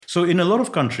So in a lot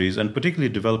of countries, and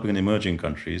particularly developing and emerging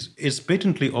countries, it's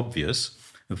patently obvious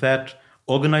that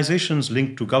organizations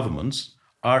linked to governments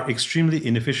are extremely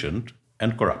inefficient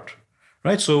and corrupt,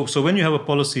 right? So when you have a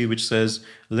policy which says,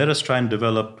 let us try and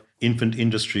develop infant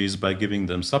industries by giving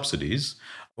them subsidies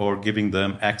or giving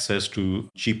them access to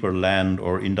cheaper land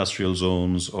or industrial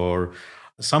zones or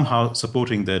somehow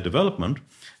supporting their development,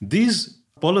 these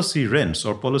policy rents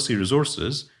or policy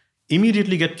resources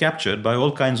immediately get captured by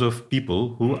all kinds of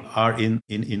people who are in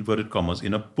inverted commas,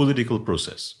 in a political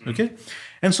process, okay?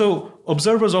 And so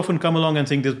observers often come along and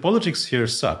think that politics here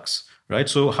sucks, right?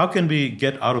 So how can we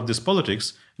get out of this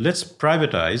politics? Let's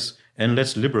privatize and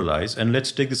let's liberalize and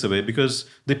let's take this away because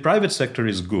the private sector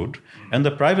is good and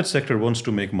the private sector wants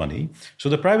to make money. So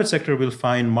the private sector will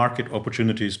find market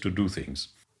opportunities to do things.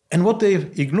 And what they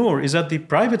ignore is that the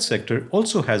private sector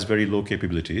also has very low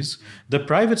capabilities. The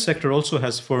private sector also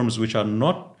has firms which are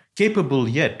not capable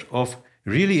yet of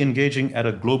really engaging at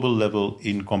a global level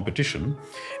in competition.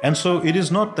 And so it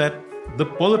is not that the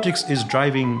politics is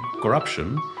driving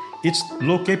corruption, it's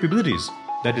low capabilities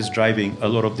that is driving a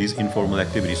lot of these informal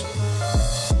activities.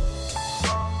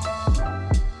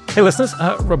 Hey listeners,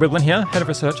 Rob Ridlin here, Head of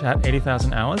Research at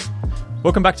 80,000 Hours.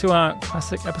 Welcome back to our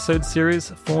classic episode series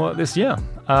for this year.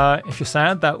 If you're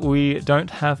sad that we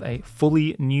don't have a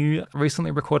fully new,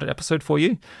 recently recorded episode for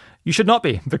you, you should not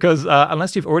be, because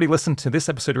unless you've already listened to this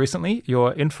episode recently,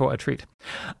 you're in for a treat.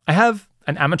 I have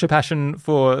an amateur passion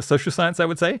for social science, I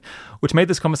would say, which made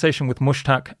this conversation with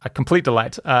Mushtaq a complete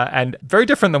delight, and very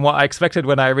different than what I expected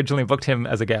when I originally booked him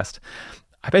as a guest.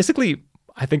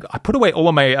 I think I put away all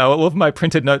of my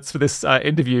printed notes for this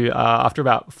interview after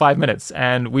about 5 minutes,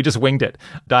 and we just winged it,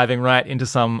 diving right into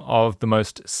some of the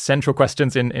most central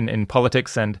questions in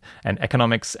politics and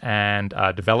economics and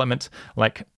development,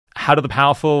 like how do the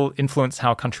powerful influence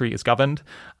how a country is governed?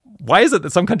 Why is it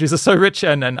that some countries are so rich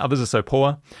and others are so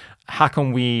poor? How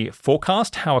can we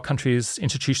forecast how a country's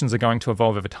institutions are going to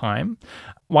evolve over time?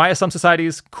 Why are some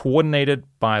societies coordinated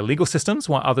by legal systems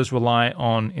while others rely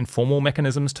on informal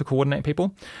mechanisms to coordinate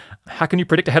people? How can you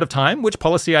predict ahead of time which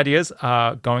policy ideas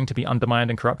are going to be undermined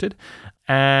and corrupted?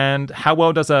 And how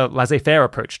well does a laissez-faire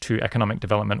approach to economic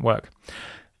development work?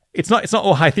 It's not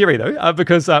all high theory, though,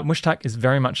 because Mushtaq is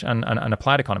very much an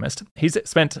applied economist. He's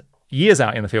spent years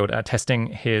out in the field testing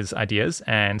his ideas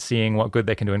and seeing what good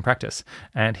they can do in practice.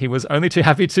 And he was only too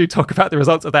happy to talk about the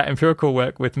results of that empirical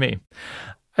work with me.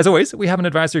 As always, we have an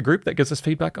advisory group that gives us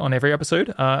feedback on every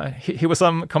episode. Here were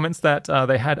some comments that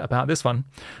they had about this one.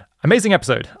 Amazing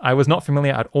episode. I was not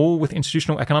familiar at all with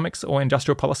institutional economics or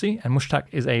industrial policy, and Mushtaq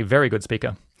is a very good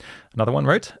speaker. Another one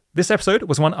wrote, this episode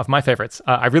was one of my favorites.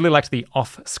 I really liked the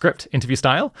off-script interview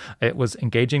style. It was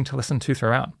engaging to listen to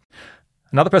throughout.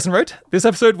 Another person wrote, this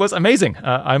episode was amazing.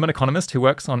 I'm an economist who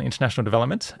works on international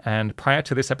development, and prior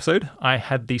to this episode, I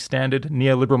had the standard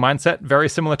neoliberal mindset, very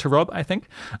similar to Rob, I think.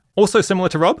 Also similar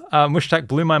to Rob, Mushtaq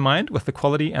blew my mind with the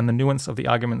quality and the nuance of the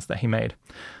arguments that he made.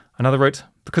 Another wrote,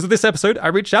 because of this episode, I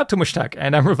reached out to Mushtaq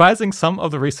and I'm revising some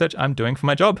of the research I'm doing for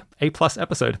my job. A+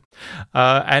 episode.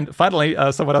 And finally,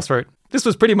 someone else wrote, this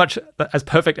was pretty much as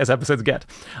perfect as episodes get.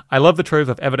 I love the trove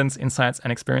of evidence, insights,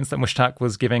 and experience that Mushtaq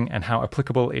was giving and how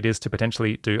applicable it is to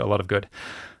potentially do a lot of good.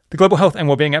 The global health and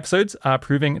wellbeing episodes are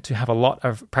proving to have a lot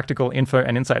of practical info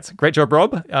and insights. Great job,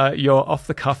 Rob. Your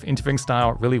off-the-cuff interviewing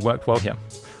style really worked well here.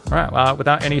 All right,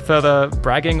 without any further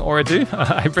bragging or ado,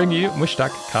 I bring you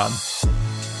Mushtaq Khan.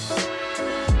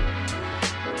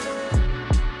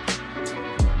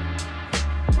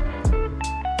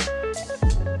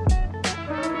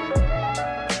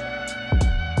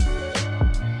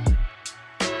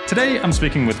 Today, I'm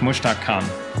speaking with Mushtaq Khan.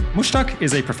 Mushtaq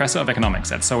is a professor of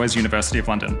economics at SOAS University of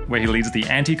London, where he leads the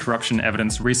Anti-Corruption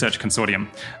Evidence Research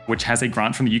Consortium, which has a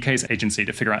grant from the UK's agency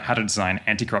to figure out how to design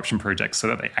anti-corruption projects so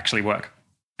that they actually work.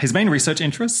 His main research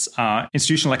interests are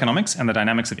institutional economics and the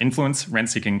dynamics of influence,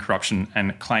 rent-seeking, corruption,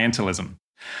 and clientelism.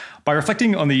 By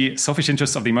reflecting on the selfish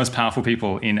interests of the most powerful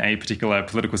people in a particular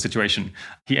political situation,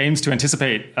 he aims to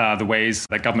anticipate the ways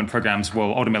that government programs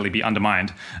will ultimately be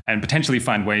undermined and potentially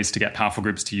find ways to get powerful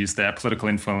groups to use their political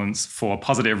influence for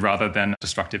positive rather than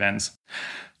destructive ends.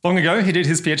 Long ago, he did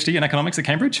his PhD in economics at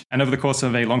Cambridge, and over the course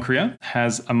of a long career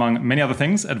has, among many other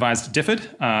things, advised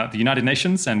DFID, the United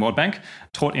Nations and World Bank,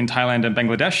 taught in Thailand and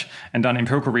Bangladesh, and done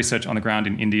empirical research on the ground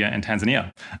in India and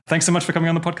Tanzania. Thanks so much for coming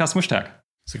on the podcast, Mushtaq.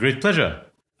 It's a great pleasure.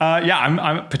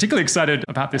 I'm particularly excited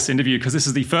about this interview because this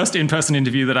is the first in-person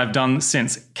interview that I've done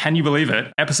since, can you believe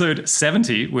it, episode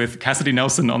 70 with Cassidy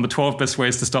Nelson on the 12 best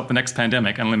ways to stop the next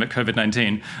pandemic and limit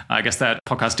COVID-19. I guess that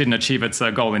podcast didn't achieve its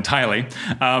goal entirely.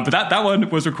 But that one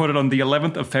was recorded on the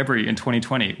 11th of February in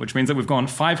 2020, which means that we've gone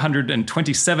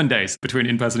 527 days between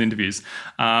in-person interviews.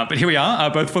 But here we are,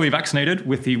 both fully vaccinated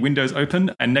with the windows open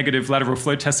and negative lateral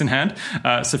flow tests in hand.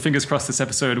 So fingers crossed this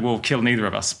episode will kill neither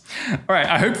of us. All right,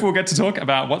 I hope we'll get to talk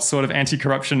about what sort of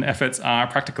anti-corruption efforts are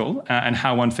practical and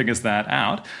how one figures that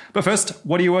out. But first,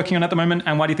 what are you working on at the moment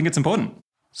and why do you think it's important?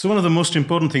 So one of the most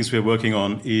important things we're working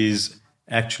on is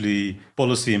actually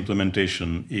policy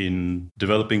implementation in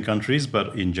developing countries,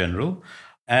 but in general.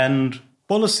 And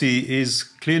policy is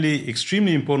clearly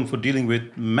extremely important for dealing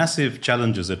with massive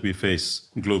challenges that we face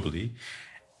globally.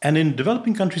 And in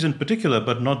developing countries in particular,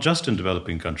 but not just in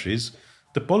developing countries,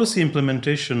 the policy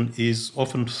implementation is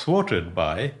often thwarted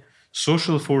by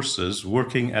social forces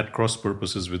working at cross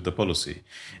purposes with the policy.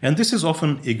 And this is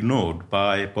often ignored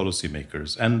by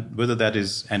policymakers. And whether that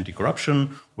is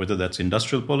anti-corruption, whether that's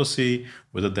industrial policy,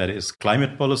 whether that is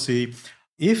climate policy,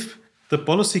 if the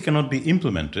policy cannot be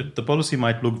implemented, the policy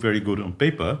might look very good on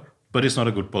paper, but it's not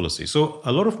a good policy. So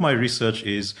a lot of my research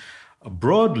is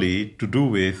broadly to do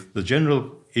with the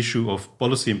general issue of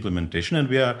policy implementation, and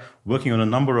we are working on a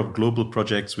number of global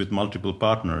projects with multiple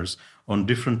partners on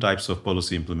different types of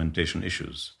policy implementation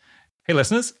issues. Hey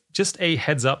listeners, just a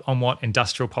heads up on what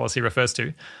industrial policy refers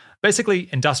to. Basically,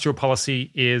 industrial policy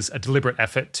is a deliberate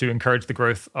effort to encourage the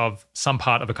growth of some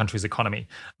part of a country's economy,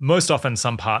 most often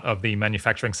some part of the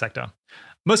manufacturing sector.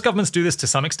 Most governments do this to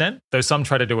some extent, though some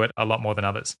try to do it a lot more than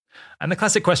others. And the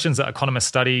classic questions that economists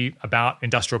study about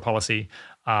industrial policy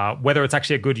are whether it's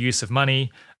actually a good use of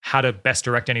money, how to best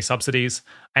direct any subsidies,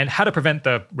 and how to prevent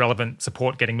the relevant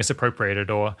support getting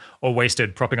misappropriated or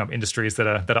wasted, propping up industries that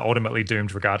are ultimately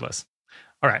doomed regardless.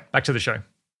 All right, back to the show.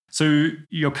 So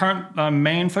your current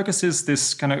main focus is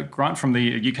this kind of grant from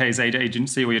the UK's aid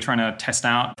agency, where you're trying to test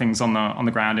out things on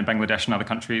the ground in Bangladesh and other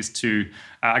countries to,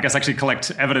 I guess, actually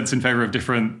collect evidence in favor of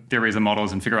different theories and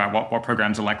models and figure out what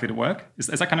programs are likely to work. Is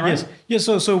that kind of right? Yes.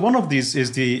 So one of these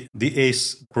is the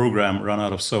ACE program run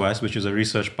out of SOAS, which is a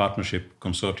research partnership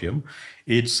consortium.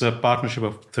 It's a partnership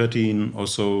of 13 or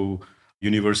so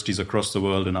universities across the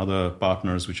world and other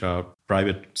partners, which are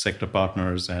private sector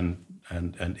partners and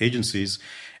agencies.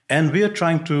 And we are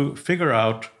trying to figure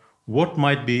out what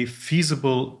might be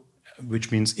feasible, which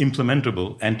means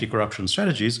implementable anti-corruption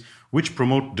strategies, which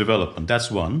promote development. That's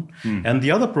one. And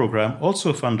the other program,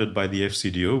 also funded by the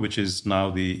FCDO, which is now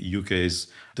the UK's,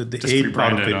 the aid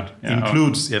part of it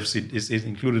is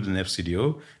included in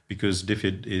FCDO because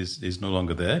DFID is no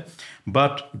longer there.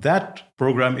 But that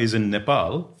program is in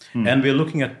Nepal, and we're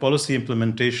looking at policy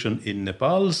implementation in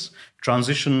Nepal's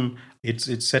transition.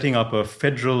 It's setting up a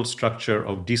federal structure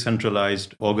of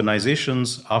decentralized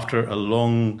organizations after a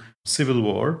long civil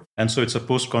war. And so it's a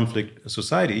post-conflict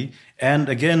society. And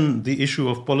again, the issue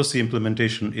of policy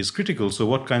implementation is critical. So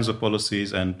what kinds of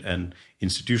policies and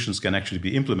institutions can actually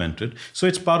be implemented? So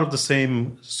it's part of the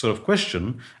same sort of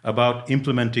question about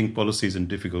implementing policies in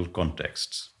difficult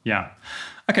contexts. Yeah.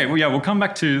 Okay, well, we'll come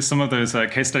back to some of those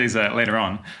case studies later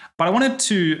on. But I wanted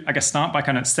to, I guess, start by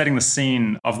kind of setting the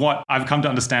scene of what I've come to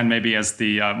understand maybe as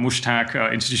the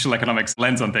Mushtaq institutional economics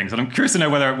lens on things. And I'm curious to know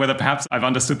whether perhaps I've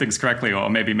understood things correctly or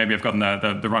maybe I've gotten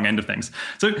the wrong end of things.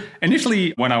 So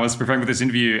initially, when I was preparing for this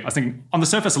interview, I think on the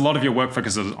surface, a lot of your work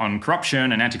focuses on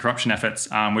corruption and anti-corruption efforts,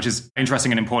 which is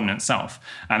interesting and important in itself.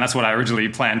 And that's what I originally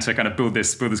planned to kind of build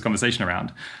this conversation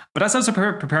around. But as I was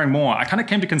preparing more, I kind of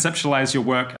came to conceptualize your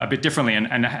work a bit differently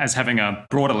and as having a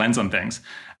broader lens on things.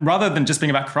 Rather than just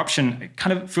being about corruption, it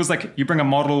kind of feels like you bring a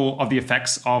model of the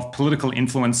effects of political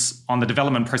influence on the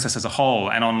development process as a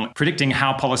whole and on predicting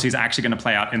how policies are actually going to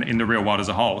play out in the real world as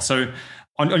a whole. So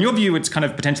on your view, it's kind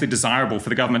of potentially desirable for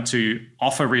the government to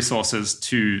offer resources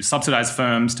to subsidize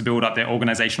firms to build up their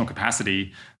organizational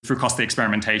capacity through costly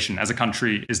experimentation as a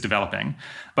country is developing.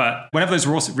 But whenever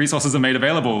those resources are made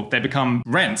available, they become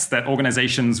rents that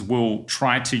organizations will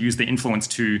try to use the influence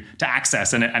to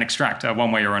access and extract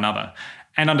one way or another.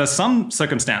 And under some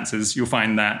circumstances, you'll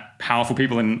find that powerful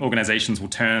people in organizations will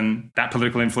turn that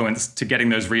political influence to getting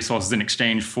those resources in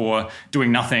exchange for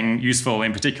doing nothing useful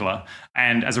in particular.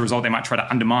 And as a result, they might try to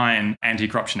undermine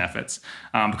anti-corruption efforts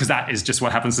because that is just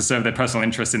what happens to serve their personal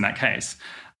interest in that case.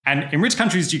 And in rich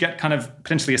countries, you get kind of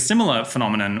potentially a similar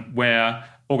phenomenon where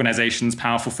organizations,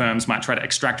 powerful firms might try to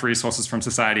extract resources from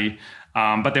society,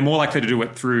 but they're more likely to do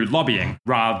it through lobbying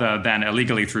rather than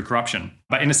illegally through corruption.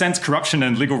 But in a sense, corruption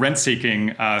and legal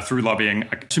rent-seeking through lobbying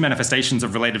are two manifestations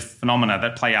of related phenomena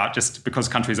that play out just because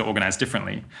countries are organized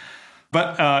differently.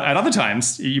 But at other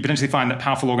times, you potentially find that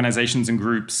powerful organizations and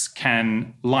groups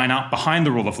can line up behind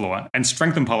the rule of law and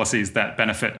strengthen policies that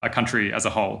benefit a country as a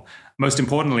whole. Most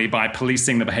importantly, by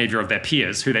policing the behavior of their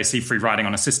peers who they see free riding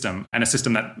on a system, and a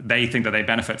system that they think that they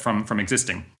benefit from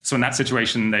existing. So in that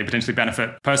situation, they potentially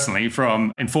benefit personally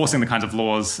from enforcing the kinds of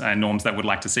laws and norms that we'd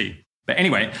like to see. But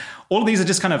anyway, all of these are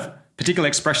just kind of particular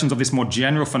expressions of this more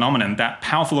general phenomenon that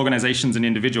powerful organizations and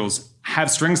individuals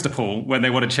have strings to pull when they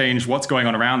want to change what's going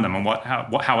on around them and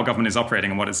how a government is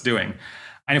operating and what it's doing.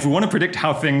 And if we want to predict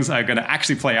how things are going to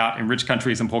actually play out in rich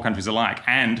countries and poor countries alike,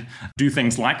 and do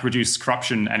things like reduce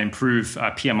corruption and improve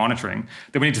peer monitoring,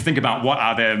 then we need to think about what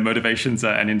are their motivations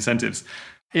and incentives.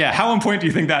 Yeah, how on point do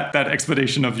you think that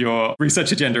explanation of your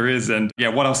research agenda is? And yeah,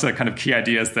 what else are kind of key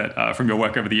ideas that from your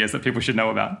work over the years that people should know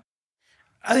about?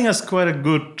 I think that's quite a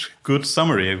good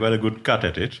summary, quite a good cut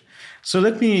at it. So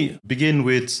let me begin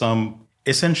with some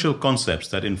essential concepts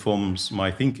that informs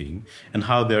my thinking and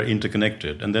how they're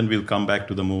interconnected, and then we'll come back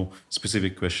to the more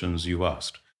specific questions you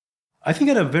asked. I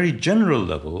think at a very general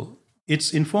level,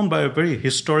 it's informed by a very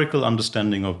historical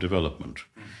understanding of development.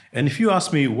 And if you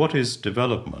ask me what is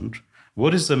development,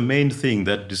 what is the main thing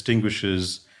that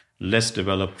distinguishes less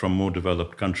developed from more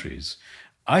developed countries?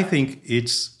 I think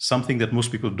it's something that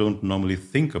most people don't normally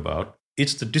think about.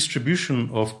 It's the distribution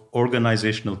of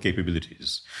organizational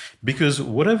capabilities. Because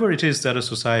whatever it is that a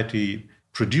society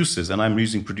produces, and I'm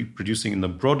using producing in the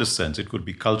broadest sense, it could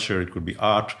be culture, it could be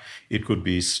art, it could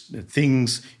be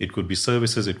things, it could be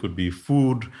services, it could be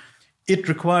food. It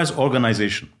requires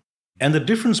organization. And the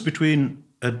difference between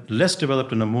a less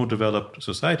developed and a more developed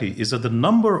society is that the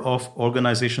number of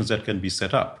organizations that can be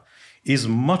set up is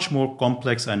much more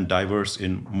complex and diverse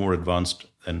in more advanced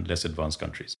and less advanced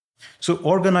countries. So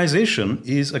organization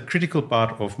is a critical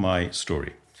part of my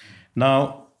story.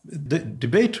 Now, the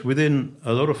debate within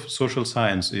a lot of social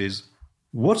science is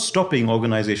what's stopping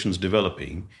organizations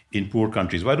developing in poor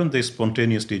countries? Why don't they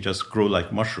spontaneously just grow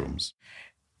like mushrooms?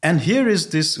 And here is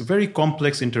this very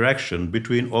complex interaction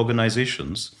between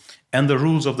organizations and the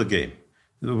rules of the game,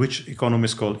 which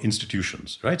economists call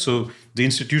institutions, right? So the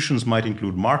institutions might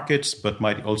include markets, but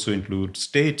might also include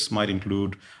states, might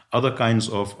include other kinds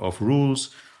of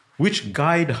rules, which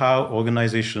guide how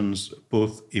organizations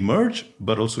both emerge,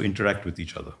 but also interact with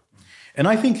each other. And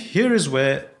I think here is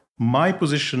where my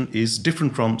position is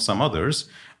different from some others.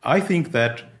 I think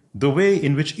that the way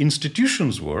in which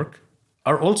institutions work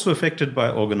are also affected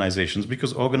by organizations,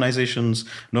 because organizations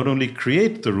not only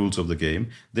create the rules of the game,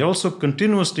 they're also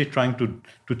continuously trying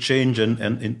to change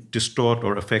and distort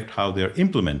or affect how they're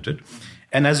implemented.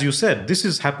 And as you said, this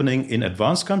is happening in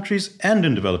advanced countries and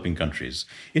in developing countries.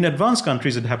 In advanced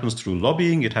countries, it happens through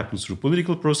lobbying, it happens through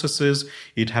political processes,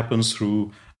 it happens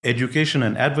through education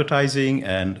and advertising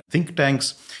and think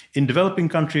tanks. In developing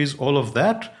countries, all of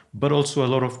that, but also a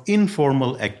lot of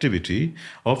informal activity,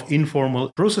 of informal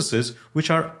processes, which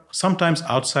are sometimes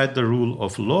outside the rule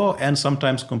of law and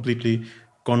sometimes completely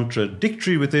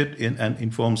contradictory with it and in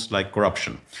forms like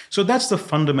corruption. So that's the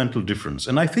fundamental difference.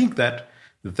 And I think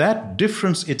that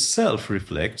difference itself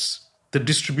reflects the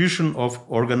distribution of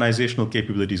organizational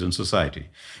capabilities in society.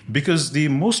 Because the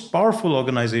most powerful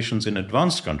organizations in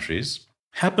advanced countries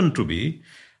happen to be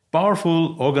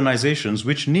powerful organizations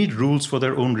which need rules for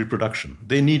their own reproduction.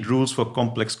 They need rules for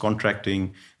complex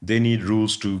contracting. They need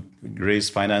rules to raise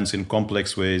finance in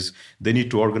complex ways. They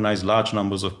need to organize large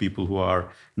numbers of people who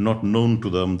are not known to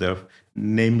them. They're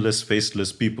nameless,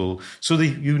 faceless people. So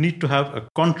you need to have a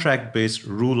contract-based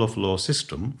rule of law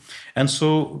system. And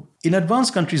so in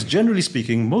advanced countries, generally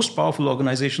speaking, most powerful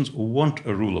organizations want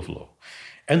a rule of law.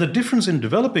 And the difference in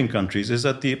developing countries is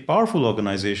that the powerful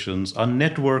organizations are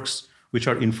networks which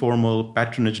are informal,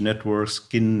 patronage networks,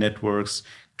 kin networks,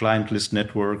 client list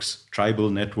networks, tribal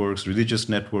networks, religious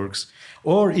networks,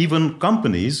 or even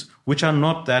companies which are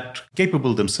not that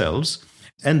capable themselves.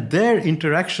 And their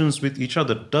interactions with each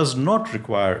other does not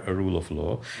require a rule of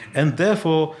law. And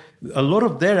therefore, a lot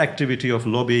of their activity of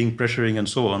lobbying, pressuring, and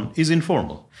so on is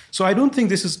informal. So I don't think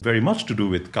this is very much to do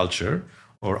with culture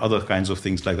or other kinds of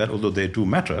things like that, although they do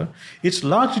matter. It's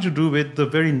largely to do with the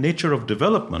very nature of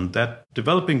development, that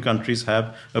developing countries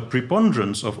have a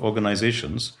preponderance of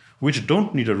organizations which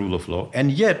don't need a rule of law.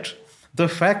 And yet, the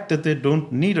fact that they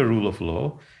don't need a rule of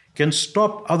law can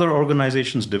stop other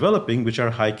organizations developing which are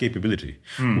high capability.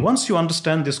 Once you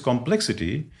understand this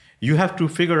complexity, you have to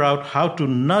figure out how to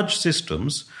nudge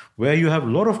systems where you have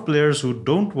a lot of players who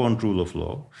don't want rule of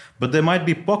law, but there might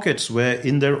be pockets where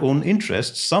in their own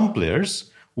interests, some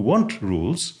players want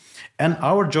rules, and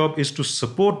our job is to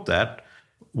support that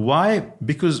why?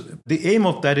 Because the aim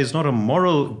of that is not a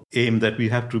moral aim that we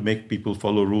have to make people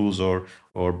follow rules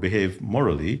or behave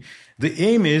morally. The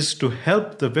aim is to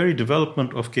help the very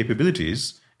development of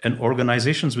capabilities and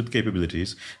organizations with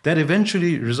capabilities that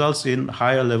eventually results in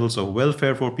higher levels of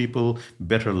welfare for people,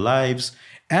 better lives,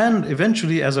 and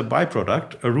eventually, as a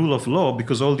byproduct, a rule of law,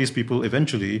 because all these people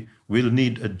eventually will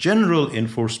need a general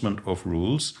enforcement of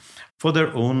rules for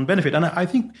their own benefit. And I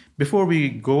think before we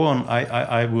go on,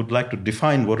 I would like to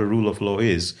define what a rule of law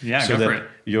is so that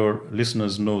your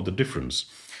listeners know the difference.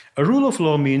 A rule of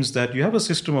law means that you have a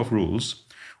system of rules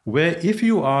where if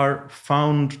you are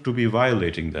found to be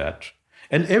violating that,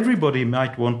 and everybody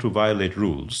might want to violate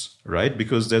rules, right?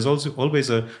 Because there's also always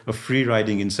a free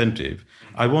riding incentive.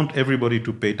 I want everybody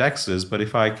to pay taxes, but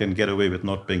if I can get away with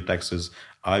not paying taxes,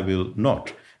 I will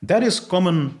not. That is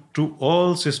common to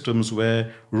all systems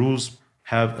where rules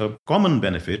have a common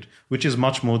benefit, which is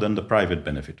much more than the private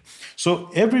benefit. So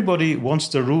everybody wants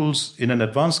the rules in an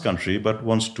advanced country, but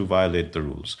wants to violate the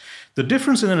rules. The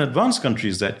difference in an advanced country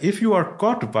is that if you are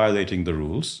caught violating the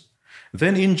rules,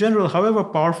 then in general, however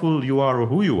powerful you are or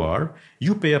who you are,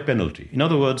 you pay a penalty. In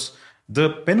other words, the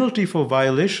penalty for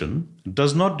violation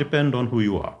does not depend on who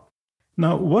you are.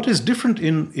 Now, what is different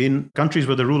in countries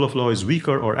where the rule of law is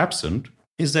weaker or absent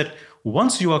is that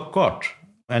once you are caught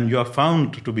and you are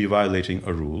found to be violating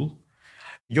a rule,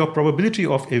 your probability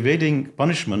of evading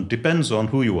punishment depends on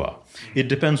who you are. It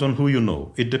depends on who you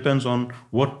know. It depends on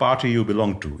what party you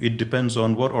belong to. It depends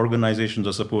on what organizations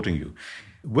are supporting you.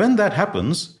 When that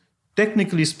happens,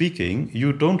 technically speaking,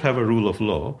 you don't have a rule of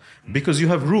law because you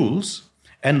have rules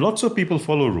and lots of people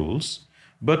follow rules,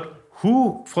 but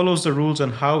who follows the rules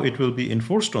and how it will be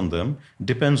enforced on them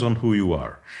depends on who you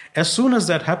are. As soon as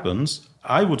that happens,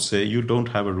 I would say you don't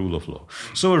have a rule of law.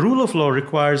 So a rule of law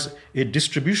requires a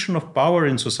distribution of power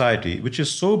in society which is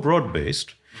so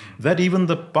broad-based that even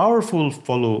the powerful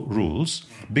follow rules,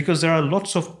 because there are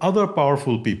lots of other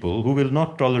powerful people who will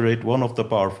not tolerate one of the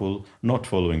powerful not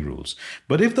following rules.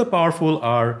 But if the powerful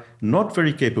are not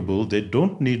very capable, they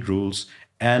don't need rules,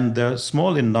 and they're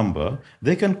small in number,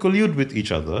 they can collude with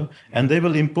each other, and they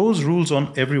will impose rules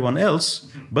on everyone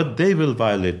else, but they will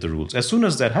violate the rules. As soon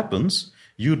as that happens,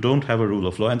 you don't have a rule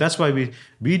of law. And that's why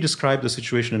we describe the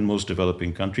situation in most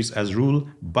developing countries as rule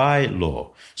by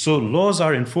law. So laws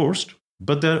are enforced,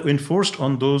 but they're enforced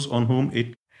on those on whom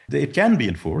it can be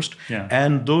enforced. Yeah.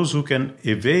 And those who can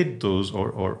evade those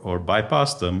or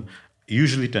bypass them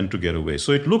usually tend to get away.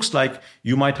 So it looks like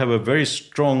you might have a very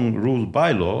strong rule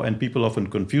by law, and people often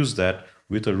confuse that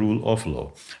with a rule of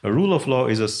law. A rule of law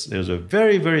is a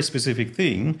very, very specific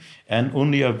thing, and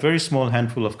only a very small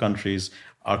handful of countries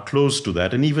are close to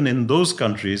that. And even in those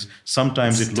countries,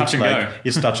 sometimes it looks like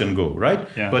it's touch and go, right?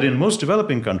 Yeah. But in most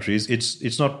developing countries,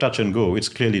 it's not touch and go. It's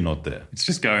clearly not there. It's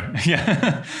just go.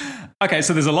 Yeah. Okay,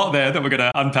 so there's a lot there that we're going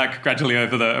to unpack gradually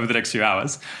over the next few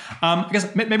hours. I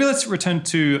guess maybe let's return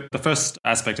to the first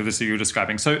aspect of this that you were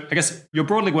describing. So I guess you're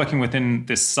broadly working within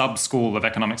this sub-school of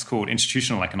economics called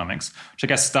institutional economics, which I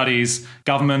guess studies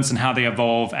governments and how they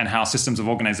evolve and how systems of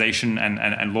organization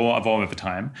and law evolve over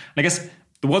time. And I guess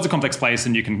the world's a complex place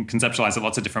and you can conceptualize it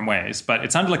lots of different ways, but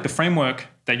it sounded like the framework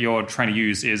that you're trying to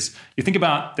use is you think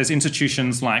about there's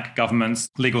institutions like governments,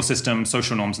 legal systems,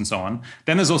 social norms, and so on.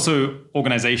 Then there's also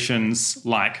organizations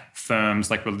like firms,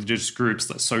 like religious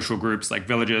groups, like social groups, like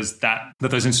villages that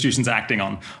those institutions are acting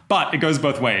on. But it goes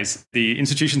both ways. The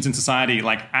institutions in society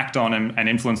like act on and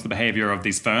influence the behavior of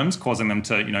these firms, causing them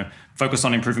to, focus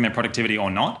on improving their productivity or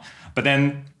not. But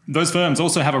then those firms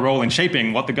also have a role in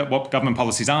shaping what government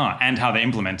policies are and how they're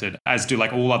implemented, as do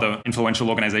like all other influential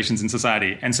organizations in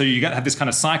society. And so you have this kind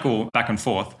of cycle back and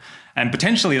forth. And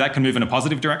potentially that can move in a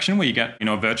positive direction where you get,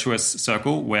 a virtuous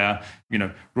circle where,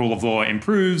 rule of law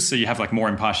improves. So you have like more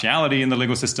impartiality in the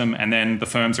legal system. And then the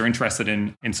firms are interested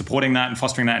in supporting that and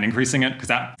fostering that and increasing it because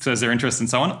that serves their interests and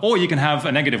so on. Or you can have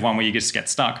a negative one where you just get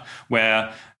stuck,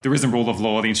 where there isn't rule of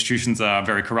law, the institutions are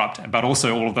very corrupt, but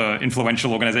also all of the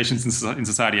influential organizations in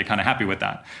society are kind of happy with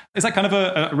that. Is that kind of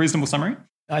a reasonable summary?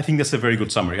 I think that's a very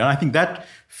good summary. And I think that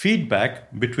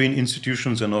feedback between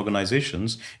institutions and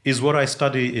organizations is what I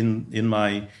study in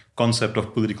my concept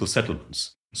of political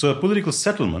settlements. So a political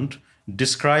settlement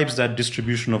describes that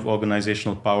distribution of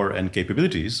organizational power and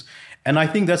capabilities. And I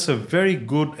think that's a very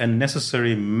good and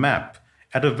necessary map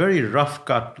at a very rough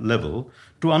cut level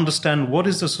to understand what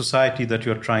is the society that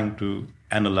you're trying to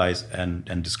analyze and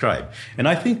describe. And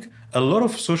I think a lot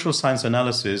of social science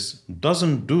analysis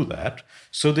doesn't do that.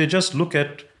 So they just look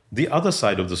at the other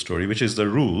side of the story, which is the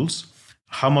rules.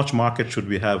 How much market should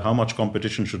we have? How much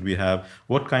competition should we have?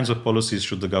 What kinds of policies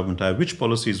should the government have? Which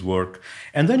policies work?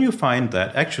 And then you find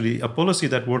that actually a policy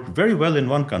that worked very well in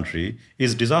one country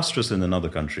is disastrous in another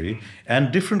country.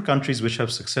 And different countries which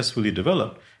have successfully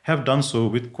developed have done so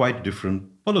with quite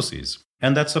different policies.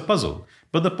 And that's a puzzle.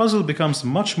 But the puzzle becomes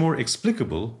much more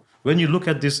explicable when you look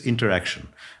at this interaction,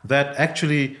 that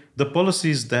actually the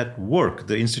policies that work,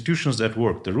 the institutions that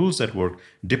work, the rules that work,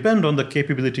 depend on the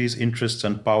capabilities, interests,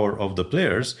 and power of the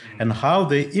players and how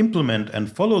they implement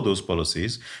and follow those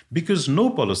policies, because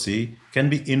no policy can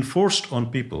be enforced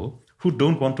on people who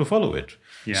don't want to follow it.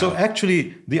 Yeah. So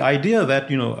actually, the idea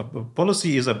that, a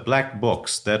policy is a black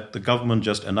box that the government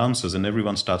just announces and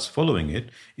everyone starts following it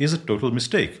is a total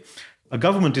mistake. A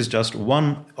government is just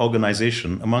one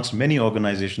organization amongst many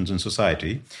organizations in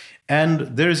society. And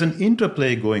there is an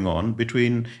interplay going on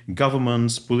between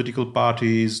governments, political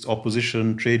parties,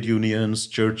 opposition, trade unions,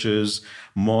 churches,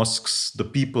 mosques, the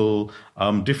people,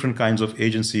 different kinds of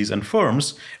agencies and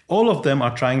firms. All of them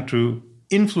are trying to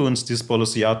influence this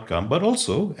policy outcome, but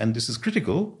also, and this is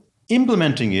critical,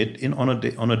 implementing it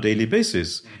on a daily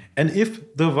basis. And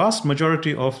if the vast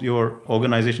majority of your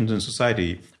organizations in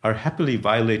society are happily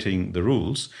violating the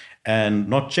rules and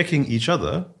not checking each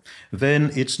other,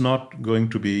 then it's not going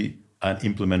to be an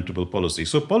implementable policy.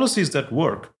 So policies that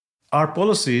work are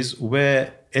policies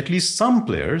where at least some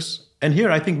players, and here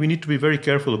I think we need to be very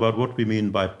careful about what we mean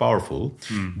by powerful,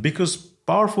 because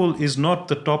powerful is not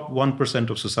the top 1%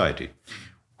 of society.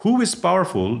 Who is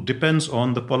powerful depends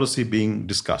on the policy being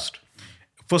discussed.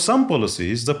 For some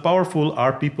policies, the powerful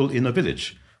are people in a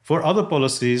village. For other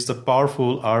policies, the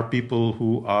powerful are people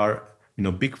who are,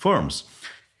 big firms.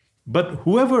 But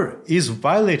whoever is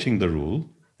violating the rule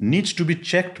needs to be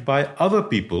checked by other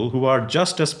people who are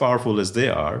just as powerful as they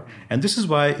are. And this is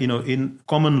why, in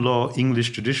common law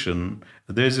English tradition,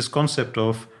 there's this concept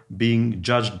of being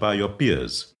judged by your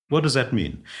peers. What does that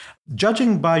mean?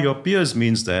 Judging by your peers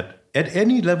means that at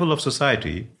any level of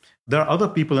society, there are other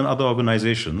people in other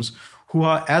organizations who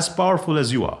are as powerful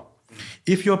as you are.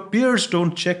 If your peers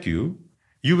don't check you,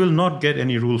 you will not get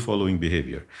any rule-following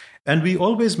behavior. And we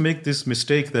always make this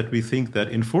mistake that we think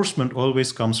that enforcement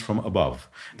always comes from above,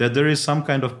 that there is some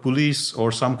kind of police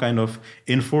or some kind of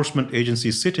enforcement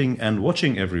agency sitting and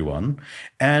watching everyone,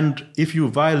 and if you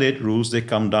violate rules, they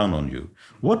come down on you.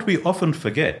 What we often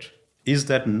forget is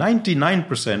that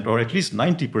 99% or at least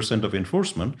 90% of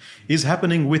enforcement is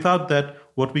happening without that,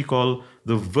 what we call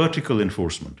the vertical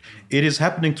enforcement. It is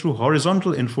happening through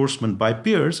horizontal enforcement by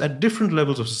peers at different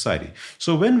levels of society.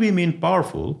 So when we mean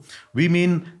powerful, we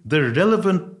mean the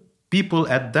relevant people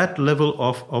at that level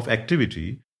of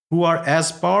activity who are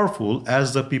as powerful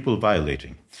as the people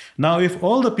violating. Now, if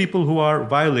all the people who are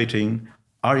violating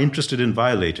are interested in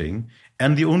violating,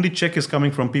 and the only check is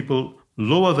coming from people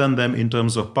lower than them in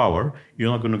terms of power, you're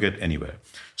not going to get anywhere.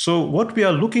 So what we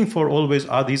are looking for always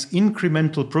are these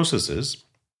incremental processes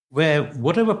where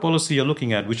whatever policy you're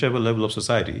looking at, whichever level of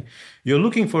society, you're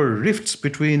looking for rifts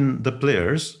between the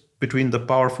players, between the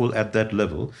powerful at that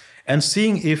level, and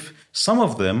seeing if some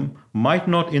of them might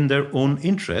not in their own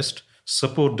interest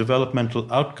support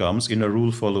developmental outcomes in a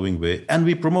rule-following way. And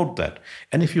we promote that.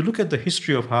 And if you look at the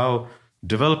history of how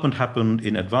development happened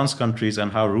in advanced countries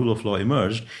and how rule of law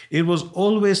emerged, it was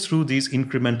always through these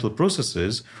incremental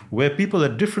processes where people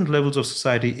at different levels of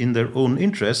society in their own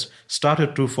interest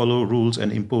started to follow rules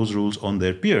and impose rules on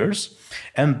their peers.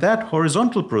 And that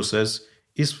horizontal process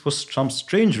is, for some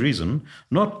strange reason,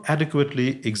 not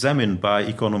adequately examined by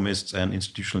economists and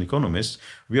institutional economists.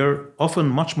 We are often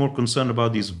much more concerned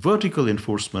about these vertical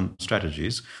enforcement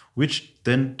strategies, which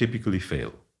then typically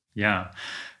fail.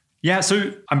 Yeah,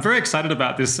 so I'm very excited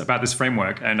about this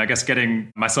framework, and I guess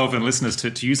getting myself and listeners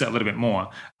to use that a little bit more.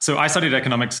 So I studied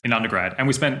economics in undergrad, and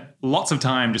we spent lots of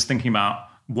time just thinking about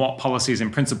what policies in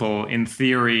principle, in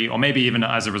theory, or maybe even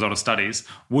as a result of studies,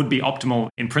 would be optimal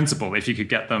in principle if you could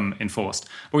get them enforced.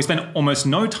 But we spent almost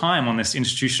no time on this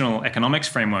institutional economics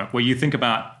framework where you think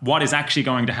about what is actually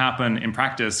going to happen in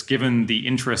practice given the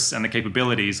interests and the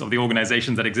capabilities of the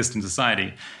organizations that exist in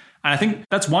society. And I think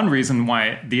that's one reason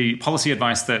why the policy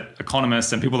advice that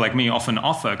economists and people like me often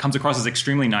offer comes across as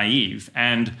extremely naive.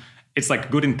 And it's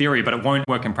like good in theory, but it won't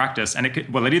work in practice. And it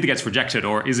either gets rejected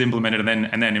or is implemented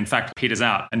and then in fact peters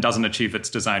out and doesn't achieve its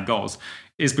desired goals,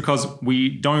 is because we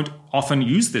don't often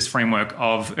use this framework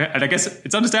of, and I guess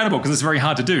it's understandable because it's very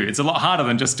hard to do. It's a lot harder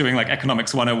than just doing like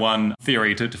economics 101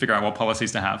 theory to figure out what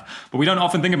policies to have. But we don't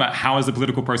often think about how is the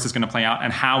political process going to play out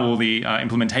and how will the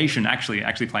implementation actually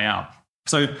play out.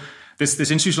 So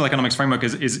this institutional economics framework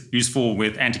is useful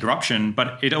with anti-corruption,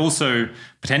 but it also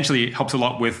potentially helps a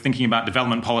lot with thinking about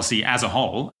development policy as a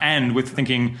whole, and with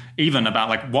thinking even about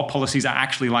like what policies are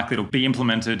actually likely to be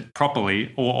implemented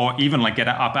properly, or even like get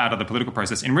up out of the political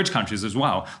process in rich countries as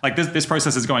well. Like this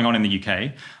process is going on in the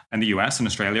UK and the US and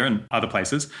Australia and other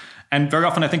places. And very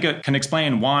often I think it can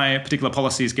explain why particular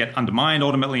policies get undermined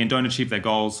ultimately and don't achieve their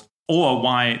goals, or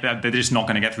why they're just not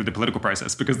going to get through the political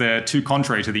process because they're too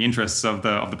contrary to the interests of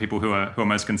the people who are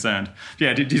most concerned.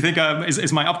 Yeah, do you think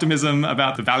is my optimism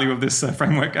about the value of this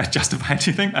framework justified?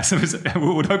 Do you think? I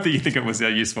would hope that you think it was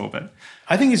useful, but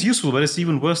I think it's useful, but it's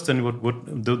even worse than what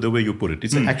the way you put it.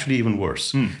 It's actually even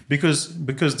worse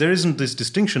because there isn't this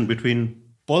distinction between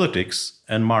politics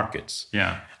and markets.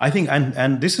 Yeah, I think,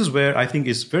 and this is where I think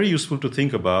it's very useful to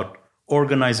think about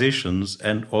organizations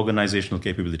and organizational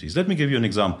capabilities. Let me give you an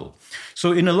example.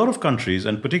 So in a lot of countries,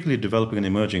 and particularly developing and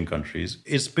emerging countries,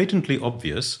 it's patently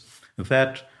obvious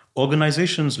that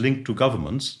organizations linked to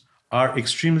governments are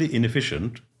extremely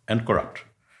inefficient and corrupt,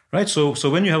 right? So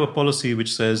when you have a policy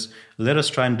which says, let us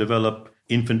try and develop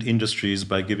infant industries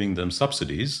by giving them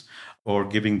subsidies or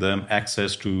giving them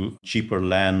access to cheaper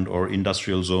land or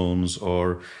industrial zones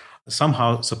or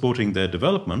somehow supporting their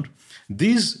development,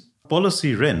 these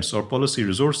policy rents or policy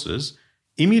resources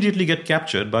immediately get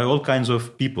captured by all kinds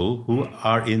of people who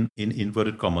are in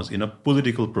inverted commas in a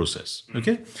political process.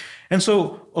 Okay, and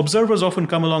so observers often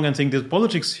come along and think that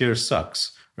politics here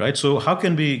sucks, right? So how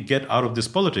can we get out of this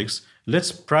politics? Let's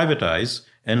privatize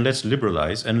and let's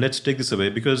liberalize and let's take this away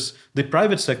because the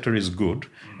private sector is good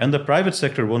and the private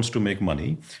sector wants to make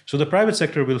money. So the private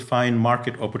sector will find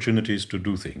market opportunities to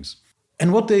do things.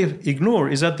 And what they ignore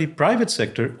is that the private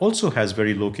sector also has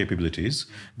very low capabilities.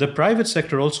 The private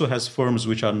sector also has firms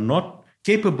which are not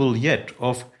capable yet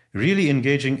of really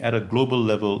engaging at a global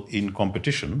level in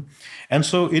competition. And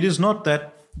so it is not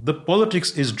that the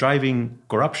politics is driving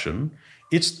corruption,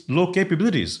 it's low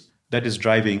capabilities that is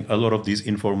driving a lot of these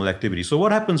informal activities. So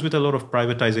what happens with a lot of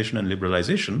privatization and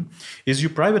liberalization is you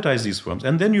privatize these firms,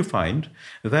 and then you find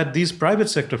that these private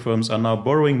sector firms are now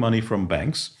borrowing money from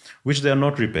banks, which they are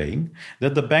not repaying,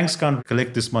 that the banks can't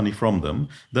collect this money from them,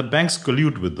 the banks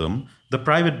collude with them, the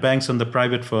private banks and the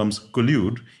private firms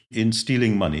collude in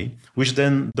stealing money, which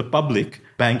then the public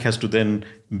bank has to then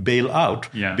bail out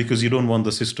because you don't want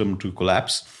the system to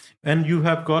collapse. And you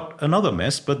have got another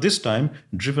mess, but this time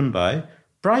driven by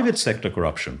private sector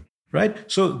corruption, right?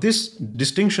 So this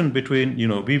distinction between,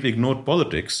 we've ignored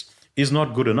politics is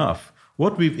not good enough.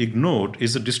 What we've ignored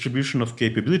is the distribution of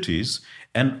capabilities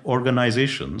and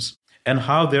organizations and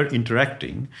how they're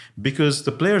interacting, because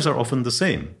the players are often the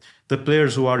same. The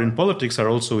players who are in politics are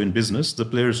also in business. The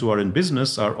players who are in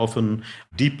business are often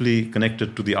deeply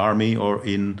connected to the army or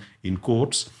in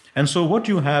courts. And so what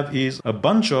you have is a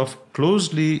bunch of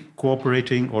closely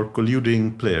cooperating or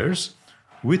colluding players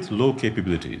with low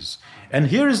capabilities. And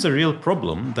here is the real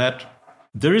problem, that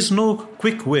there is no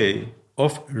quick way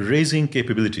of raising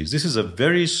capabilities. This is a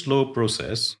very slow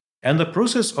process. And the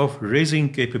process of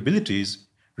raising capabilities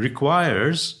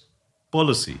requires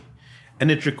policy and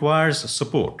it requires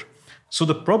support. So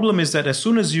the problem is that as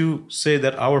soon as you say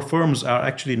that our firms are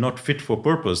actually not fit for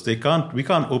purpose, we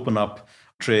can't open up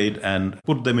trade and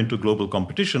put them into global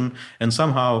competition, and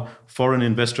somehow foreign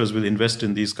investors will invest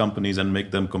in these companies and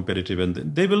make them competitive, and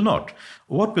they will not.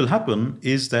 What will happen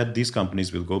is that these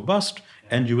companies will go bust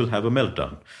and you will have a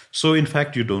meltdown. So in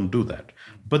fact, you don't do that.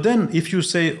 But then if you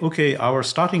say, okay, our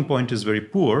starting point is very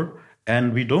poor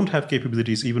and we don't have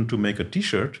capabilities even to make a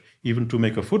t-shirt, even to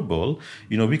make a football,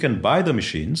 we can buy the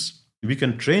machines, we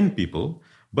can train people,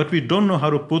 but we don't know how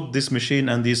to put this machine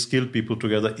and these skilled people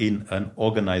together in an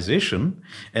organization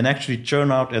and actually churn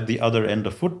out at the other end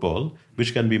of football,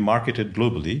 which can be marketed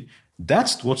globally.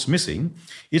 That's what's missing.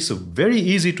 It's very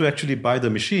easy to actually buy the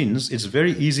machines. It's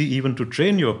very easy even to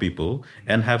train your people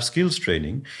and have skills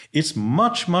training. It's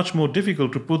much, much more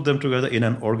difficult to put them together in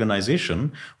an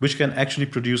organization which can actually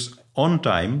produce on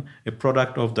time a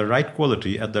product of the right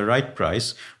quality at the right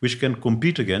price, which can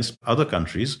compete against other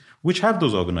countries which have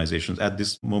those organizations. At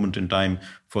this moment in time,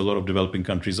 for a lot of developing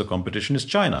countries, the competition is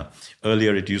China.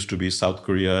 Earlier, it used to be South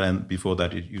Korea, and before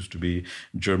that, it used to be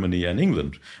Germany and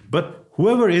England. But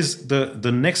whoever is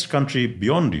the next country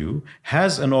beyond you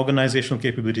has an organizational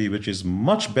capability which is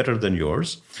much better than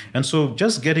yours. And so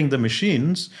just getting the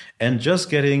machines and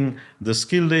just getting the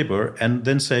skilled labor and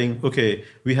then saying, okay,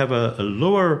 we have a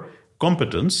lower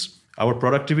competence, our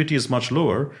productivity is much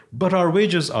lower, but our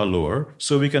wages are lower,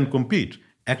 so we can compete.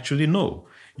 Actually, no.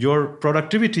 Your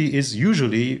productivity is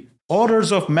usually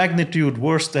orders of magnitude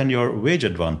worse than your wage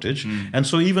advantage. And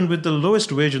so even with the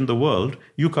lowest wage in the world,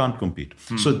 you can't compete.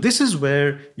 So this is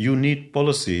where you need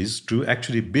policies to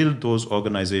actually build those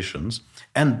organizations.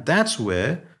 And that's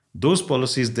where those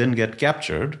policies then get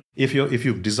captured if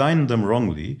you've designed them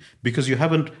wrongly, because you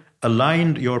haven't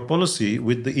aligned your policy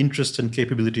with the interests and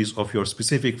capabilities of your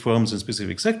specific firms and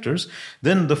specific sectors.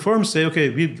 Then the firms say, okay,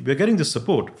 we're getting this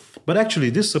support, but actually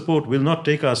this support will not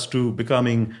take us to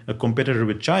becoming a competitor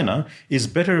with China. It's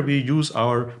better we use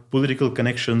our political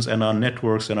connections and our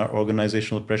networks and our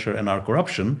organizational pressure and our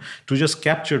corruption to just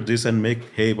capture this and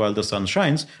make hay while the sun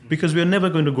shines, because we're never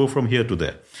going to go from here to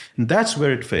there. And that's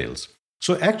where it fails.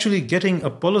 So actually getting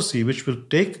a policy which will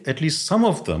take at least some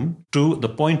of them to the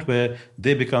point where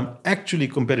they become actually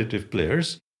competitive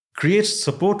players creates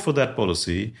support for that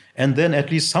policy. And then at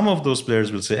least some of those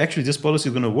players will say, actually, this policy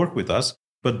is going to work with us,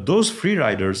 but those free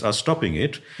riders are stopping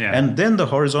it. Yeah. And then the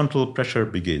horizontal pressure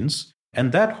begins.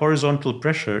 And that horizontal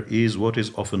pressure is what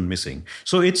is often missing.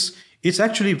 So it's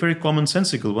actually very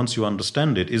commonsensical once you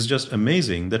understand it. It's just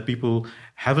amazing that people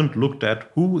haven't looked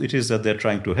at who it is that they're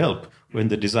trying to help when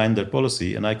they design their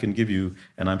policy. And I can give you,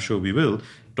 and I'm sure we will,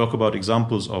 talk about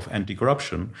examples of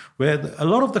anti-corruption, where a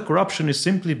lot of the corruption is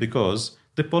simply because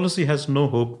the policy has no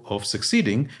hope of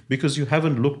succeeding, because you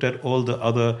haven't looked at all the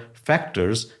other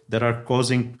factors that are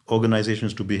causing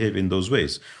organizations to behave in those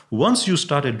ways. Once you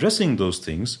start addressing those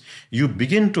things, you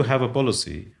begin to have a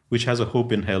policy which has a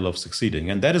hope in hell of succeeding.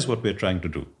 And that is what we're trying to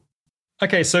do.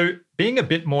 Okay, so being a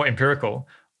bit more empirical,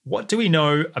 what do we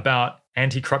know about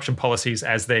anti-corruption policies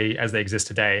as they exist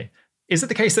today? Is it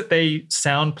the case that they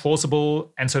sound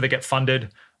plausible and so they get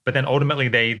funded, but then ultimately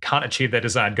they can't achieve their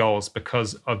desired goals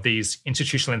because of these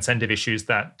institutional incentive issues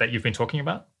that you've been talking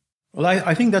about? Well,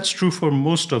 I think that's true for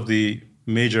most of the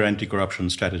major anti-corruption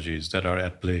strategies that are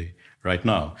at play right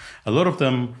now. A lot of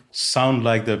them sound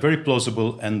like they're very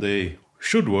plausible and they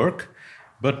should work,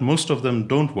 but most of them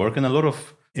don't work. And a lot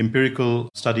of empirical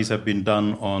studies have been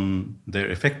done on their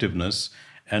effectiveness,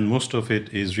 and most of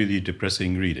it is really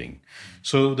depressing reading.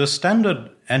 So the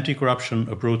standard anti-corruption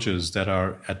approaches that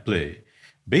are at play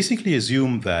basically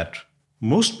assume that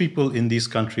most people in these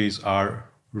countries are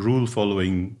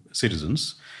rule-following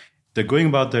citizens. They're going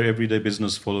about their everyday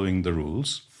business following the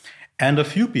rules. And a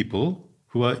few people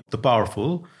who are the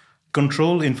powerful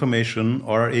control information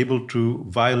or are able to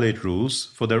violate rules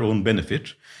for their own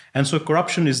benefit. And so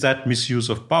corruption is that misuse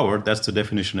of power. That's the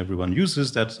definition everyone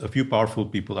uses, that a few powerful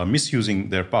people are misusing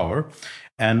their power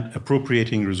and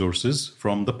appropriating resources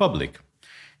from the public.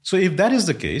 So if that is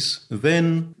the case,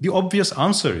 then the obvious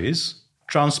answer is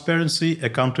transparency,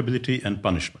 accountability, and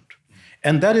punishment.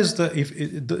 And that is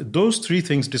those three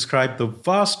things describe the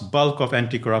vast bulk of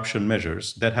anti-corruption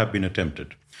measures that have been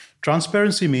attempted.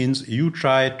 Transparency means you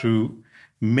try to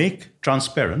make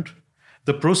transparent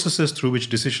the processes through which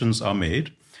decisions are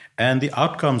made and the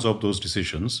outcomes of those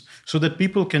decisions so that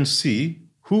people can see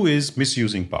who is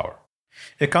misusing power.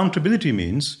 Accountability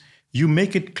means you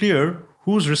make it clear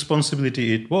whose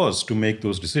responsibility it was to make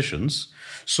those decisions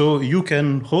so you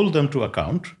can hold them to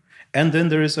account. And then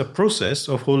there is a process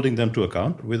of holding them to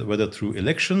account, whether through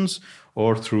elections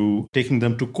or through taking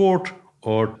them to court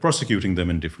or prosecuting them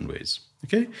in different ways.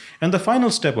 Okay? And the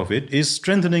final step of it is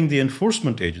strengthening the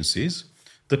enforcement agencies,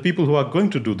 the people who are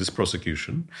going to do this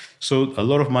prosecution. So a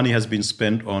lot of money has been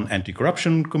spent on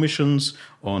anti-corruption commissions,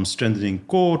 on strengthening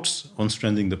courts, on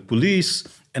strengthening the police,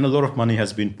 and a lot of money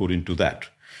has been put into that.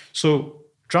 So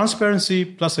transparency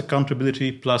plus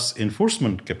accountability plus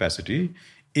enforcement capacity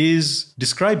is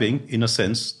describing, in a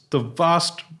sense, the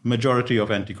vast majority of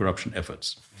anti-corruption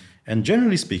efforts. And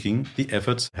generally speaking, the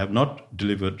efforts have not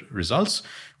delivered results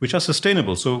which are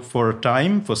sustainable. So for a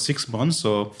time, for 6 months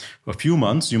or a few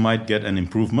months, you might get an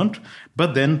improvement,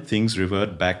 but then things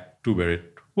revert back to where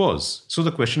it was. So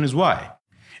the question is why?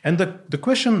 And the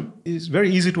question is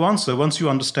very easy to answer once you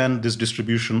understand this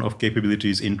distribution of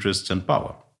capabilities, interests, and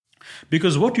power.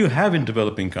 Because what you have in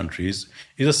developing countries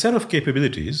is a set of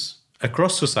capabilities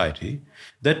across society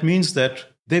that means that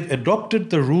they've adopted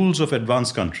the rules of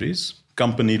advanced countries,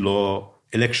 company law,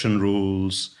 election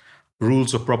rules,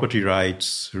 rules of property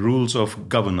rights, rules of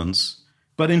governance.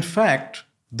 But in fact,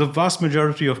 the vast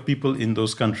majority of people in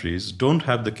those countries don't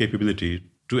have the capability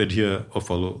to adhere or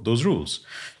follow those rules.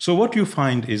 So what you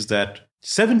find is that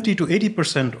 70 to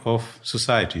 80% of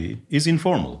society is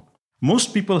informal.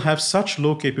 Most people have such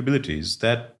low capabilities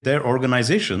that their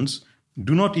organizations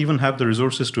do not even have the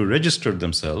resources to register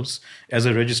themselves as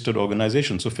a registered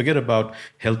organization. So forget about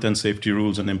health and safety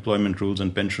rules and employment rules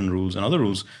and pension rules and other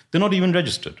rules. They're not even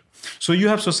registered. So you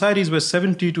have societies where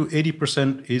 70 to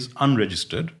 80% is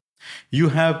unregistered. You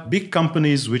have big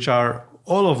companies which are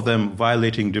all of them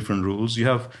violating different rules. You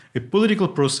have a political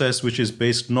process which is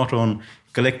based not on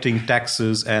collecting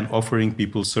taxes and offering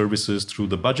people services through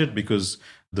the budget, because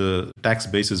the tax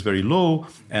base is very low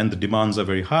and the demands are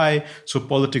very high. So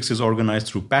politics is organized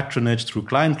through patronage, through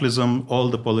clientelism. All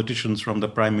the politicians from the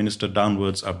prime minister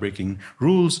downwards are breaking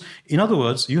rules. In other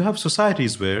words, you have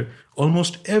societies where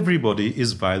almost everybody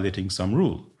is violating some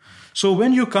rule. So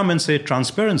when you come and say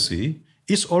transparency,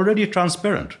 it's already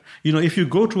transparent. If you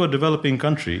go to a developing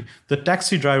country, the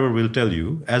taxi driver will tell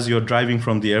you, as you're driving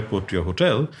from the airport to your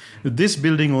hotel, this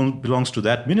building belongs to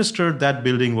that minister, that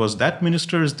building was that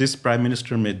minister's, this prime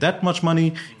minister made that much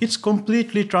money. It's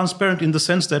completely transparent in the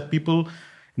sense that people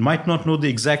might not know the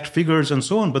exact figures and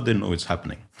so on, but they know it's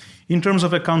happening. In terms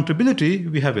of accountability,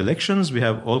 we have elections, we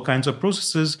have all kinds of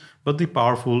processes, but the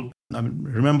powerful,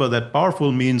 remember that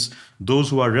powerful means those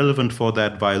who are relevant for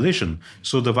that violation.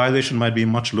 So the violation might be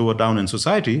much lower down in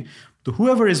society.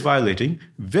 Whoever is violating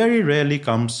very rarely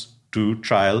comes to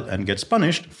trial and gets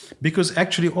punished, because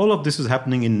actually all of this is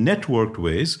happening in networked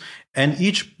ways, and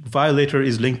each violator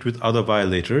is linked with other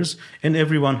violators, and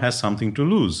everyone has something to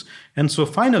lose. And so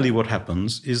finally what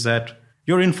happens is that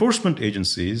your enforcement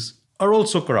agencies are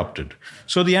also corrupted.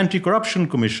 So the Anti-Corruption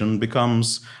Commission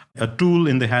becomes a tool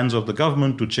in the hands of the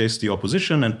government to chase the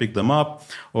opposition and pick them up,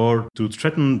 or to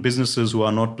threaten businesses who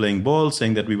are not playing ball,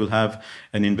 saying that we will have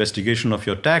an investigation of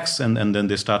your tax, and then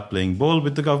they start playing ball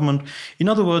with the government. In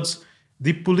other words,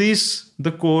 the police,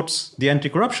 the courts, the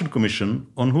Anti-Corruption Commission,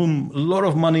 on whom a lot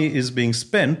of money is being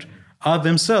spent, are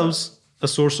themselves a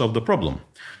source of the problem.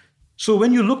 So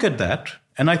when you look at that,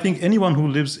 and I think anyone who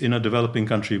lives in a developing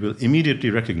country will immediately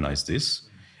recognize this,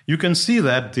 you can see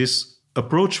that this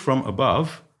approach from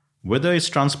above, whether it's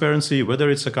transparency, whether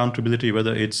it's accountability,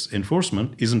 whether it's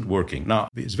enforcement, isn't working. Now,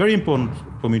 it's very important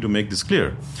for me to make this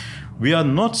clear. We are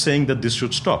not saying that this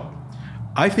should stop.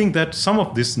 I think that some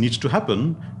of this needs to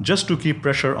happen just to keep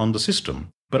pressure on the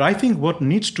system. But I think what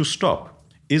needs to stop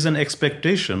is an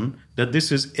expectation that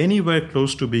this is anywhere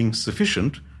close to being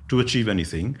sufficient to achieve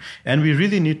anything. And we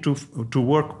really need to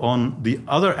work on the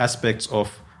other aspects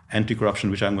of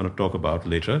anti-corruption, which I'm going to talk about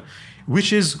later,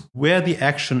 which is where the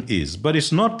action is. But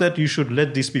it's not that you should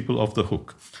let these people off the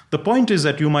hook. The point is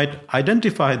that you might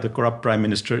identify the corrupt prime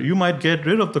minister, you might get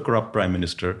rid of the corrupt prime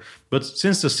minister, but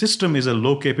since the system is a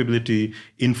low capability,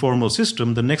 informal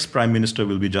system, the next prime minister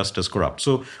will be just as corrupt.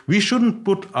 So we shouldn't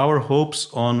put our hopes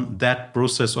on that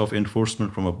process of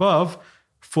enforcement from above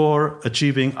for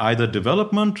achieving either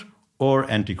development or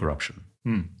anti-corruption.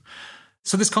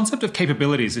 So this concept of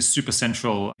capabilities is super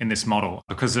central in this model,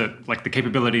 because the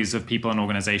capabilities of people and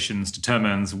organizations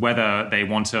determines whether they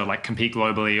want to compete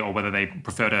globally or whether they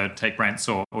prefer to take rents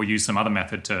or use some other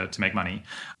method to make money.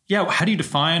 Yeah, how do you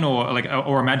define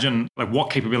or imagine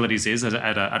what capabilities is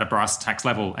at a brass tacks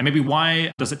level? And maybe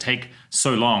why does it take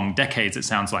so long, decades it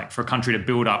sounds like, for a country to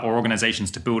build up, or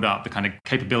organizations to build up the kind of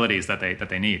capabilities that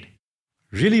they need?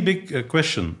 Really big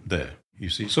question there, you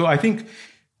see. So I think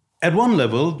at one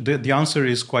level, the answer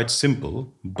is quite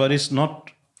simple, but it's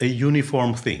not a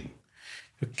uniform thing.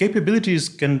 Capabilities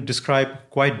can describe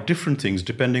quite different things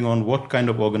depending on what kind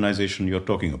of organization you're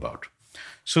talking about.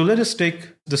 So let us take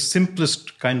the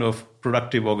simplest kind of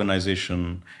productive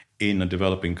organization in a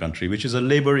developing country, which is a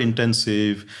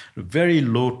labor-intensive, very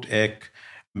low-tech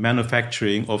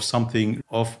manufacturing of something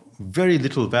of very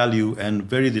little value and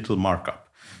very little markup.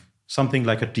 Something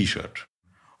like a T-shirt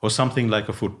or something like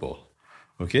a football.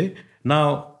 Okay.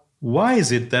 Now, why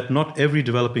is it that not every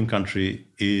developing country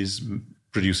is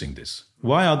producing this?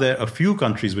 Why are there a few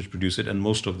countries which produce it and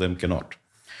most of them cannot?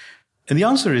 And the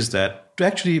answer is that to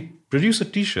actually produce a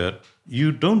T-shirt,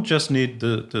 you don't just need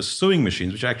the sewing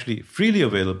machines, which are actually freely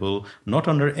available, not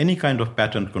under any kind of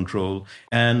patent control,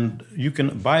 and you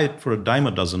can buy it for a dime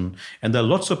a dozen. And there are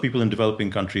lots of people in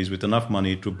developing countries with enough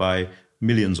money to buy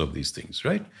millions of these things,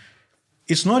 right?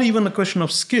 It's not even a question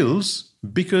of skills,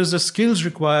 because the skills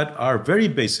required are very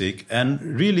basic, and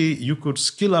really you could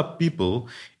skill up people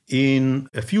in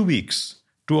a few weeks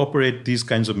to operate these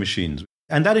kinds of machines.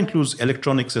 And that includes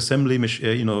electronics assembly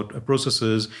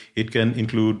processes. It can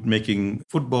include making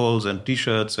footballs and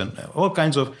T-shirts and all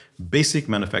kinds of basic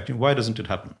manufacturing. Why doesn't it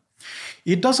happen?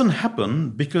 It doesn't happen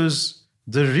because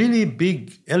the really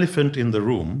big elephant in the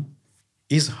room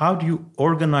is how do you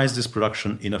organize this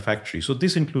production in a factory? So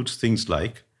this includes things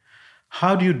like,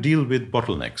 how do you deal with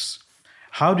bottlenecks?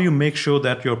 How do you make sure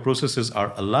that your processes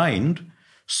are aligned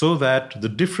so that the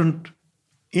different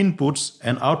inputs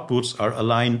and outputs are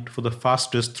aligned for the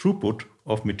fastest throughput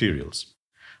of materials?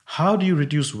 How do you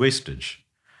reduce wastage?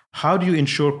 How do you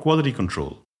ensure quality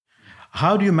control?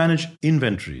 How do you manage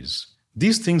inventories?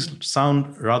 These things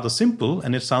sound rather simple,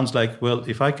 and it sounds like, well,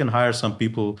 if I can hire some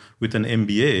people with an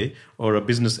MBA or a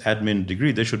business admin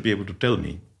degree, they should be able to tell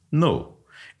me. No.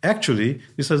 Actually,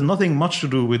 this has nothing much to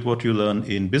do with what you learn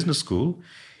in business school.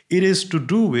 It is to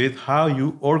do with how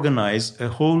you organize a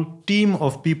whole team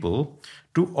of people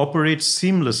to operate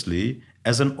seamlessly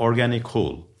as an organic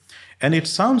whole. And it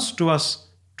sounds to us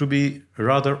to be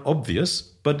rather obvious,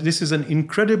 but this is an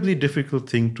incredibly difficult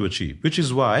thing to achieve, which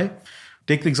is why,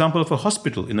 take the example of a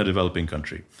hospital in a developing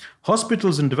country.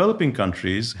 Hospitals in developing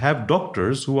countries have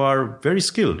doctors who are very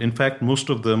skilled. In fact, most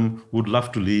of them would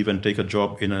love to leave and take a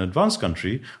job in an advanced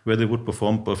country where they would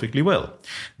perform perfectly well.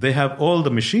 They have all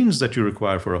the machines that you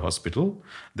require for a hospital.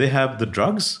 They have the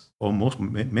drugs, or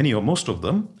many or most of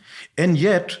them, and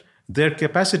yet their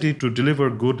capacity to deliver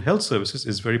good health services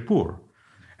is very poor.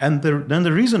 And then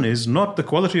the reason is not the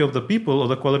quality of the people or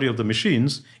the quality of the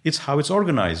machines, it's how it's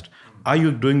organized. Are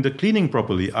you doing the cleaning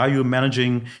properly? Are you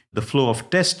managing the flow of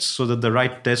tests so that the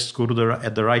right tests go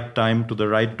at the right time to the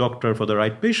right doctor for the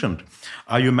right patient?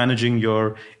 Are you managing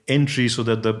your entry so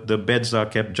that the beds are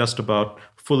kept just about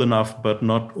full enough but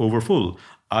not overfull?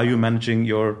 Are you managing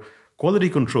your quality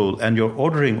control and your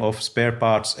ordering of spare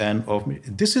parts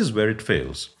this is where it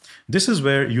fails. This is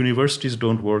where universities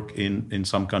don't work in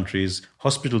some countries,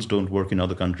 hospitals don't work in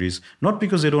other countries, not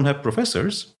because they don't have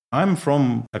professors. I'm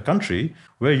from a country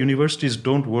where universities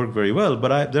don't work very well,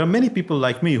 but there are many people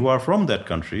like me who are from that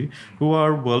country who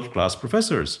are world-class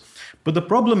professors. But the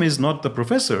problem is not the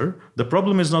professor, the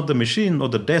problem is not the machine or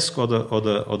the desk or the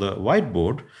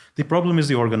whiteboard, the problem is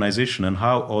the organization and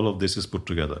how all of this is put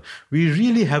together. We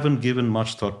really haven't given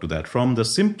much thought to that, from the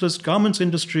simplest garments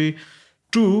industry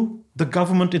to the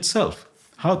government itself.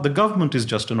 How the government is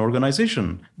just an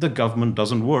organization. The government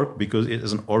doesn't work because it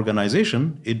is an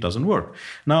organization, it doesn't work.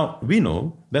 Now, we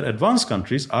know that advanced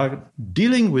countries are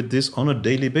dealing with this on a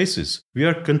daily basis. We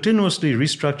are continuously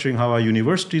restructuring how our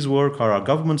universities work, how our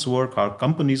governments work, how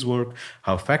companies work,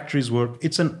 how factories work.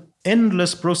 It's an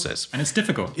endless process. And it's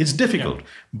difficult. It's difficult. Yeah.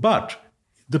 But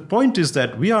the point is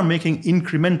that we are making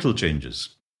incremental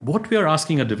changes. What we are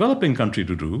asking a developing country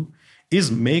to do is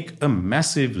make a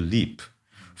massive leap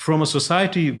from a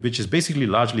society which is basically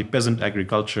largely peasant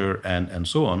agriculture and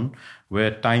so on,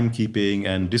 where timekeeping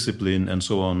and discipline and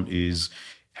so on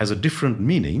has a different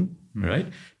meaning, right?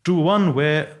 To one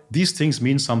where these things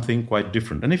mean something quite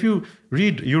different. And if you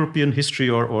read European history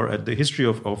or the history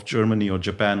of Germany or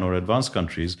Japan or advanced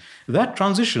countries, that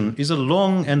transition is a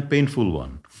long and painful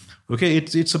one. Okay,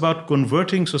 it's about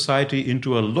converting society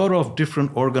into a lot of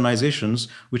different organizations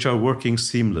which are working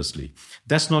seamlessly.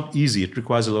 That's not easy. It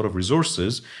requires a lot of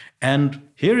resources. And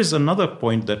here is another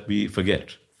point that we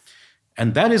forget.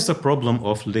 And that is the problem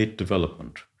of late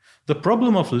development. The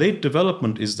problem of late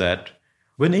development is that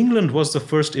when England was the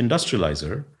first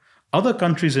industrializer, other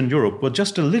countries in Europe were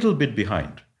just a little bit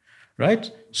behind, right?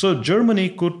 So Germany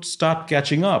could start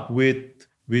catching up with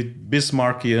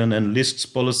Bismarckian and List's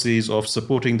policies of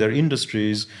supporting their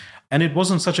industries, and it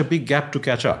wasn't such a big gap to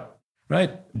catch up,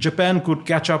 right? Japan could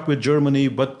catch up with Germany,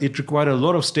 but it required a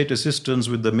lot of state assistance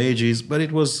with the Meijis, but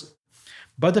it was...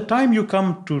 By the time you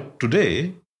come to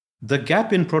today, the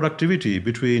gap in productivity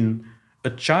between a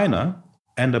China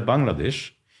and a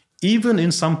Bangladesh, even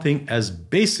in something as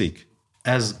basic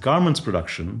as garments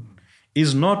production,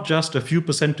 is not just a few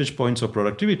percentage points of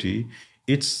productivity,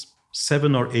 it's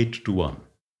 7 or 8 to 1.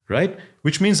 Right?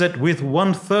 Which means that with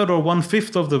 1/3 or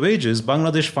 1/5 of the wages,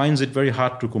 Bangladesh finds it very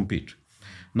hard to compete.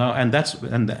 Now, and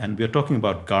we're talking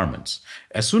about garments.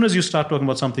 As soon as you start talking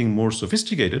about something more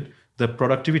sophisticated, the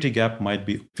productivity gap might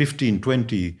be 15,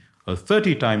 20, or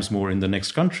 30 times more in the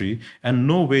next country, and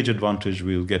no wage advantage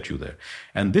will get you there.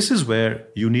 And this is where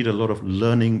you need a lot of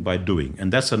learning by doing.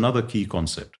 And that's another key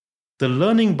concept. The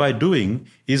learning by doing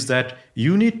is that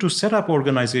you need to set up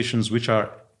organizations which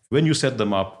are, when you set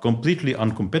them up, completely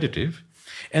uncompetitive.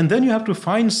 And then you have to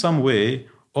find some way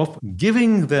of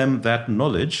giving them that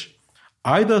knowledge,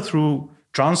 either through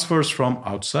transfers from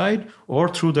outside or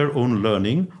through their own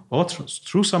learning or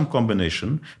through some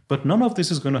combination. But none of this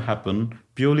is going to happen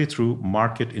purely through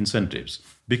market incentives,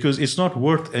 because it's not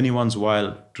worth anyone's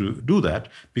while to do that,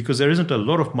 because there isn't a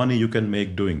lot of money you can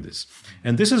make doing this.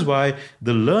 And this is why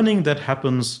the learning that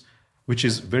happens, which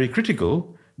is very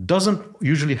critical, doesn't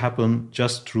usually happen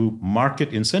just through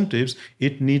market incentives.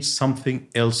 It needs something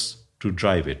else to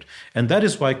drive it. And that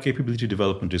is why capability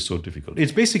development is so difficult.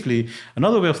 It's basically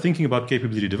another way of thinking about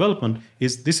capability development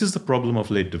is this is the problem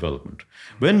of late development.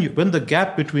 When the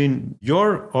gap between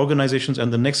your organizations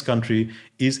and the next country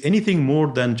is anything more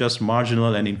than just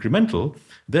marginal and incremental,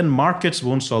 then markets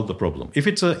won't solve the problem. If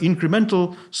it's an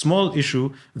incremental small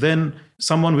issue, then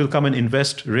someone will come and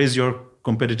invest, raise your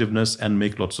competitiveness and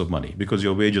make lots of money because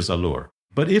your wages are lower.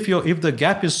 But if the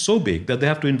gap is so big that they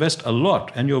have to invest a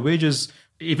lot and your wages,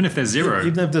 even if they're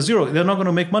zero, they're not going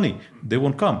to make money. They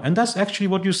won't come. And that's actually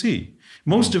what you see.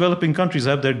 Most developing countries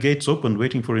have their gates open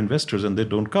waiting for investors and they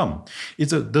don't come.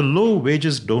 The low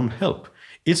wages don't help.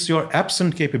 It's your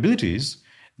absent capabilities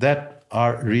that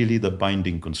are really the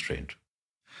binding constraint.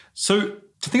 So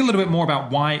to think a little bit more about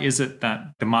why is it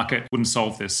that the market wouldn't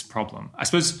solve this problem? I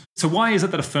suppose, so why is it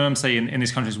that a firm, say, in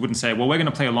these countries wouldn't say, well, we're going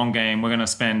to play a long game, we're going to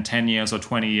spend 10 years or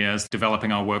 20 years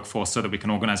developing our workforce so that we can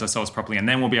organize ourselves properly, and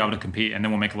then we'll be able to compete, and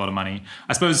then we'll make a lot of money.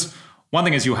 I suppose one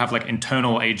thing is you'll have like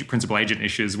internal principal agent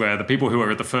issues where the people who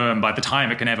are at the firm, by the time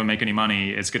it can ever make any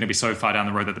money, it's going to be so far down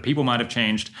the road that the people might have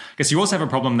changed. I guess you also have a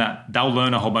problem that they'll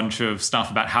learn a whole bunch of stuff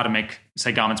about how to make,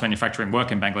 say, garments manufacturing work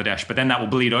in Bangladesh, but then that will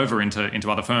bleed over into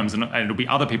other firms, and it'll be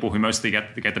other people who mostly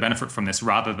get the benefit from this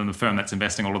rather than the firm that's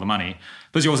investing all of the money.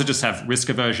 Because you also just have risk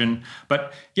aversion.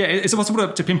 But yeah, is it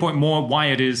possible to pinpoint more why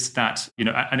it is that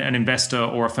an investor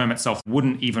or a firm itself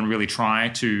wouldn't even really try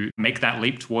to make that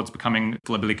leap towards becoming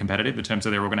globally competitive in terms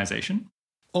of their organization?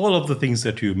 All of the things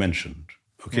that you mentioned.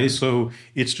 Okay, so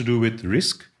it's to do with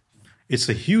risk. It's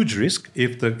a huge risk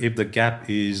if the gap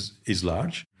is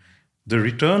large. The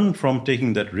return from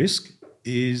taking that risk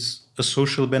is a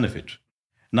social benefit.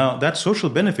 Now, that social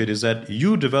benefit is that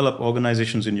you develop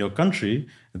organizations in your country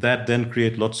that then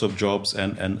create lots of jobs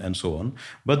and so on.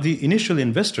 But the initial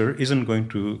investor isn't going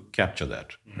to capture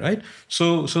that, right?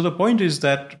 So the point is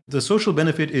that the social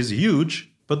benefit is huge,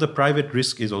 but the private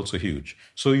risk is also huge.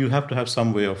 So you have to have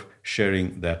some way of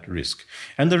sharing that risk.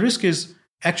 And the risk is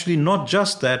actually not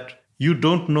just that you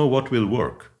don't know what will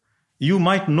work. You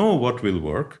might know what will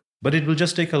work, but it will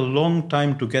just take a long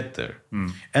time to get there.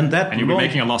 And you'll be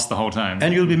making a loss the whole time.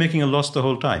 And you'll be making a loss the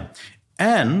whole time.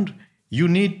 And you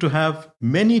need to have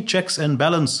many checks and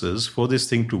balances for this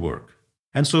thing to work.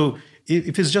 And so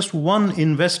if it's just one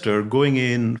investor going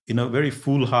in a very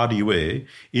foolhardy way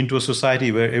into a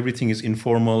society where everything is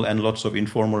informal and lots of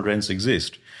informal rents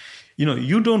exist,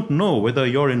 you don't know whether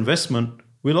your investment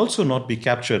will also not be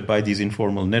captured by these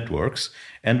informal networks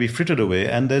and be frittered away.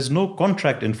 And there's no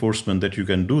contract enforcement that you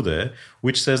can do there,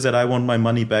 which says that I want my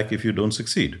money back if you don't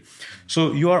succeed.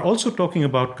 So you are also talking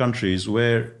about countries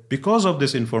where, because of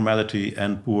this informality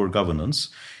and poor governance,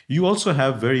 you also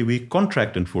have very weak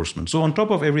contract enforcement. So on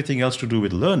top of everything else to do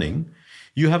with learning,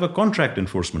 you have a contract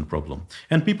enforcement problem.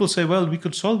 And people say, well, we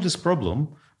could solve this problem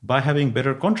by having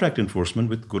better contract enforcement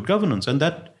with good governance. And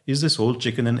that is this whole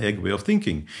chicken and egg way of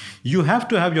thinking. You have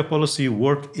to have your policy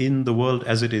work in the world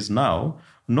as it is now,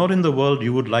 not in the world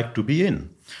you would like to be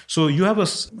in. So you have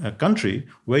a country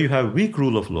where you have weak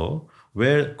rule of law,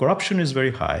 where corruption is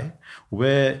very high,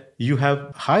 where you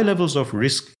have high levels of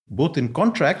risk, both in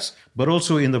contracts, but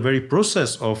also in the very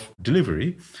process of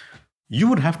delivery. You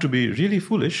would have to be really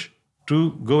foolish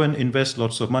to go and invest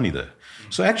lots of money there.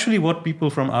 So actually what people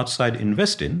from outside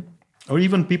invest in, or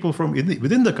even people from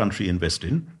within the country invest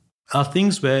in, are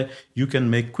things where you can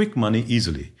make quick money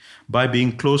easily by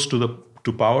being close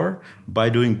to power, by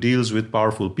doing deals with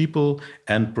powerful people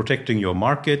and protecting your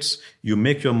markets. You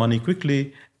make your money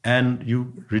quickly and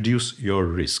you reduce your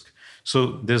risk.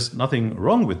 So there's nothing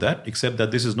wrong with that, except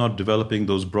that this is not developing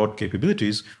those broad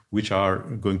capabilities which are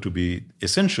going to be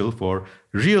essential for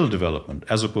real development,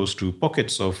 as opposed to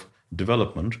pockets of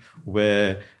development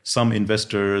where some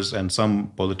investors and some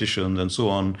politicians and so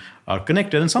on are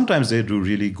connected. And sometimes they do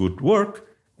really good work.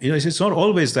 It's not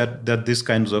always that these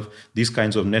kinds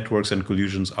of networks and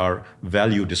collusions are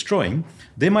value destroying.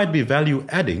 They might be value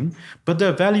adding, but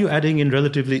they're value adding in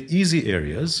relatively easy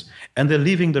areas, and they're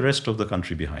leaving the rest of the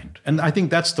country behind. And I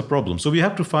think that's the problem. So we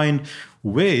have to find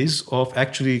ways of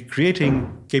actually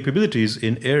creating capabilities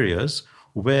in areas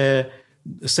where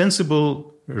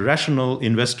sensible, rational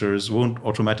investors won't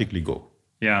automatically go.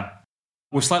 Yeah.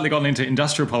 We've slightly gotten into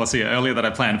industrial policy earlier than I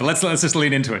planned, but let's just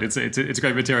lean into it. It's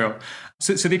great material.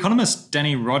 So the economist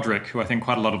Danny Roderick, who I think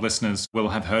quite a lot of listeners will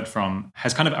have heard from,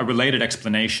 has kind of a related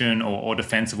explanation or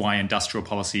defense of why industrial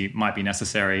policy might be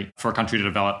necessary for a country to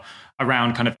develop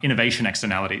around kind of innovation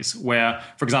externalities, where,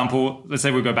 for example, let's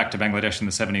say we go back to Bangladesh in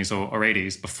the 70s or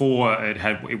 80s, before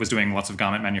it was doing lots of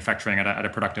garment manufacturing at a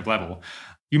productive level.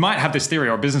 You might have this theory,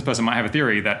 or a business person might have a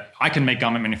theory that I can make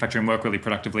garment manufacturing work really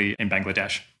productively in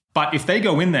Bangladesh. But if they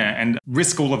go in there and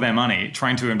risk all of their money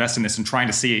trying to invest in this and trying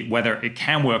to see whether it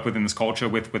can work within this culture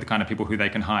with the kind of people who they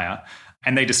can hire,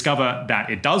 and they discover that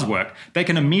it does work, they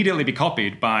can immediately be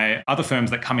copied by other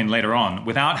firms that come in later on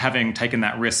without having taken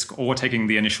that risk or taking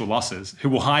the initial losses, who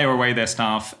will hire away their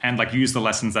staff and use the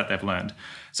lessons that they've learned.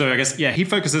 So I guess, he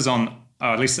focuses on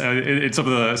at least in some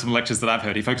of the lectures that I've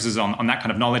heard, he focuses on that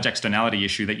kind of knowledge externality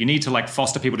issue, that you need to like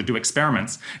foster people to do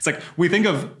experiments. It's like we think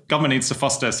of government needs to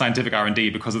foster scientific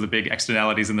R&D because of the big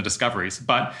externalities and the discoveries.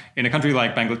 But in a country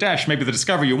like Bangladesh, maybe the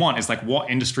discovery you want is like what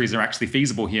industries are actually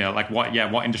feasible here? Like what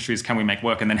industries can we make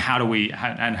work? And then how do we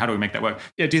make that work?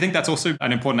 Yeah, do you think that's also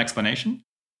an important explanation?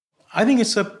 I think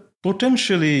it's a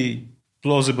potentially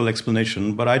plausible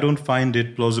explanation, but I don't find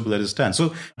it plausible as it stands.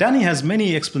 So Danny has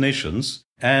many explanations,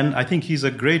 and I think he's a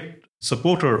great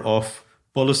supporter of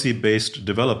policy-based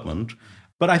development.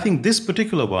 But I think this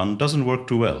particular one doesn't work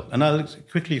too well. And I'll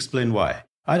quickly explain why.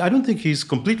 I don't think he's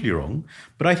completely wrong,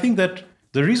 but I think that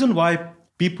the reason why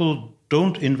people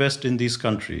don't invest in these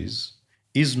countries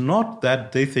is not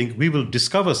that they think we will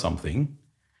discover something,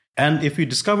 and if we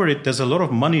discover it, there's a lot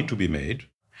of money to be made,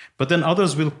 but then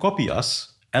others will copy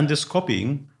us, and this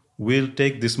copying will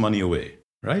take this money away,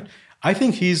 right? I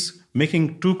think he's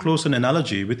making too close an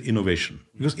analogy with innovation,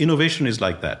 because innovation is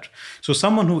like that. So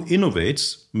someone who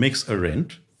innovates makes a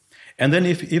rent, and then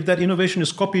if that innovation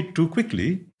is copied too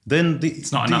quickly, then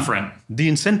it's not enough rent. The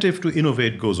incentive to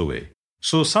innovate goes away.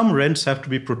 So some rents have to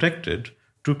be protected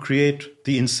to create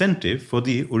the incentive for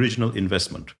the original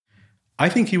investment. I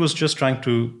think he was just trying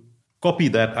to copy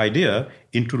that idea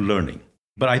into learning.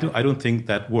 But I don't think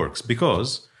that works,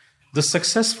 because the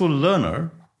successful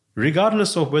learner,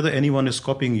 regardless of whether anyone is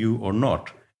copying you or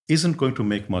not, isn't going to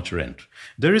make much rent.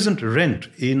 There isn't rent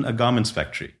in a garments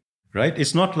factory, right?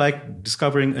 It's not like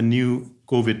discovering a new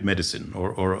COVID medicine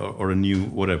or a new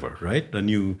whatever, right? A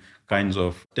new kinds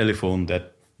of telephone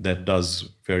that does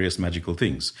various magical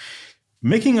things.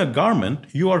 Making a garment,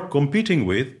 you are competing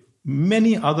with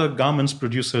many other garments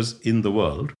producers in the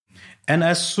world. And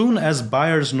as soon as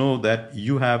buyers know that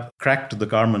you have cracked the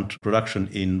garment production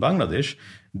in Bangladesh,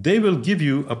 they will give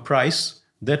you a price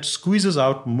that squeezes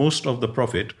out most of the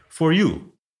profit for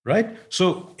you, right?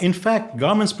 So, in fact,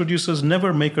 garments producers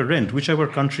never make a rent, whichever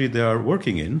country they are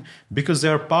working in, because they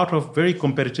are part of very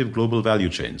competitive global value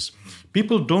chains.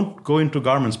 People don't go into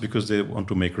garments because they want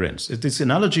to make rents. This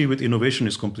analogy with innovation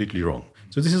is completely wrong.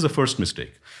 So this is the first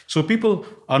mistake. So people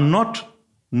are not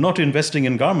investing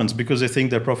in garments because they think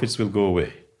their profits will go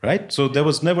away, right? So there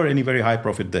was never any very high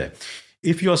profit there.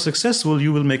 If you are successful,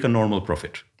 you will make a normal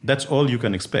profit. That's all you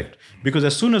can expect. Because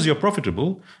as soon as you're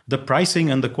profitable, the pricing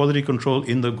and the quality control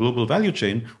in the global value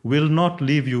chain will not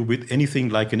leave you with anything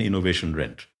like an innovation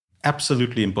rent.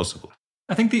 Absolutely impossible.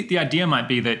 I think the idea might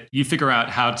be that you figure out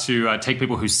how to take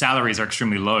people whose salaries are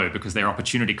extremely low because their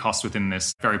opportunity cost within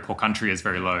this very poor country is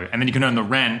very low. And then you can earn the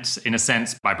rent, in a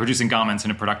sense, by producing garments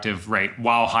in a productive rate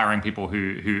while hiring people who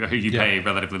you pay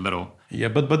relatively little. Yeah,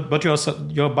 but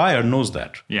your buyer knows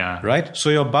that. Yeah. Right? So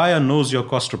your buyer knows your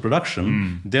cost of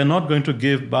production. They're not going to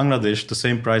give Bangladesh the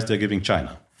same price they're giving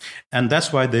China. And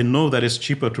that's why they know that it's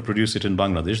cheaper to produce it in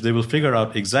Bangladesh. They will figure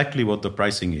out exactly what the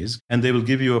pricing is, and they will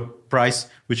give you a price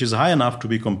which is high enough to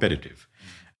be competitive.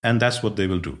 And that's what they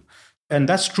will do. And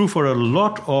that's true for a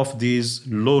lot of these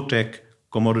low-tech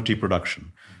commodity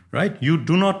production, right? You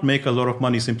do not make a lot of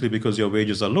money simply because your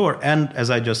wages are lower. And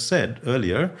as I just said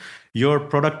earlier, your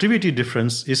productivity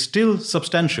difference is still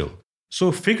substantial.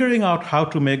 So figuring out how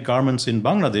to make garments in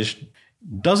Bangladesh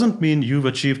doesn't mean you've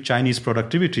achieved Chinese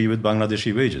productivity with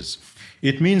Bangladeshi wages.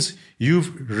 It means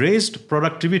you've raised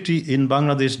productivity in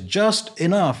Bangladesh just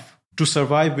enough to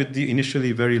survive with the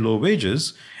initially very low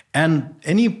wages, and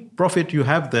any profit you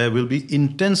have there will be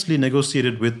intensely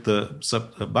negotiated with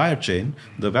the buyer chain,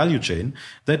 the value chain,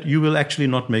 that you will actually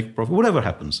not make profit, whatever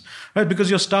happens, right?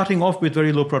 Because you're starting off with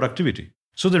very low productivity.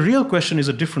 So the real question is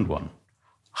a different one.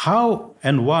 How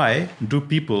and why do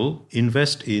people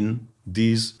invest in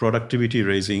these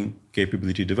productivity-raising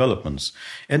capability developments?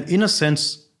 And in a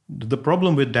sense, the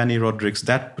problem with Danny Roderick's,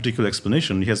 that particular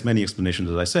explanation, he has many explanations,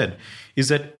 as I said, is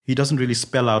that he doesn't really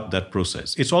spell out that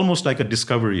process. It's almost like a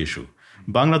discovery issue.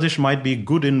 Bangladesh might be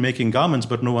good in making garments,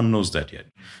 but no one knows that yet.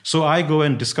 So I go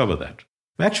and discover that.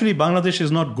 Actually, Bangladesh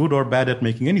is not good or bad at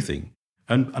making anything.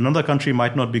 And another country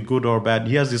might not be good or bad.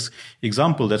 He has this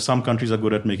example that some countries are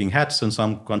good at making hats and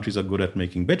some countries are good at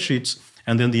making bed sheets,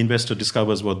 and then the investor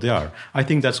discovers what they are. I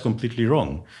think that's completely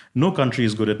wrong. No country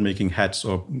is good at making hats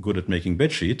or good at making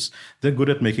bed sheets. They're good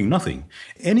at making nothing.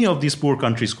 Any of these poor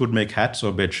countries could make hats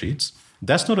or bed sheets.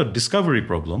 That's not a discovery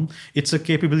problem. It's a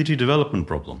capability development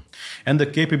problem. And the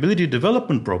capability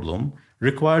development problem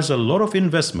requires a lot of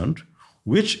investment,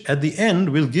 which at the end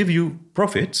will give you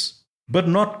profits, but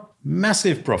not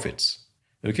massive profits.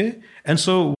 Okay? And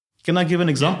so, can I give an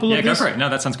example of this? Yeah, go for it. No,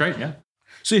 that sounds great. Yeah.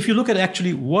 So if you look at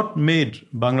actually what made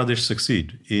Bangladesh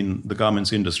succeed in the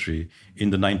garments industry in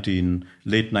the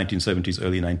late 1970s,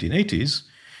 early 1980s,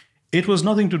 it was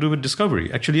nothing to do with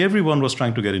discovery. Actually, everyone was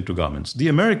trying to get into garments. The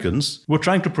Americans were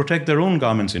trying to protect their own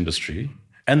garments industry.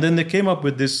 And then they came up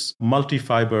with this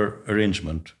multi-fiber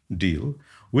arrangement deal,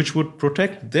 which would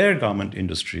protect their garment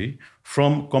industry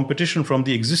from competition from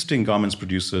the existing garments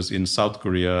producers in South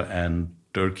Korea and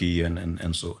Turkey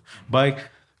and so on, by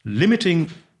limiting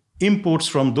imports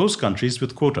from those countries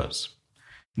with quotas.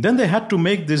 Then they had to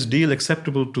make this deal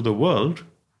acceptable to the world,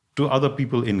 to other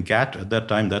people in GATT. At that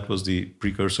time, that was the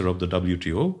precursor of the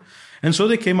WTO. And so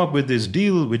they came up with this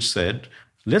deal which said,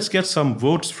 let's get some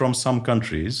votes from some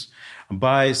countries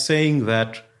by saying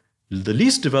that the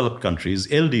least developed countries,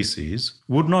 LDCs,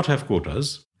 would not have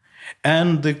quotas,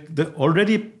 and the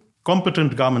already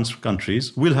competent garments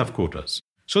countries will have quotas.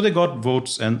 So they got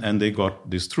votes and they got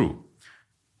this through.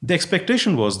 The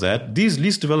expectation was that these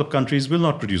least developed countries will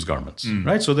not produce garments,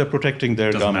 right? So they're protecting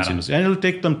their garments industry, and it'll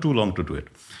take them too long to do it.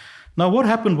 Now, what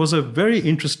happened was a very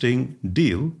interesting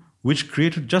deal which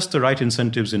created just the right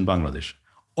incentives in Bangladesh.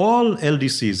 All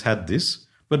LDCs had this,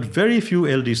 but very few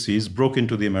LDCs broke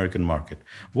into the American market.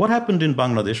 What happened in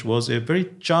Bangladesh was a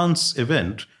very chance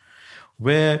event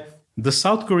where the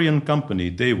South Korean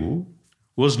company, Daewoo,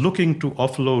 was looking to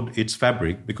offload its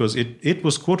fabric because it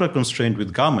was quota constrained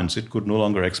with garments. It could no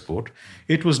longer export.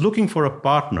 It was looking for a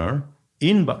partner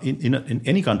in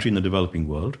any country in the developing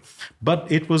world,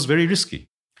 but it was very risky.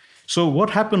 So what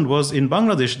happened was in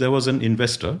Bangladesh, there was an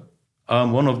investor,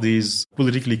 one of these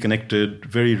politically connected,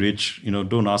 very rich,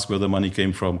 don't ask where the money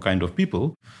came from kind of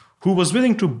people, who was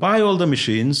willing to buy all the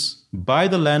machines, buy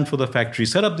the land for the factory,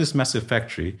 set up this massive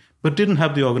factory, but didn't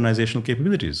have the organizational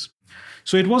capabilities.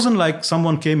 So it wasn't like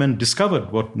someone came and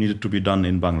discovered what needed to be done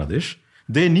in Bangladesh.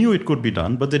 They knew it could be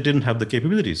done, but they didn't have the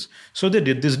capabilities. So they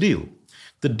did this deal.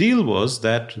 The deal was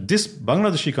that this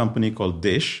Bangladeshi company called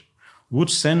Desh would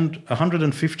send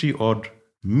 150 odd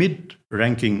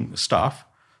mid-ranking staff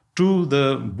to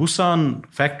the Busan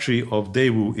factory of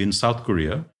Daewoo in South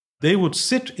Korea. They would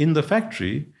sit in the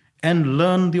factory and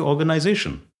learn the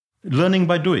organization, learning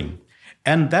by doing.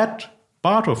 And that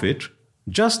part of it,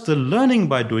 just the learning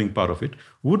by doing part of it,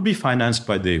 would be financed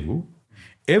by Daewoo.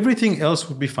 Everything else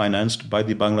would be financed by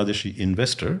the Bangladeshi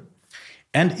investor.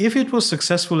 And if it was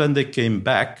successful and they came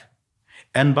back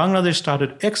and Bangladesh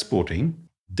started exporting,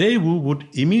 Daewoo would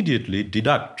immediately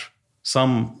deduct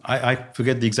some, I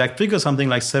forget the exact figure, something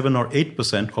like 7 or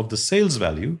 8% of the sales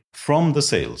value from the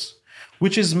sales,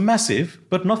 which is massive,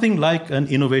 but nothing like an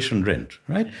innovation rent,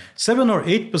 right? 7 or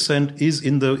 8% is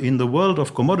in the world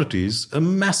of commodities a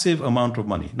massive amount of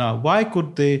money. Now, why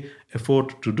could they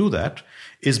afford to do that?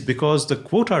 Is because the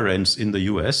quota rents in the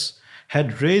US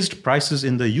had raised prices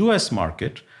in the US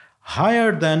market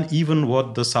higher than even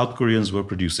what the South Koreans were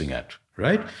producing at,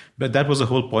 right? But that was the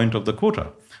whole point of the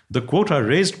quota. The quota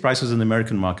raised prices in the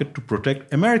American market to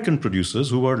protect American producers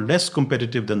who were less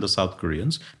competitive than the South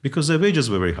Koreans because their wages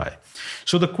were very high.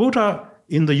 So the quota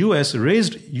in the US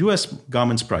raised US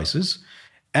garments prices.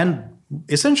 And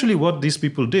essentially what these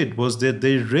people did was that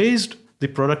they raised the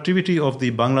productivity of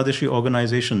the Bangladeshi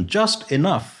organization just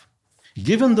enough,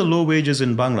 given the low wages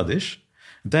in Bangladesh,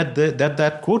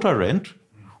 that quota rent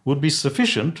would be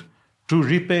sufficient to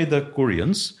repay the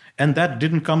Koreans. And that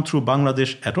didn't come through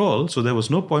Bangladesh at all. So there was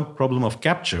no problem of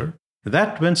capture.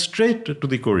 That went straight to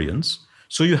the Koreans.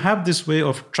 So you have this way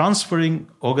of transferring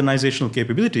organizational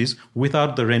capabilities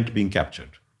without the rent being captured,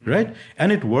 right?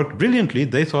 And it worked brilliantly.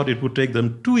 They thought it would take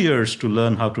them 2 years to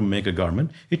learn how to make a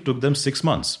garment. It took them 6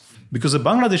 months. Because the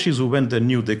Bangladeshis who went there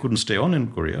knew they couldn't stay on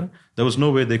in Korea. There was no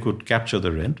way they could capture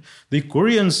the rent. The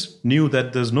Koreans knew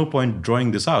that there's no point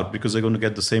drawing this out because they're going to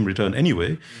get the same return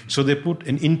anyway. So they put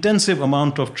an intensive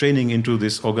amount of training into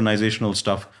this organizational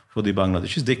stuff for the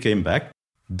Bangladeshis. They came back.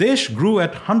 Desh grew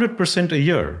at 100% a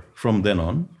year from then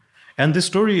on. And this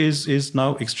story is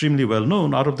now extremely well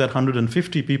known. Out of that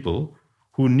 150 people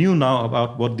who knew now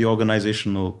about what the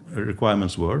organizational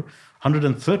requirements were,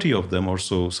 130 of them or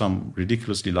so, some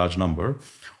ridiculously large number,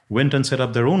 went and set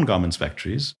up their own garments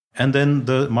factories. And then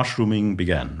the mushrooming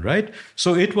began, right?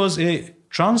 So it was a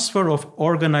transfer of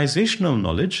organizational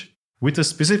knowledge with a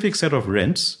specific set of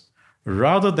rents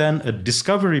rather than a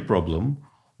discovery problem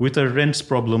with a rents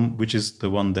problem, which is the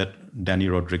one that Danny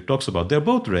Roderick talks about. They're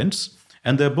both rents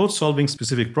and they're both solving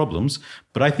specific problems.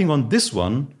 But I think on this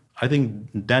one, I think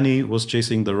Danny was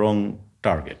chasing the wrong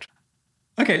target.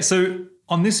 Okay, so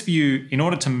on this view, in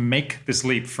order to make this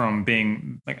leap from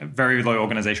being like very low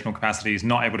organizational capacities,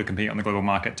 not able to compete on the global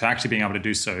market, to actually being able to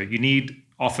do so, you need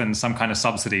often some kind of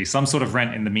subsidy, some sort of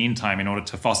rent in the meantime in order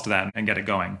to foster that and get it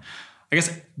going. I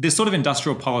guess this sort of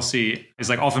industrial policy is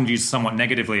like often viewed somewhat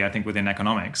negatively, I think, within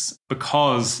economics,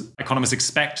 because economists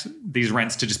expect these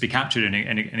rents to just be captured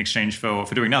in exchange for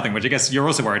doing nothing, which I guess you're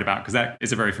also worried about, because that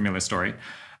is a very familiar story.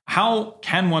 How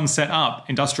can one set up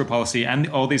industrial policy and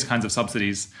all these kinds of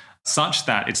subsidies such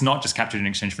that it's not just captured in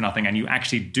exchange for nothing, and you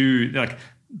actually do, like,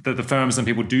 the firms and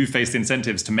people do face the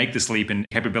incentives to make this leap in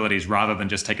capabilities rather than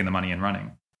just taking the money and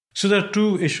running? So there are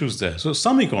two issues there. So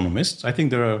some economists, I think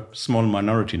there are a small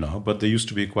minority now, but they used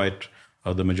to be quite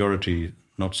the majority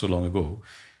not so long ago,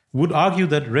 would argue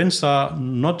that rents are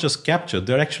not just captured,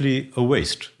 they're actually a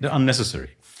waste. They're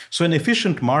unnecessary. So an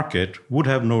efficient market would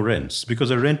have no rents,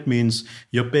 because a rent means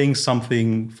you're paying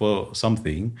something for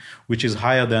something which is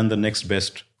higher than the next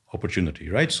best opportunity,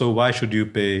 right? So why should you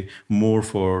pay more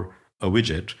for a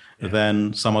widget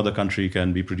than some other country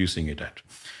can be producing it at?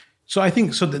 So I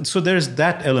think, so there's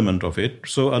that element of it.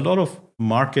 So a lot of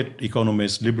market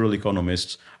economists, liberal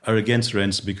economists, are against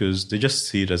rents because they just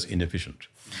see it as inefficient.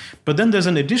 But then there's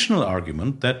an additional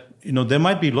argument that, there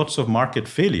might be lots of market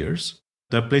failures.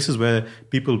 There are places where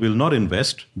people will not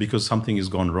invest because something has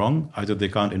gone wrong. Either they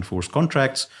can't enforce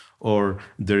contracts, or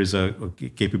there is a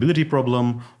capability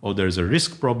problem, or there is a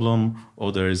risk problem,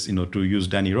 or there is, to use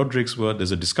Danny Roderick's word,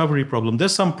 there's a discovery problem.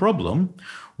 There's some problem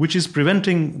which is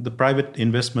preventing the private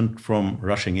investment from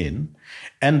rushing in.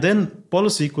 And then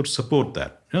policy could support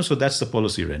that. So that's the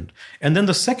policy rent. And then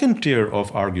the second tier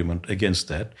of argument against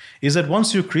that is that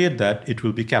once you create that, it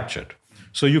will be captured.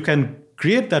 So you can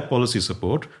create that policy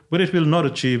support, but it will not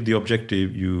achieve the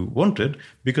objective you wanted,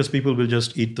 because people will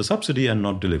just eat the subsidy and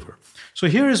not deliver. So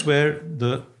here is where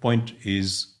the point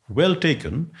is well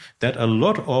taken, that a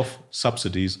lot of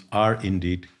subsidies are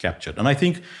indeed captured. And I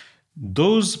think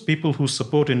those people who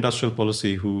support industrial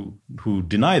policy, who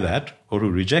deny that or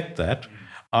who reject that,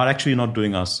 are actually not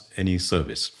doing us any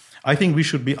service. I think we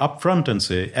should be upfront and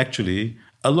say, actually,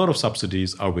 a lot of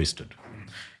subsidies are wasted.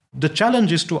 The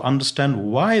challenge is to understand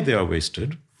why they are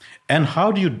wasted and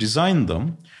how do you design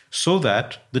them so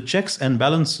that the checks and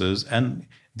balances and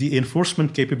the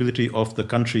enforcement capability of the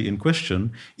country in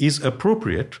question is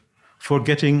appropriate for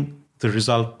getting the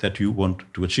result that you want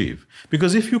to achieve.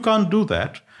 Because if you can't do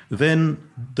that, then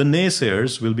the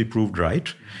naysayers will be proved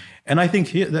right. And I think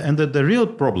here, the real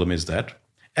problem is that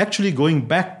actually going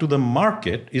back to the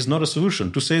market is not a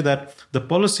solution. To say that the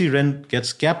policy rent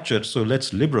gets captured, so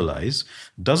let's liberalize,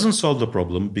 doesn't solve the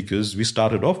problem, because we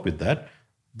started off with that.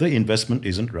 The investment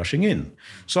isn't rushing in.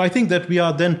 So I think that we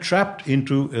are then trapped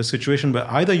into a situation where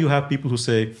either you have people who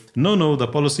say, no, the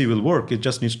policy will work, it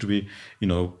just needs to be,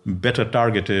 better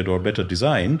targeted or better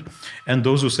designed, and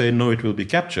those who say, no, it will be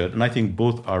captured. And I think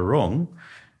both are wrong.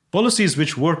 Policies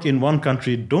which work in one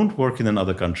country don't work in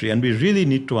another country, and we really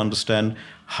need to understand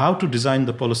how to design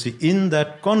the policy in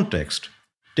that context,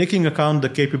 taking account the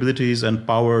capabilities and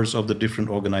powers of the different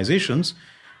organizations.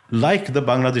 Like the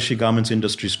Bangladeshi garments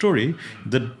industry story,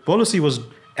 the policy was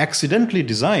accidentally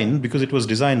designed because it was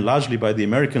designed largely by the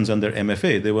Americans and their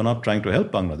MFA. They were not trying to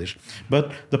help Bangladesh.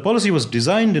 But the policy was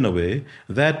designed in a way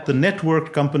that the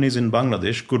networked companies in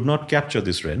Bangladesh could not capture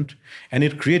this rent, and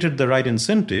it created the right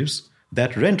incentives.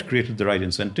 That rent created the right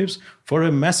incentives for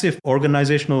a massive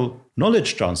organizational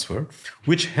knowledge transfer,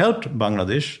 which helped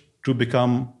Bangladesh to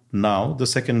become now the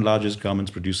second largest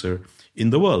garments producer in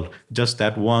the world. Just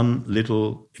that one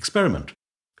little experiment.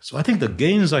 So I think the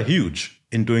gains are huge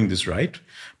in doing this right.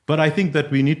 But I think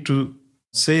that we need to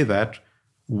say that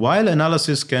while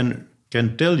analysis can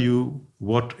tell you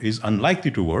what is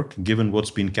unlikely to work, given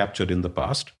what's been captured in the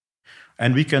past,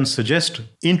 and we can suggest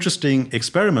interesting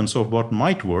experiments of what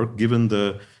might work, given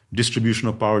the distribution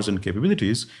of powers and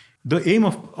capabilities, the aim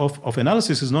of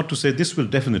analysis is not to say this will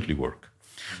definitely work.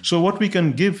 So what we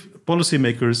can give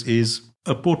policymakers is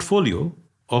a portfolio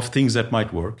of things that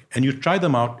might work, and you try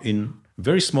them out in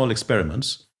very small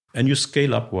experiments, and you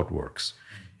scale up what works.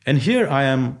 And here I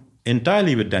am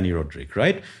entirely with Danny Roderick,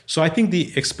 right? So I think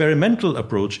the experimental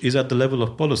approach is at the level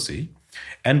of policy,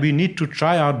 and we need to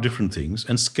try out different things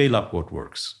and scale up what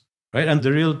works, right? And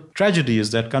the real tragedy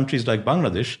is that countries like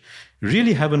Bangladesh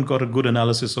really haven't got a good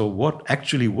analysis of what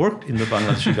actually worked in the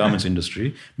Bangladeshi garments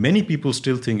industry. Many people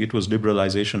still think it was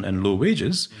liberalization and low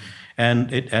wages,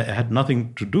 and it had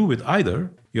nothing to do with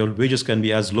either. Your wages can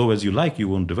be as low as you like, you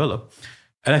won't develop.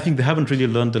 And I think they haven't really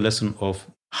learned the lesson of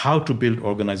how to build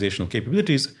organizational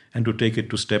capabilities and to take it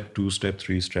to step 2, step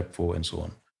 3, step 4, and so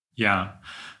on. Yeah.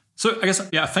 So I guess,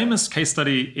 a famous case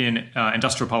study in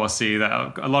industrial policy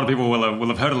that a lot of people will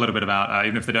have heard a little bit about,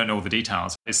 even if they don't know all the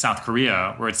details, is South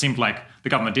Korea, where it seemed like the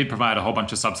government did provide a whole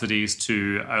bunch of subsidies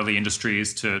to early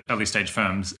industries, to early stage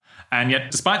firms. And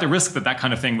yet, despite the risk that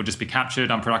kind of thing would just be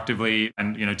captured unproductively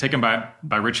and taken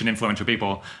by rich and influential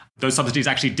people, those subsidies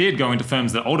actually did go into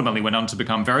firms that ultimately went on to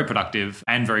become very productive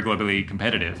and very globally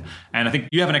competitive. And I think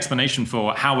you have an explanation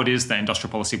for how it is that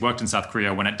industrial policy worked in South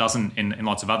Korea when it doesn't in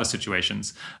lots of other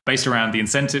situations, based around the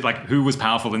incentive, like who was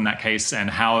powerful in that case and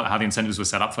how the incentives were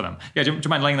set up for them. Yeah, do you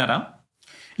mind laying that out?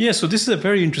 Yeah, so this is a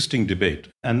very interesting debate.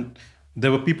 And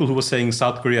there were people who were saying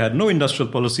South Korea had no industrial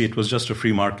policy, it was just a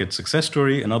free market success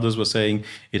story. And others were saying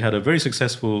it had a very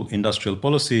successful industrial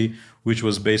policy, which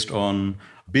was based on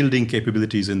building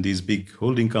capabilities in these big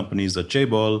holding companies, the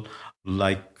chaebol,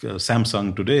 like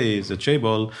Samsung today is a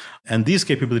chaebol. And these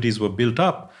capabilities were built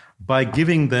up by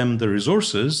giving them the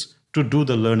resources to do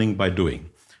the learning by doing,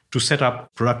 to set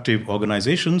up productive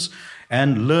organizations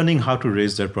and learning how to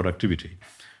raise their productivity.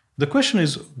 The question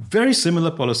is, very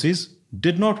similar policies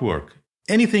did not work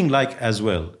anything like as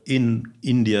well in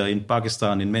India, in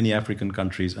Pakistan, in many African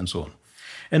countries, and so on.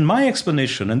 And my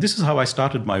explanation, and this is how I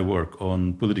started my work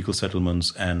on political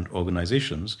settlements and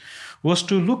organizations, was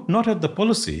to look not at the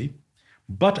policy,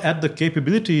 but at the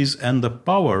capabilities and the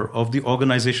power of the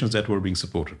organizations that were being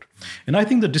supported. And I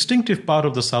think the distinctive part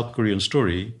of the South Korean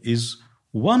story is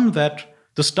one that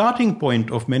the starting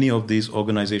point of many of these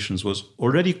organizations was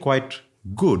already quite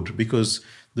good, because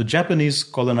the Japanese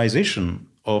colonization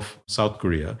of South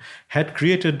Korea had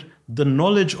created the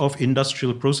knowledge of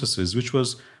industrial processes, which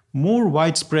was more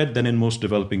widespread than in most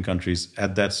developing countries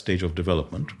at that stage of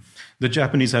development. The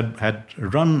Japanese had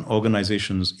run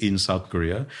organizations in South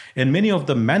Korea, and many of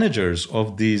the managers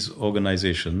of these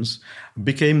organizations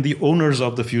became the owners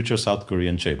of the future South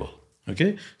Korean chaebol.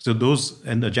 Okay, so those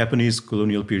in the Japanese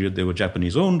colonial period, they were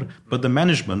Japanese owned, but the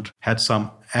management had some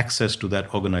access to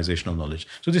that organizational knowledge.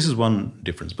 So this is one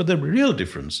difference. But the real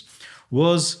difference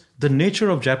was the nature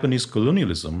of Japanese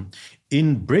colonialism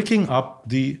in breaking up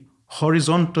the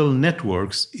horizontal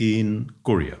networks in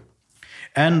Korea.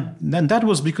 And that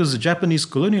was because the Japanese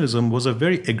colonialism was a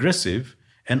very aggressive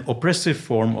and oppressive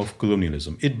form of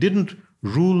colonialism. It didn't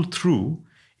rule through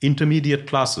intermediate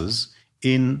classes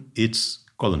in its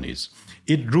colonies.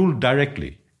 It ruled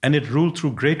directly, and it ruled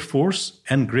through great force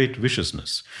and great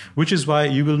viciousness, which is why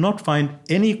you will not find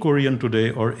any Korean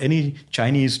today or any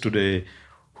Chinese today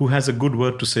who has a good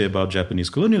word to say about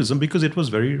Japanese colonialism, because it was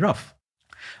very rough.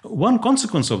 One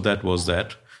consequence of that was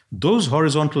that those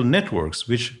horizontal networks,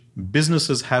 which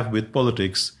businesses have with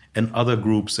politics and other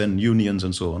groups and unions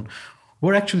and so on,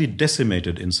 were actually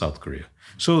decimated in South Korea.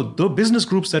 So the business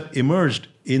groups that emerged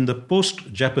in the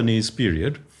post-Japanese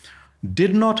period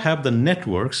did not have the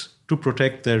networks to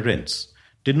protect their rents,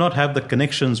 did not have the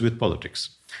connections with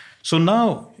politics. So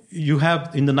now you have,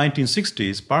 in the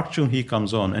 1960s, Park Chung-hee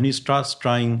comes on and he starts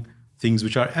trying things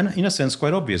which are, in a sense,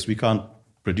 quite obvious. We can't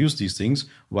produce these things.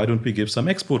 Why don't we give some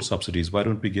export subsidies? Why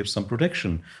don't we give some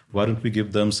protection? Why don't we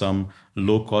give them some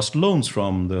low-cost loans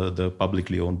from the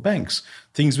publicly owned banks?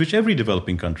 Things which every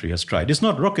developing country has tried. It's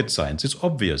not rocket science. It's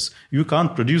obvious. You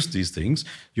can't produce these things.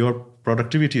 Your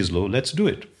productivity is low. Let's do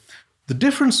it. The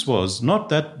difference was not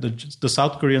that the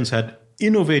South Koreans had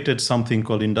innovated something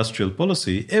called industrial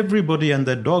policy. Everybody and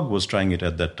their dog was trying it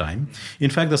at that time.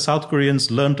 In fact, the South Koreans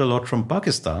learned a lot from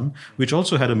Pakistan, which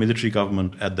also had a military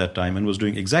government at that time and was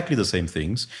doing exactly the same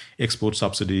things: export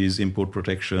subsidies, import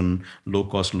protection,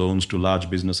 low-cost loans to large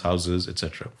business houses,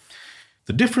 etc.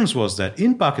 The difference was that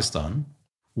in Pakistan,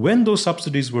 when those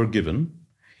subsidies were given,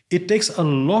 it takes a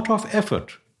lot of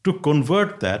effort to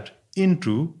convert that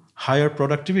into higher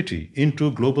productivity,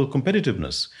 into global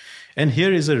competitiveness. And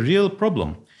here is a real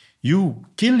problem. You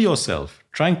kill yourself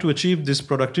trying to achieve this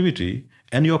productivity,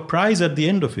 and your prize at the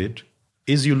end of it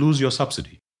is you lose your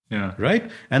subsidy. Yeah. Right?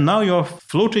 And now you're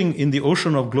floating in the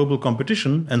ocean of global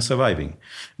competition and surviving.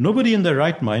 Nobody in their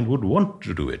right mind would want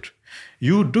to do it.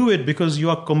 You do it because you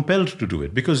are compelled to do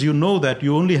it, because you know that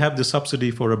you only have the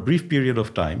subsidy for a brief period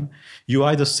of time. You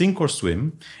either sink or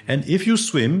swim. And if you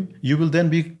swim, you will then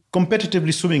be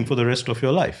competitively swimming for the rest of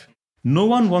your life. No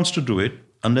one wants to do it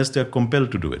unless they're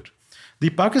compelled to do it. The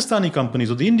Pakistani companies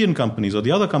or the Indian companies or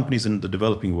the other companies in the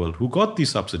developing world who got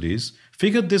these subsidies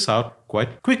figured this out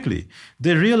quite quickly.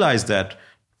 They realized that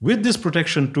with this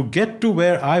protection, to get to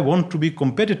where I want to be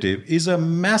competitive is a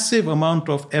massive amount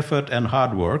of effort and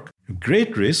hard work,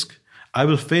 great risk. I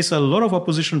will face a lot of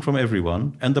opposition from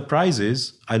everyone, and the prize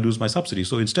is I lose my subsidy.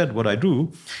 So instead, what I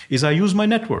do is I use my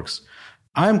networks.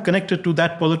 I'm connected to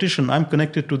that politician. I'm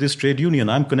connected to this trade union.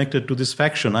 I'm connected to this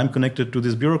faction. I'm connected to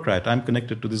this bureaucrat. I'm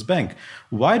connected to this bank.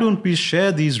 Why don't we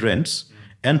share these rents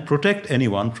and protect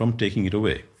anyone from taking it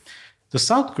away? The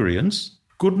South Koreans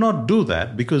could not do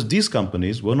that because these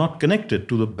companies were not connected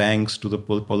to the banks, to the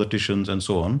politicians, and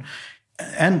so on.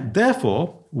 And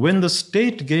therefore, when the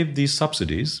state gave these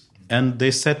subsidies and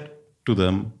they said to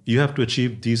them, you have to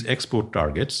achieve these export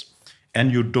targets,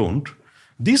 and you don't,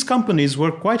 these companies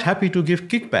were quite happy to give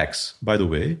kickbacks, by the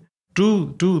way,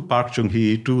 to Park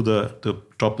Chung-hee, to the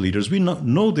top leaders. We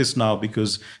know this now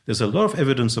because there's a lot of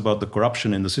evidence about the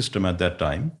corruption in the system at that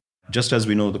time, just as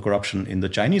we know the corruption in the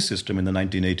Chinese system in the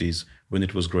 1980s when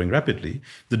it was growing rapidly.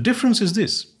 The difference is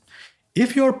this.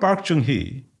 If you're Park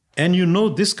Chung-hee and you know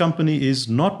this company is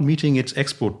not meeting its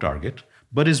export target,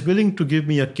 but is willing to give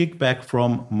me a kickback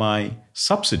from my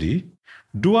subsidy,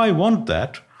 do I want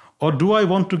that? Or do I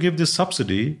want to give this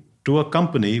subsidy to a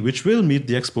company which will meet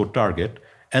the export target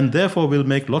and therefore will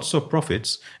make lots of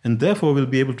profits and therefore will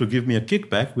be able to give me a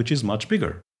kickback which is much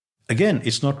bigger? Again,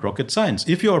 it's not rocket science.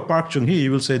 If you're Park Chung-hee,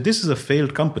 you will say, this is a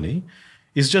failed company.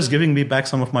 It's just giving me back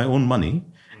some of my own money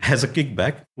as a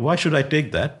kickback. Why should I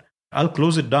take that? I'll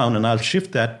close it down and I'll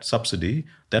shift that subsidy,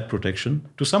 that protection,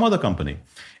 to some other company.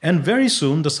 And very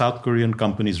soon, the South Korean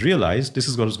companies realized this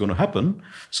is what is going to happen.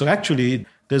 So actually,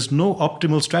 there's no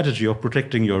optimal strategy of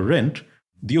protecting your rent.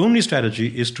 The only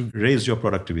strategy is to raise your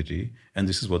productivity, and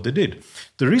this is what they did.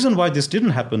 The reason why this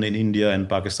didn't happen in India and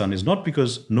Pakistan is not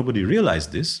because nobody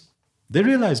realized this. They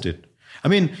realized it. I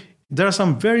mean, there are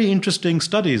some very interesting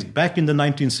studies back in the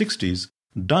 1960s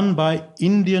done by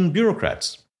Indian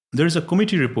bureaucrats. There is a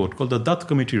committee report called the Dutt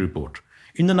Committee Report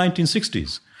in the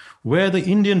 1960s, where the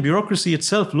Indian bureaucracy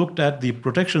itself looked at the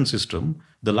protection system,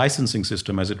 the licensing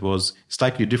system as it was,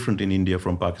 slightly different in India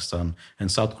from Pakistan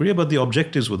and South Korea, but the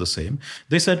objectives were the same.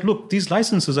 They said, look, these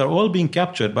licenses are all being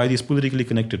captured by these politically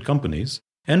connected companies,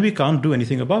 and we can't do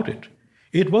anything about it.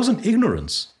 It wasn't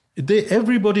ignorance.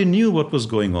 Everybody knew what was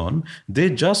going on. They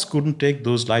just couldn't take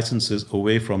those licenses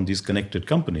away from these connected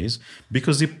companies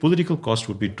because the political cost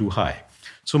would be too high.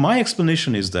 So my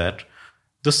explanation is that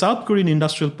the South Korean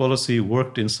industrial policy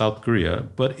worked in South Korea,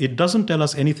 but it doesn't tell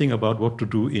us anything about what to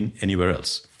do in anywhere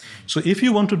else. So if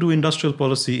you want to do industrial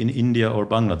policy in India or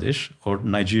Bangladesh or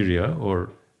Nigeria or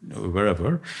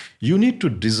wherever, you need to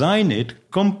design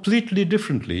it completely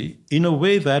differently in a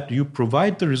way that you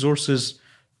provide the resources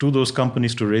to those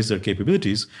companies to raise their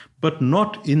capabilities, but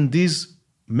not in these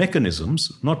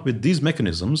mechanisms, not with these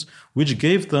mechanisms, which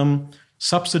gave them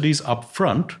subsidies up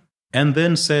front and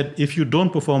then said, if you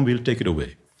don't perform, we'll take it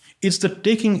away. It's the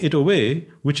taking it away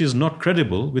which is not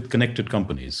credible with connected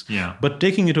companies. Yeah. But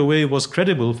taking it away was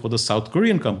credible for the South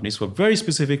Korean companies for very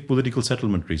specific political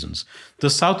settlement reasons. The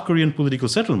South Korean political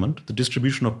settlement, the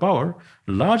distribution of power,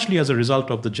 largely as a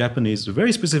result of the Japanese,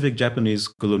 very specific Japanese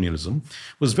colonialism,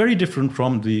 was very different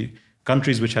from the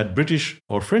countries which had British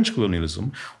or French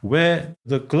colonialism, where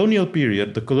the colonial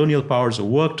period, the colonial powers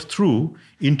worked through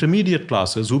intermediate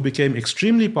classes who became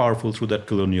extremely powerful through that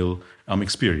colonial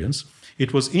experience.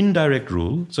 It was indirect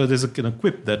rule. So there's a kind of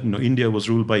quip that India was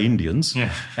ruled by Indians,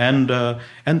 yeah. and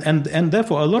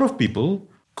therefore a lot of people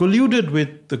colluded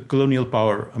with the colonial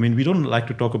power. I mean, we don't like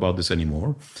to talk about this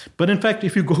anymore, but in fact,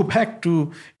 if you go back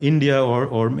to India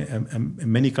or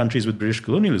many countries with British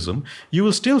colonialism, you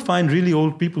will still find really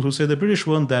old people who say the British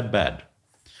weren't that bad.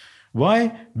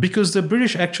 Why? Because the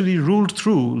British actually ruled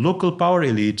through local power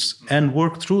elites and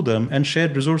worked through them and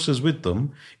shared resources with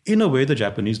them in a way the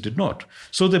Japanese did not.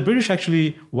 So the British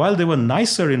actually, while they were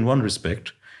nicer in one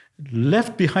respect,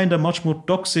 left behind a much more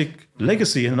toxic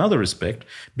legacy in another respect,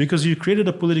 because you created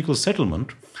a political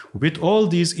settlement with all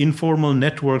these informal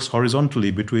networks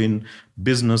horizontally between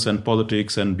business and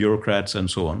politics and bureaucrats and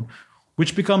so on,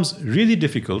 which becomes really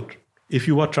difficult if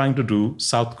you are trying to do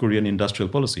South Korean industrial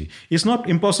policy. It's not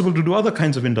impossible to do other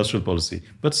kinds of industrial policy,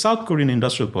 but South Korean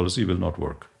industrial policy will not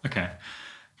work. Okay.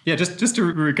 Yeah, just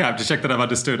to recap, to check that I've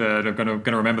understood, I'm going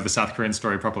to remember the South Korean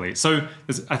story properly. So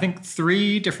there's, I think,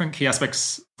 3 different key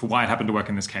aspects for why it happened to work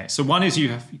in this case. So one is you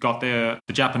have got the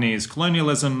Japanese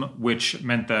colonialism, which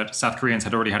meant that South Koreans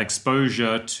had already had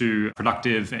exposure to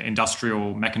productive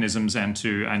industrial mechanisms and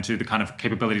to the kind of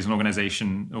capabilities and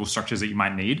organizational structures that you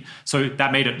might need. So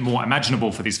that made it more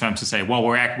imaginable for these firms to say, well,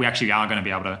 we actually are going to be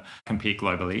able to compete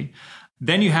globally.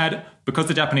 Then you had, because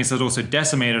the Japanese had also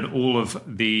decimated all of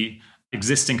the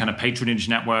existing kind of patronage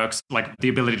networks, like the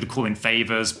ability to call in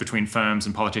favors between firms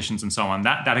and politicians and so on,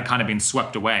 that had kind of been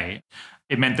swept away.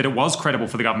 it meant that it was credible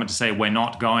for the government to say, we're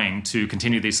not going to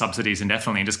continue these subsidies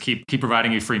indefinitely and just keep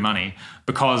providing you free money,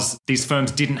 because these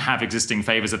firms didn't have existing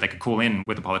favors that they could call in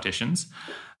with the politicians.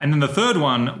 And then the third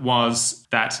one was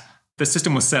that the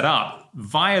system was set up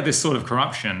via this sort of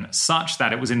corruption such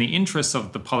that it was in the interests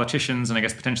of the politicians and I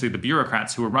guess potentially the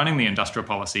bureaucrats who were running the industrial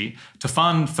policy to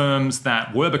fund firms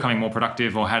that were becoming more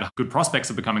productive or had good prospects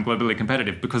of becoming globally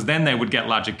competitive, because then they would get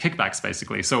larger kickbacks,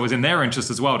 basically. So it was in their interest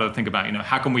as well to think about,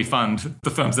 how can we fund the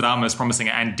firms that are most promising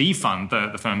and defund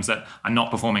the firms that are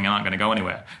not performing and aren't going to go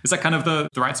anywhere. Is that kind of the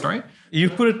right story? You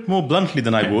put it more bluntly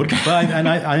than I would, but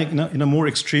I in a more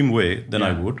extreme way than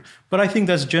I would. But I think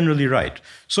that's generally right.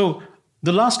 So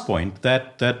the last point,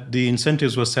 that the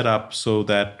incentives were set up so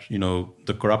that,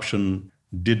 the corruption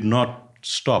did not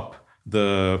stop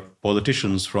the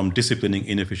politicians from disciplining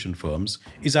inefficient firms,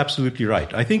 is absolutely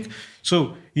right. I think,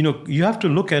 so, you have to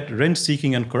look at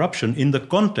rent-seeking and corruption in the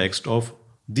context of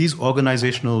these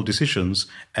organizational decisions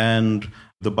and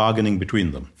the bargaining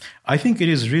between them. I think it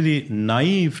is really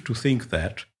naive to think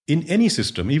that in any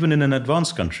system, even in an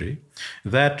advanced country,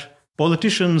 that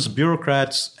politicians,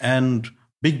 bureaucrats, and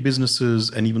big businesses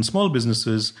and even small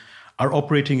businesses are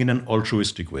operating in an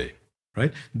altruistic way,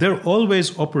 right? They're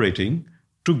always operating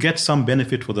to get some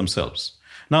benefit for themselves.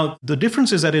 Now, the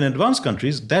difference is that in advanced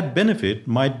countries, that benefit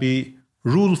might be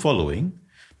rule following,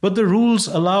 but the rules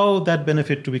allow that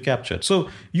benefit to be captured. So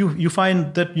you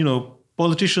find that,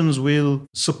 politicians will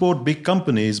support big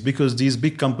companies because these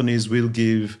big companies will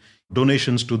give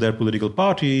donations to their political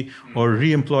party or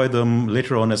re-employ them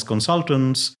later on as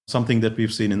consultants, something that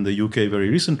we've seen in the UK very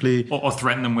recently. Or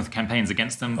threaten them with campaigns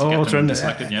against them to get them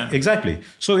selected. Yeah. Exactly.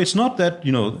 So it's not that,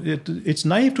 it's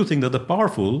naive to think that the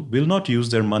powerful will not use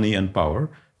their money and power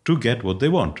to get what they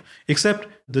want. Except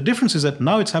the difference is that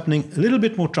now it's happening a little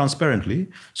bit more transparently.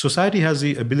 Society has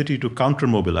the ability to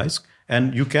counter-mobilize,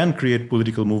 and you can create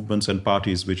political movements and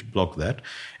parties which block that.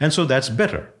 And so that's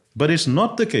better. But it's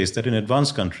not the case that in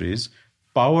advanced countries,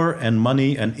 power and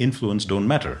money and influence don't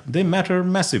matter. They matter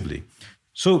massively.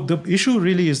 So the issue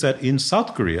really is that in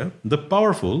South Korea, the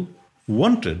powerful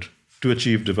wanted to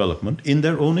achieve development in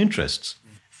their own interests.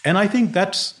 And I think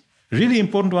that's really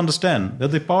important to understand,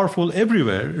 that the powerful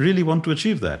everywhere really want to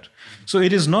achieve that. So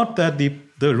it is not that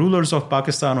the rulers of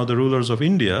Pakistan or the rulers of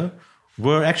India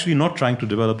were actually not trying to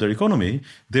develop their economy.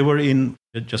 They were in,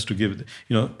 just to give,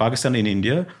 Pakistan and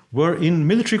India were in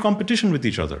military competition with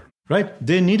each other, right?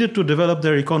 They needed to develop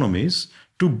their economies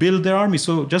to build their army.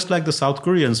 So just like the South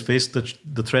Koreans faced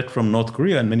the threat from North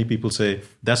Korea, and many people say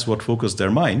that's what focused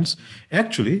their minds,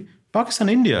 actually, Pakistan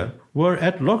and India were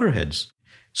at loggerheads.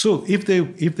 So if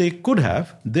they could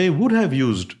have, they would have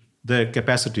used their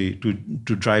capacity to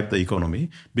drive the economy,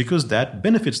 because that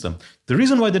benefits them. The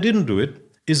reason why they didn't do it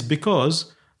is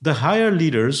because the higher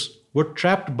leaders were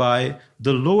trapped by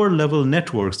the lower level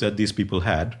networks that these people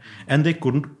had, and they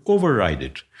couldn't override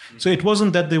it. So it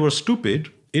wasn't that they were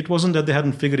stupid. It wasn't that they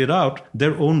hadn't figured it out.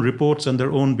 Their own reports and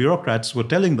their own bureaucrats were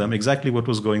telling them exactly what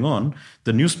was going on.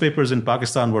 The newspapers in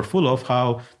Pakistan were full of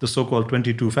how the so-called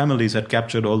 22 families had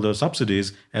captured all the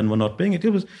subsidies and were not paying it.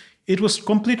 It was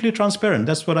completely transparent.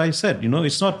 That's what I said.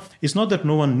 It's not that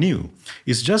no one knew.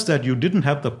 It's just that you didn't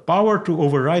have the power to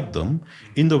override them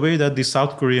in the way that the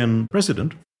South Korean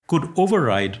president could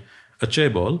override a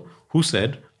chaebol who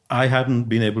said, I hadn't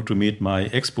been able to meet my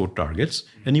export targets.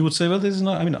 And he would say, well, this is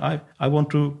not, I want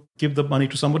to give the money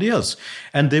to somebody else.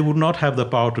 And they would not have the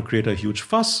power to create a huge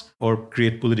fuss or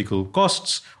create political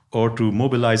costs or to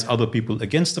mobilize other people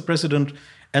against the president.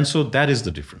 And so that is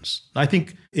the difference. I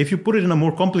think if you put it in a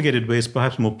more complicated way, it's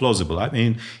perhaps more plausible.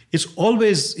 It's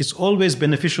always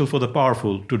beneficial for the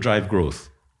powerful to drive growth,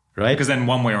 right? Because then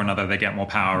one way or another, they get more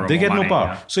power. They get more power.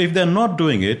 Yeah. So if they're not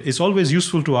doing it, it's always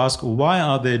useful to ask, why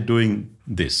are they doing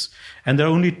this? And there are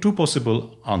only two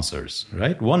possible answers,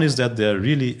 right? One is that they're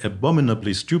really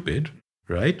abominably stupid,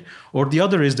 right? Or the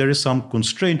other is there is some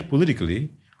constraint politically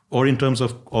or in terms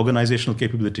of organizational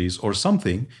capabilities or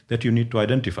something that you need to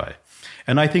identify.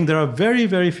 And I think there are very,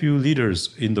 very few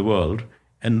leaders in the world,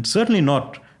 and certainly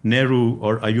not Nehru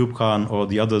or Ayub Khan or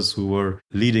the others who were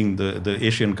leading the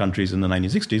Asian countries in the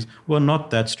 1960s, were not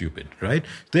that stupid, right?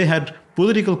 They had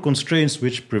political constraints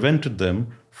which prevented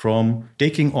them from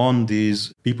taking on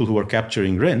these people who were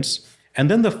capturing rents. And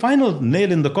then the final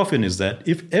nail in the coffin is that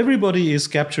if everybody is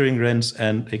capturing rents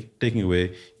and taking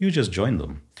away, you just join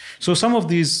them. So some of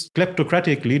these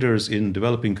kleptocratic leaders in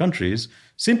developing countries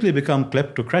simply become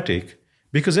kleptocratic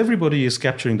because everybody is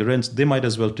capturing the rents. They might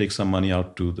as well take some money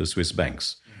out to the Swiss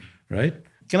banks, right?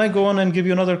 Can I go on and give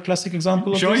you another classic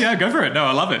example of this? Sure, yeah, go for it. No,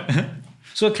 I love it.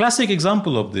 So a classic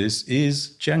example of this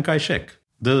is Chiang Kai-shek,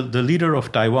 the leader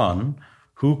of Taiwan,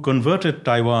 who converted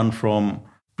Taiwan from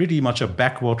pretty much a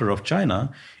backwater of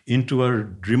China into a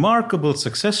remarkable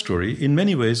success story, in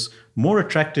many ways more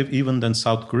attractive even than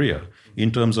South Korea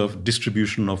in terms of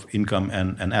distribution of income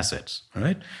and assets,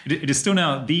 right? It is still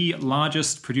now the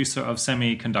largest producer of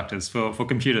semiconductors for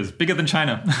computers, bigger than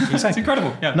China. Exactly. It's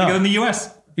incredible. Yeah, Now, bigger than the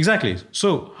US. Exactly.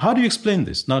 So how do you explain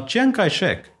this? Now, Chiang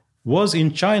Kai-shek was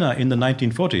in China in the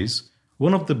 1940s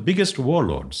one of the biggest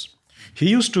warlords. He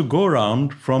used to go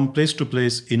around from place to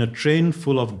place in a train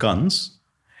full of guns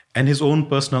and his own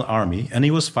personal army, and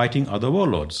he was fighting other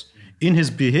warlords. In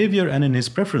his behavior and in his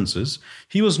preferences,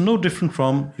 he was no different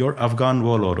from your Afghan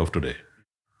warlord of today.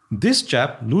 This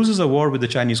chap loses a war with the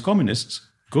Chinese communists,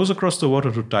 goes across the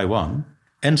water to Taiwan,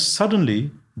 and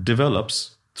suddenly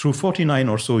develops, through 49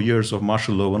 or so years of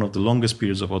martial law, one of the longest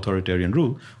periods of authoritarian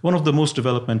rule, one of the most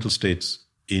developmental states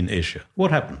in Asia.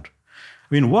 What happened?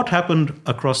 I mean, what happened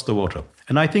across the water?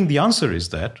 And I think the answer is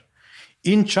that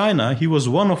in China, he was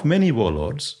one of many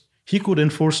warlords. He could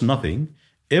enforce nothing.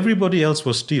 Everybody else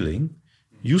was stealing.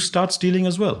 You start stealing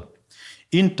as well.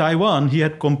 In Taiwan, he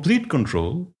had complete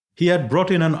control. He had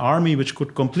brought in an army which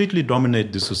could completely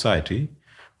dominate the society.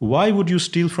 Why would you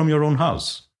steal from your own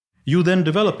house? You then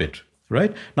develop it,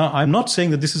 right? Now, I'm not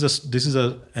saying that this is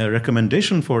a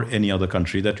recommendation for any other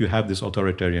country that you have this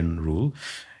authoritarian rule.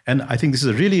 And I think this is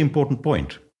a really important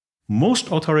point.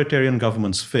 Most authoritarian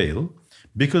governments fail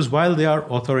because while they are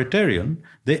authoritarian,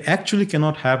 they actually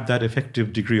cannot have that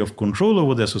effective degree of control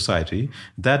over their society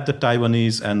that the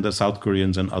Taiwanese and the South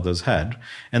Koreans and others had.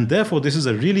 And therefore, this is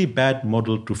a really bad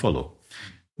model to follow.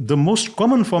 The most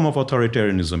common form of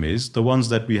authoritarianism is the ones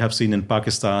that we have seen in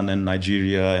Pakistan and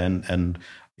Nigeria and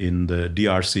in the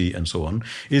DRC and so on,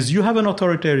 is you have an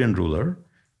authoritarian ruler.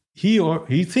 He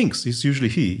thinks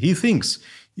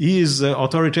he is an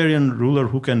authoritarian ruler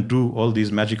who can do all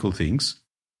these magical things.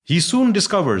 He soon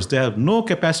discovers they have no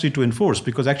capacity to enforce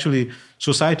because actually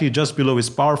society just below is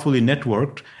powerfully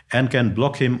networked and can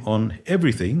block him on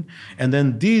everything. And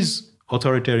then these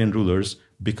authoritarian rulers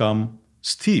become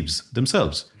thieves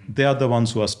themselves. They are the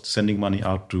ones who are sending money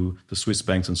out to the Swiss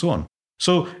banks and so on.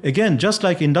 So again, just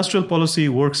like industrial policy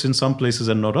works in some places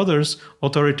and not others,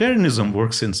 authoritarianism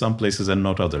works in some places and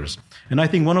not others. And I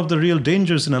think one of the real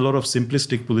dangers in a lot of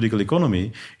simplistic political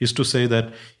economy is to say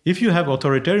that if you have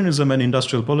authoritarianism and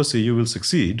industrial policy, you will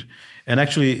succeed. And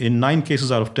actually, in 9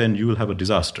 cases out of 10, you will have a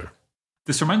disaster.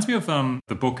 This reminds me of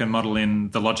the book and model in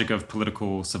The Logic of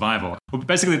Political Survival. Well,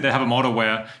 basically, they have a model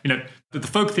where, the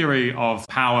folk theory of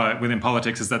power within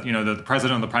politics is that, the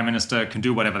president or the prime minister can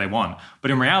do whatever they want.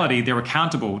 But in reality, they're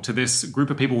accountable to this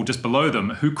group of people just below them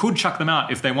who could chuck them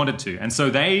out if they wanted to. And so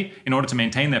they, in order to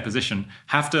maintain their position,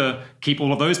 have to keep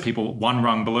all of those people one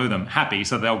rung below them happy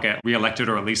so they'll get reelected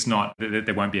or at least not,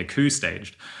 there won't be a coup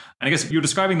staged. And I guess you're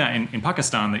describing that in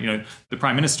Pakistan, that, the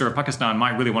prime minister of Pakistan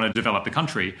might really want to develop the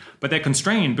country, but they're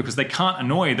constrained because they can't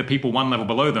annoy the people one level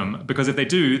below them, because if they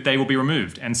do, they will be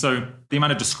removed. And so the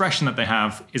amount of discretion that they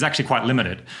have is actually quite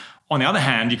limited. On the other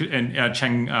hand,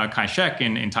 Chiang Kai-shek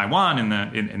in Taiwan in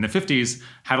the 50s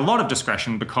had a lot of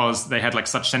discretion because they had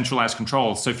such centralized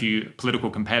control, so few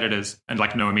political competitors and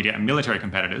no immediate military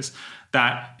competitors,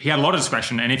 that he had a lot of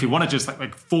discretion. And if he wanted to just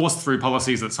force through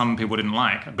policies that some people didn't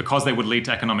like because they would lead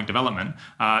to economic development,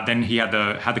 then he had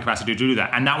the capacity to do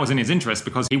that. And that was in his interest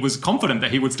because he was confident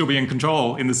that he would still be in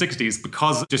control in the 60s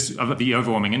because just of the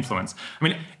overwhelming influence. I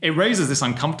mean, it raises this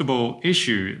uncomfortable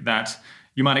issue that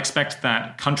you might expect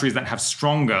that countries that have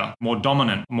stronger, more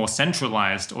dominant, more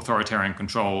centralized authoritarian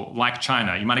control, like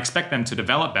China, you might expect them to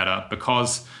develop better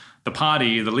because the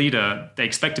party, the leader, they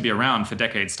expect to be around for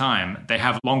decades' time. They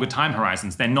have longer time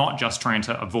horizons. They're not just trying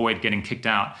to avoid getting kicked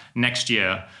out next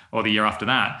year or the year after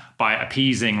that by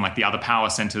appeasing the other power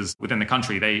centers within the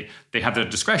country. They have the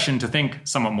discretion to think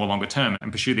somewhat more longer term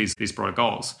and pursue these broader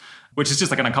goals, which is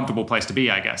just an uncomfortable place to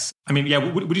be, I guess. I mean, yeah,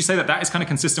 would you say that is kind of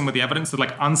consistent with the evidence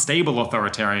that unstable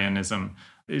authoritarianism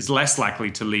is less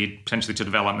likely to lead potentially to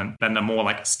development than a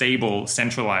more stable,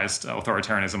 centralized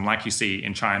authoritarianism like you see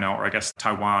in China or I guess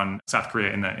Taiwan, South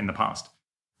Korea in the past?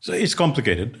 So it's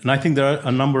complicated. And I think there are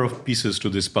a number of pieces to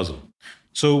this puzzle.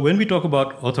 So when we talk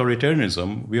about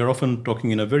authoritarianism, we are often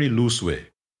talking in a very loose way.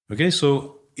 Okay,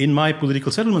 so in my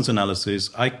political settlements analysis,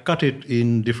 I cut it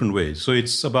in different ways. So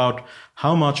it's about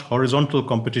how much horizontal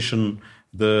competition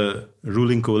the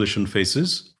ruling coalition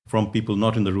faces from people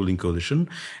not in the ruling coalition,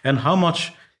 and how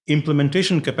much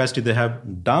implementation capacity they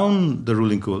have down the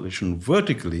ruling coalition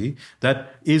vertically,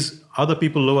 that is other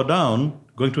people lower down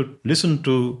going to listen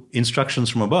to instructions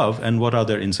from above, and what are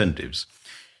their incentives.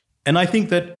 And I think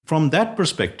that from that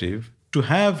perspective, to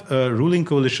have a ruling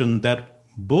coalition that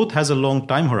both has a long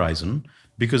time horizon,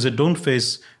 because they don't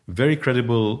face very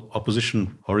credible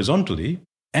opposition horizontally,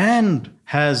 and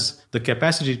has the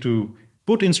capacity to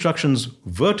put instructions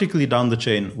vertically down the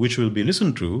chain, which will be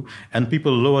listened to, and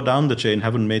people lower down the chain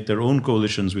haven't made their own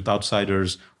coalitions with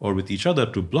outsiders or with each other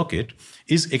to block it,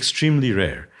 is extremely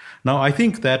rare. Now, I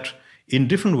think that in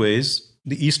different ways,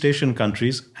 the East Asian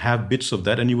countries have bits of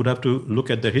that, and you would have to look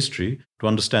at their history to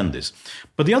understand this.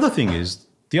 But the other thing is,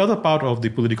 the other part of the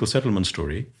political settlement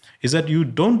story is that you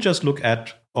don't just look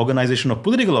at organization of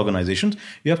political organizations,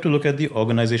 you have to look at the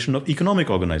organization of economic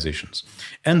organizations.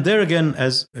 And there again,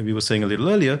 as we were saying a little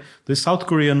earlier, the South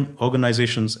Korean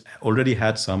organizations already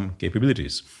had some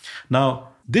capabilities. Now,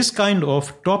 this kind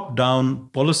of top-down,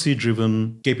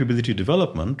 policy-driven capability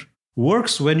development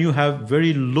works when you have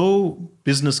very low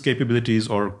business capabilities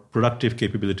or productive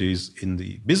capabilities in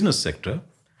the business sector,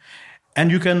 and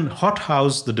you can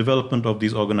hothouse the development of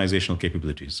these organizational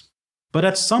capabilities. But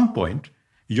at some point,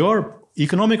 your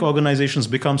economic organizations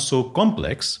become so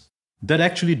complex that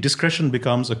actually discretion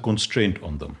becomes a constraint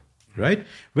on them, right?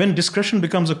 When discretion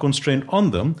becomes a constraint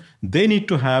on them, they need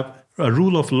to have a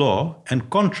rule of law and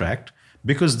contract,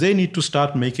 because they need to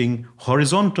start making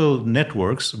horizontal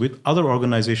networks with other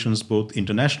organizations, both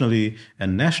internationally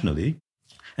and nationally.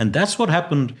 And that's what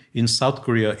happened in South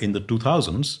Korea in the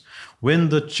 2000s, when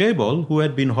the chaebol, who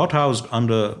had been hothoused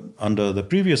under the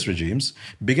previous regimes,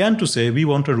 began to say, we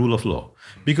want a rule of law.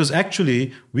 Because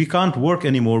actually, we can't work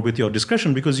anymore with your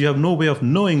discretion because you have no way of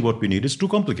knowing what we need. It's too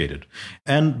complicated.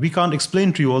 And we can't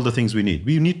explain to you all the things we need.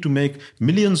 We need to make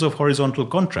millions of horizontal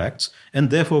contracts, and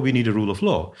therefore we need a rule of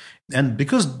law. And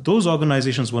because those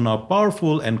organizations were now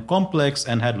powerful and complex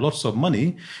and had lots of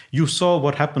money, you saw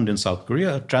what happened in South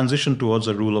Korea. A transition towards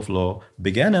a rule of law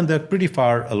began, and they're pretty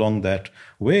far along that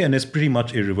way, and it's pretty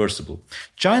much irreversible.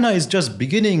 China is just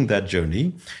beginning that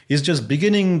journey, is just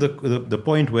beginning the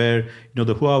point where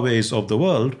the Huaweis of the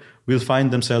world will find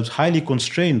themselves highly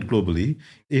constrained globally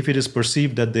if it is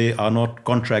perceived that they are not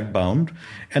contract bound.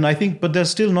 And I think, but there's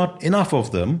still not enough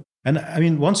of them. And I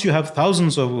mean, once you have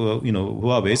thousands of,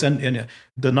 Huawei's, and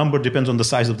the number depends on the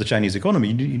size of the Chinese economy,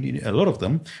 you need a lot of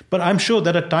them. But I'm sure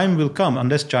that a time will come,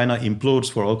 unless China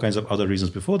implodes for all kinds of other reasons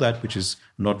before that, which is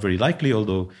not very likely,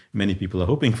 although many people are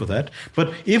hoping for that.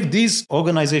 But if these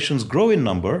organizations grow in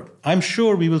number, I'm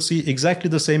sure we will see exactly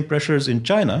the same pressures in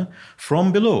China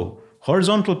from below.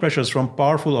 Horizontal pressures from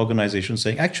powerful organizations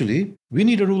saying, actually, we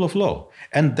need a rule of law.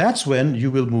 And that's when you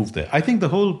will move there. I think the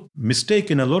whole mistake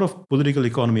in a lot of political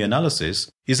economy analysis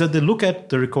is that they look at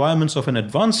the requirements of an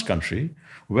advanced country,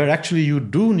 where actually you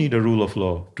do need a rule of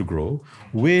law to grow,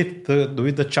 with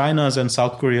the Chinas and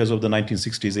South Koreas of the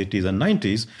 1960s, 80s, and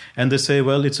 90s. And they say,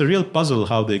 well, it's a real puzzle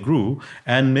how they grew,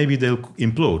 and maybe they'll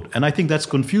implode. And I think that's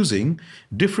confusing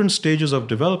different stages of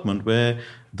development where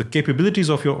the capabilities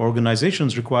of your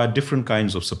organizations require different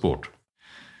kinds of support.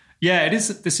 Yeah, it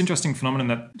is this interesting phenomenon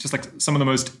that just like some of the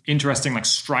most interesting, like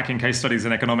striking case studies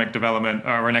in economic development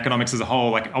or in economics as a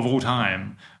whole, like of all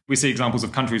time, we see examples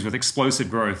of countries with explosive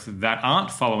growth that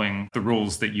aren't following the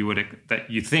rules that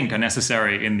you think are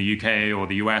necessary in the UK or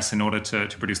the US in order to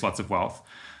produce lots of wealth.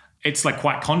 It's like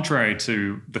quite contrary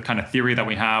to the kind of theory that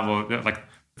we have, or like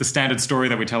the standard story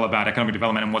that we tell about economic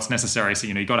development and what's necessary. So,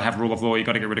 you got to have rule of law, you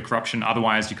got to get rid of corruption,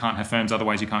 otherwise you can't have firms,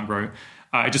 otherwise you can't grow.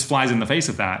 It just flies in the face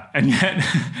of that. And yet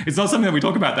it's not something that we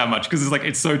talk about that much because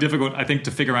it's so difficult, I think,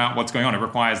 to figure out what's going on. It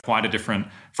requires quite a different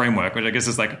framework, which I guess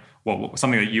is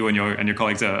something that you and your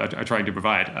colleagues are trying to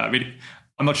provide.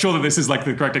 I'm not sure that this is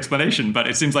the correct explanation, but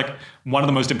it seems like one of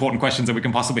the most important questions that we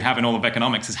can possibly have in all of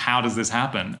economics is how does this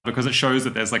happen? Because it shows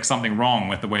that there's something wrong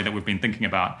with the way that we've been thinking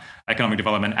about economic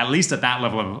development, at least at that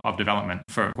level of development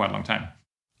for quite a long time.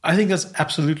 I think that's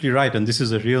absolutely right. And this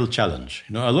is a real challenge.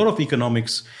 A lot of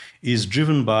economics is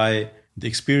driven by the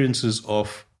experiences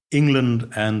of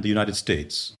England and the United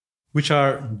States, which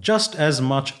are just as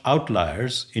much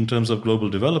outliers in terms of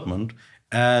global development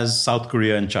as South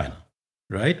Korea and China.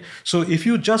 Right? So if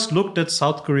you just looked at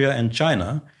South Korea and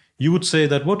China, you would say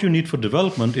that what you need for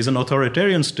development is an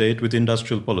authoritarian state with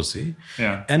industrial policy.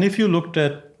 Yeah. And if you looked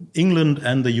at England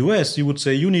and the US, you would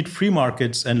say you need free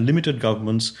markets and limited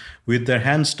governments with their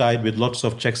hands tied with lots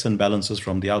of checks and balances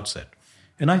from the outset.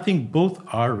 And I think both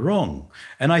are wrong.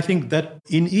 And I think that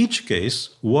in each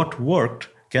case, what worked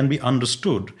can be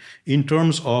understood in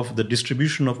terms of the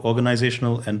distribution of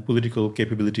organizational and political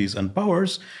capabilities and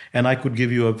powers. And I could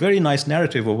give you a very nice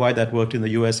narrative of why that worked in the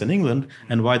US and England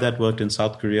and why that worked in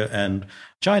South Korea and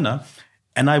China.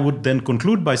 And I would then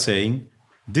conclude by saying,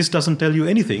 this doesn't tell you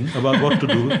anything about what to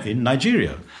do in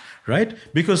Nigeria, right?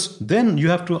 Because then you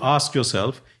have to ask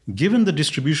yourself, given the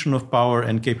distribution of power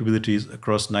and capabilities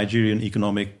across Nigerian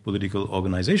economic political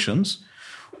organizations,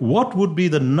 what would be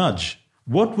the nudge?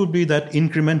 What would be that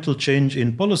incremental change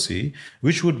in policy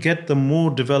which would get the more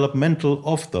developmental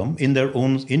of them in their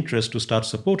own interest to start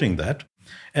supporting that?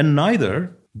 And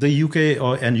neither the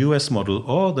UK and US model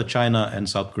or the China and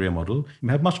South Korea model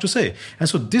have much to say. And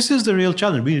so this is the real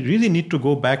challenge. We really need to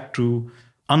go back to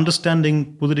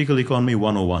understanding political economy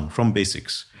 101 from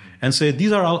basics and say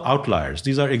these are all outliers.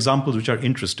 These are examples which are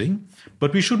interesting,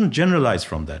 but we shouldn't generalize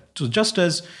from that. So just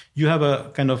as you have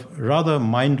a kind of rather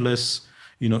mindless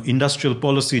industrial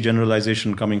policy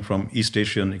generalization coming from East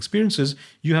Asian experiences,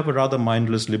 you have a rather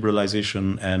mindless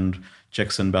liberalization and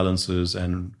checks and balances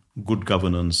and good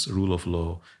governance, rule of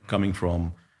law coming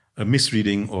from a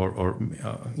misreading or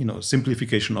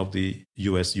simplification of the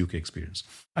US-UK experience.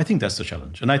 I think that's the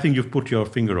challenge. And I think you've put your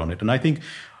finger on it. And I think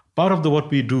part of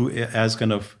what we do as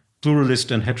kind of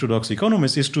pluralist and heterodox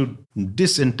economists is to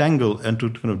disentangle and to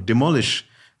kind of demolish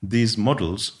these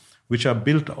models which are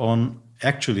built on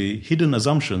actually hidden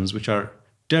assumptions which are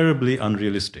terribly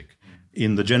unrealistic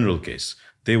in the general case.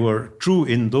 They were true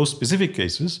in those specific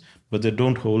cases, but they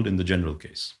don't hold in the general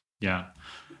case. Yeah.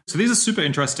 So these are super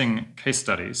interesting case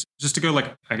studies. Just to go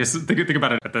think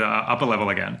about it at the upper level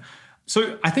again.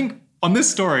 So I think on this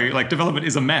story, development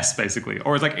is a mess, basically.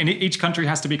 Or it's each country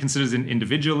has to be considered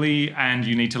individually, and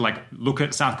you need to look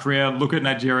at South Korea, look at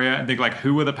Nigeria, and think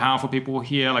who are the powerful people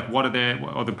here? What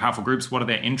are the powerful groups? What are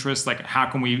their interests? How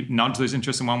can we nudge those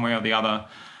interests in one way or the other?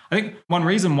 I think one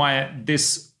reason why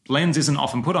this lens isn't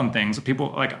often put on things,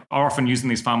 people are often using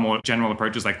these far more general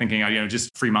approaches, thinking,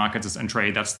 just free markets and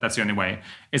trade, that's the only way,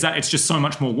 is that it's just so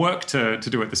much more work to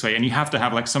do it this way. And you have to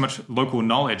have so much local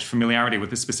knowledge, familiarity with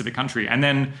this specific country. And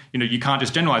then, you can't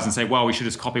just generalize and say, well, we should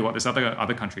just copy what this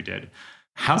other country did.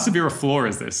 How severe a flaw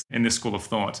is this in this school of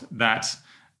thought that,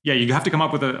 you have to come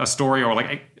up with a story or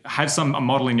have a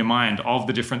model in your mind of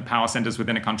the different power centers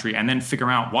within a country and then figure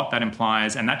out what that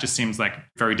implies. And that just seems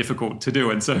very difficult to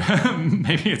do. And so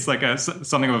maybe it's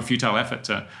something of a futile effort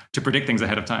to predict things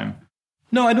ahead of time.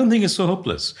 No, I don't think it's so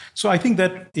hopeless. So I think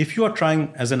that if you are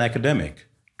trying as an academic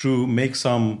to make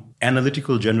some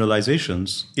analytical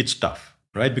generalizations, it's tough,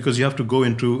 right? Because you have to go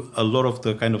into a lot of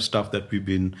the kind of stuff that we've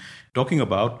been talking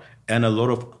about, and a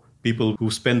lot of people who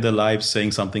spend their lives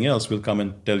saying something else will come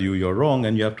and tell you you're wrong,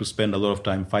 and you have to spend a lot of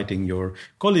time fighting your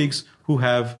colleagues who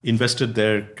have invested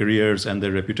their careers and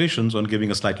their reputations on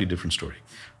giving a slightly different story.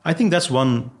 I think that's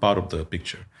one part of the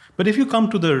picture. But if you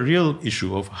come to the real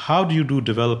issue of how do you do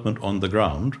development on the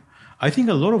ground, I think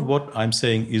a lot of what I'm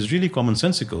saying is really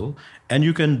commonsensical, and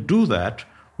you can do that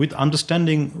with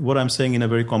understanding what I'm saying in a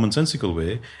very commonsensical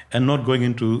way and not going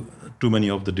into too many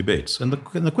of the debates. And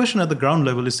the question at the ground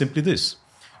level is simply this.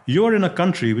 You are in a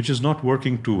country which is not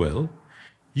working too well.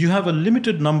 You have a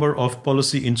limited number of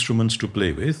policy instruments to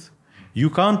play with.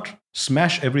 You can't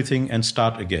smash everything and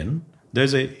start again.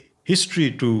 There's a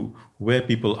history to where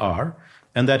people are,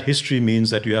 and that history means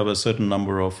that you have a certain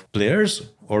number of players,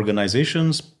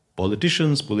 organizations,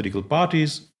 politicians, political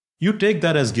parties. You take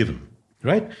that as given,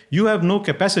 right? You have no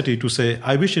capacity to say,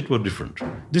 I wish it were different.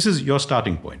 This is your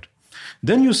starting point.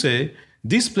 Then you say,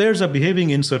 these players are behaving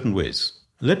in certain ways.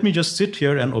 Let me just sit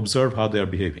here and observe how they are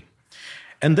behaving.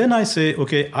 And then I say,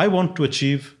 okay, I want to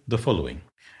achieve the following.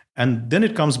 And then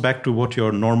it comes back to what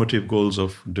your normative goals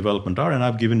of development are. And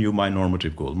I've given you my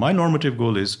normative goal. My normative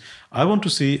goal is I want to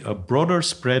see a broader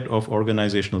spread of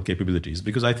organizational capabilities,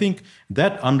 because I think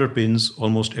that underpins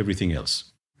almost everything else,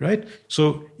 right?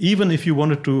 So even if you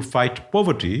wanted to fight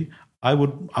poverty, I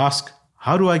would ask,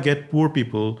 how do I get poor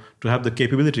people to have the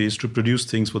capabilities to produce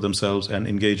things for themselves and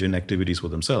engage in activities for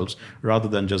themselves rather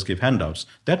than just give handouts?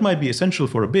 That might be essential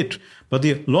for a bit, but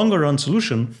the longer run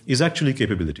solution is actually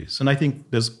capabilities. And I think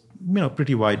there's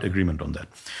pretty wide agreement on that.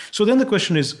 So then the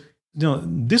question is,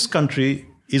 this country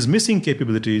is missing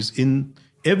capabilities in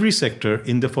every sector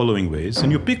in the following ways.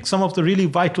 And you pick some of the really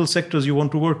vital sectors you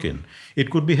want to work in. It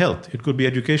could be health, it could be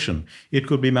education, it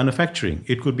could be manufacturing,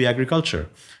 it could be agriculture.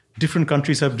 Different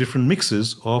countries have different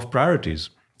mixes of priorities.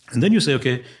 And then you say,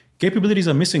 okay, capabilities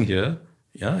are missing here.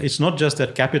 Yeah, it's not just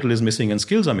that capital is missing and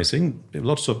skills are missing.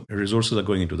 Lots of resources are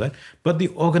going into that. But the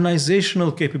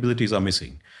organizational capabilities are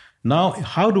missing. Now,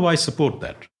 how do I support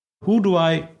that? Who do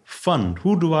I fund?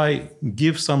 Who do I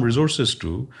give some resources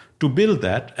to build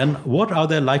that? And what are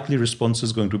their likely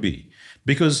responses going to be?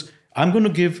 Because I'm going to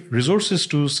give resources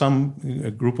to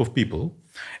some group of people,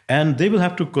 and they will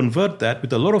have to convert that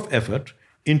with a lot of effort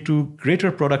into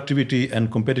greater productivity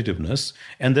and competitiveness,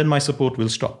 and then my support will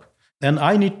stop. And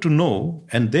I need to know,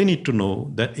 and they need to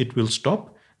know, that it will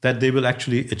stop, that they will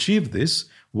actually achieve this.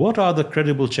 What are the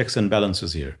credible checks and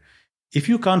balances here? If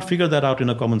you can't figure that out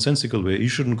in a commonsensical way, you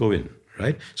shouldn't go in,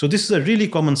 right? So this is a really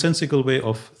commonsensical way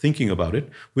of thinking about it,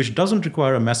 which doesn't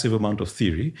require a massive amount of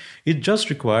theory. It just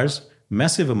requires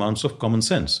massive amounts of common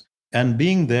sense and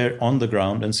being there on the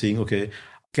ground and seeing, okay,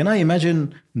 can I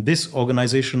imagine this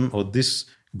organization or this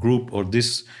group or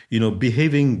this,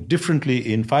 behaving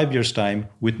differently in 5 years' time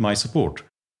with my support?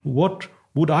 What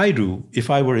would I do if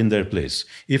I were in their place?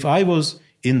 If I was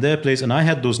in their place and I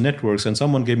had those networks and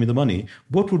someone gave me the money,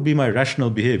 what would be my rational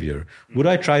behavior? Would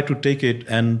I try to take it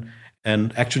and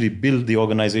actually build the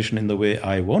organization in the way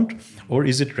I want? Or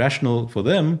is it rational for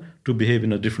them to behave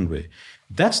in a different way?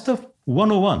 That's the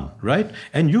 101, right?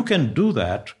 And you can do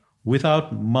that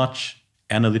without much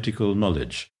analytical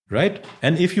knowledge, right?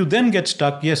 And if you then get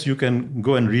stuck, yes, you can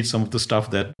go and read some of the stuff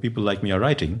that people like me are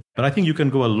writing, but I think you can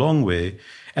go a long way.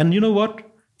 And you know what?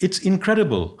 It's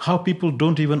incredible how people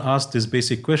don't even ask this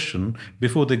basic question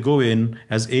before they go in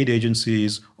as aid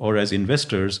agencies or as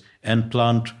investors and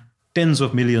plant tens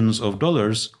of millions of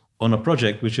dollars on a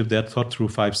project, which if they had thought through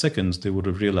 5 seconds, they would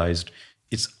have realized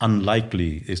it's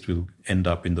unlikely it will end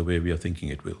up in the way we are thinking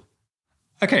it will.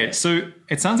 Okay, so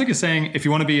it sounds like you're saying if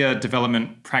you want to be a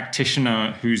development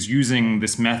practitioner who's using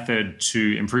this method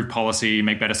to improve policy,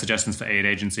 make better suggestions for aid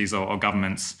agencies or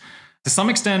governments, to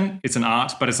some extent, it's an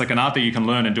art, but it's like an art that you can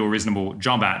learn and do a reasonable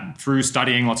job at through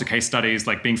studying lots of case studies,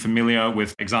 like being familiar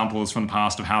with examples from the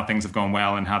past of how things have gone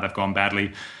well and how they've gone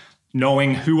badly,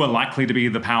 knowing who are likely to be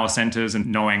the power centers and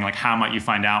knowing like how might you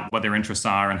find out what their interests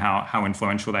are and how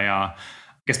influential they are.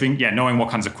 I guess knowing what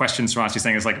kinds of questions to ask. You're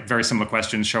saying is like very similar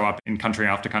questions show up in country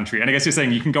after country. And I guess you're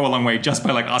saying you can go a long way just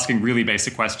by like asking really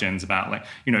basic questions about like,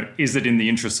 is it in the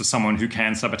interest of someone who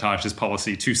can sabotage this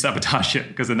policy to sabotage it?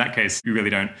 Because in that case, you really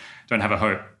don't have a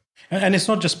hope. And it's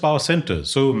not just power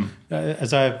centers. So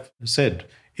as I've said,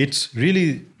 it's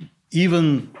really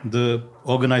even the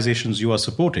organizations you are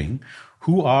supporting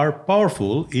who are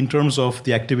powerful in terms of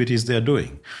the activities they're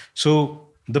doing. So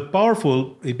the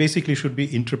powerful, it basically should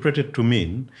be interpreted to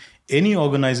mean any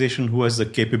organization who has the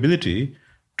capability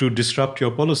to disrupt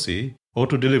your policy or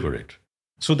to deliver it.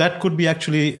 So that could be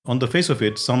actually, on the face of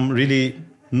it, some really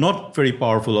not very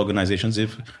powerful organizations,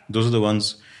 if those are the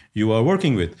ones you are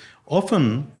working with.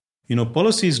 Often,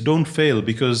 policies don't fail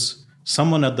because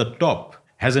someone at the top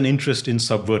has an interest in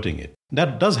subverting it.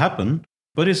 That does happen,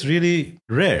 but it's really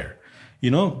rare.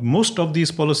 Most of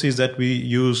these policies that we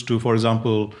use to, for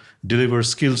example, deliver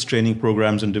skills training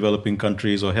programs in developing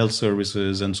countries or health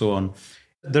services and so on,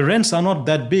 the rents are not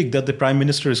that big that the prime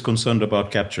minister is concerned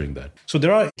about capturing that. So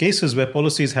there are cases where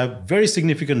policies have very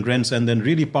significant rents and then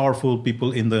really powerful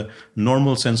people in the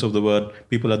normal sense of the word,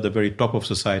 people at the very top of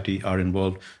society are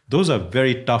involved. Those are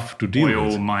very tough to deal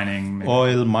with.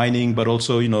 Oil mining, but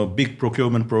also, big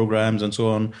procurement programs and so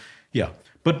on. Yeah.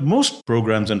 But most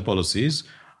programs and policies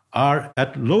are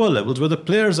at lower levels where the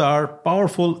players are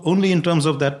powerful only in terms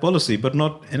of that policy, but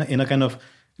not in a kind of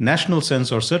national sense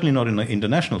or certainly not in an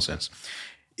international sense.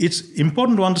 It's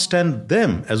important to understand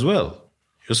them as well.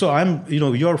 So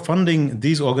you're funding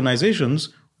these organizations.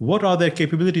 What are their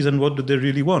capabilities and what do they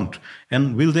really want?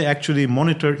 And will they actually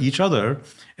monitor each other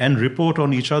and report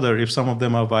on each other if some of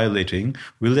them are violating?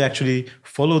 Will they actually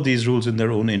follow these rules in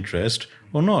their own interest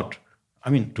or not?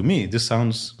 To me, this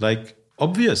sounds like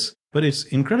obvious. But it's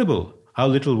incredible how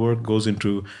little work goes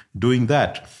into doing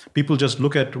that. People just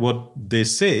look at what they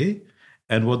say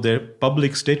and what their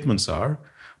public statements are,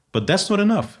 but that's not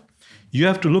enough. You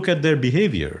have to look at their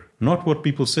behavior, not what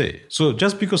people say. So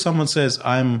just because someone says,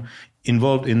 I'm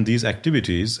involved in these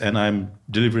activities and I'm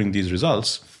delivering these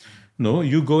results, no,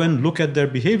 you go and look at their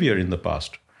behavior in the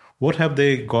past. What have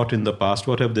they got in the past?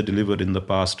 What have they delivered in the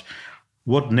past?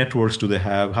 What networks do they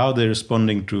have? How they're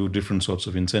responding to different sorts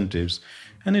of incentives?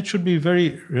 And it should be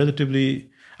very relatively,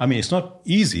 it's not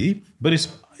easy, but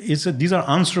these are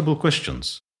answerable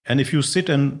questions. And if you sit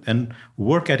and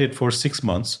work at it for 6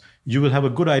 months, you will have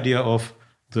a good idea of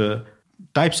the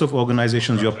types of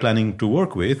organizations you're planning to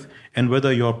work with and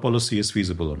whether your policy is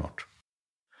feasible or not.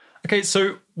 Okay,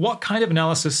 so what kind of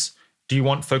analysis do you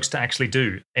want folks to actually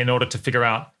do in order to figure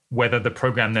out whether the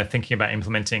program they're thinking about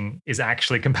implementing is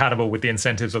actually compatible with the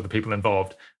incentives of the people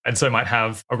involved and so might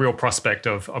have a real prospect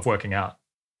of working out?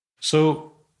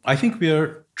 So I think we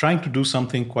are trying to do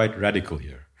something quite radical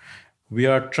here. We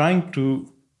are trying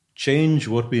to change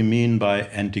what we mean by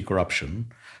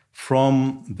anti-corruption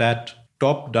from that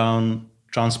top-down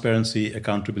transparency,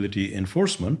 accountability,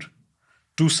 enforcement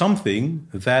to something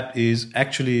that is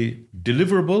actually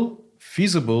deliverable,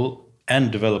 feasible,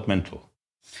 and developmental.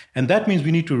 And that means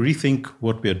we need to rethink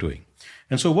what we are doing.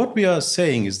 And so what we are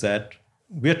saying is that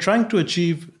we are trying to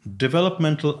achieve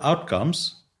developmental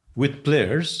outcomes with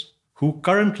players who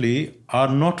currently are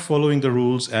not following the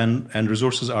rules and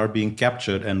resources are being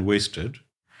captured and wasted.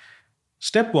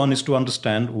 Step one is to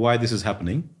understand why this is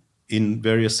happening in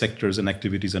various sectors and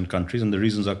activities and countries, and the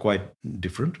reasons are quite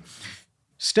different.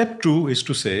 Step two is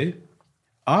to say,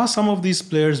 are some of these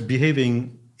players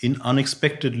behaving in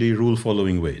unexpectedly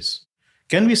rule-following ways?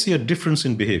 Can we see a difference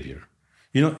in behavior?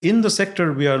 In the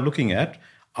sector we are looking at,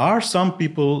 are some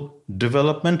people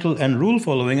developmental and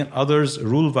rule-following and others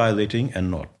rule-violating and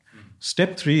not?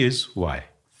 Step three is why.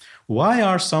 Why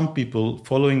are some people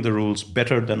following the rules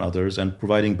better than others and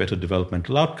providing better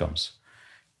developmental outcomes?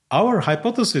 Our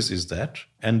hypothesis is that,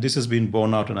 and this has been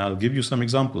borne out, and I'll give you some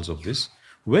examples of this,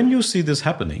 when you see this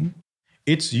happening,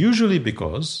 it's usually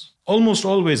because, almost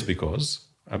always because,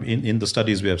 in the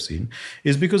studies we have seen,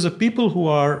 is because the people who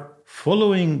are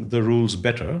following the rules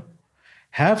better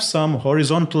have some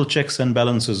horizontal checks and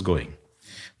balances going.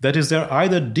 That is, they're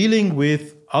either dealing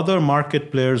with other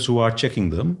market players who are checking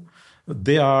them,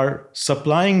 they are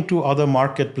supplying to other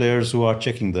market players who are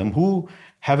checking them, who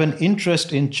have an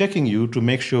interest in checking you to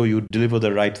make sure you deliver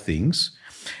the right things.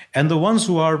 And the ones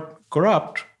who are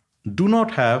corrupt do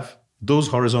not have those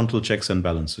horizontal checks and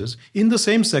balances in the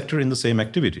same sector, in the same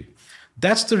activity.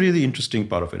 That's the really interesting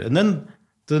part of it. And then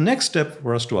the next step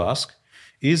for us to ask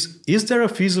is there a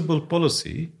feasible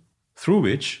policy through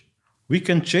which we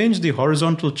can change the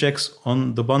horizontal checks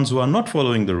on the ones who are not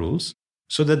following the rules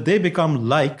so that they become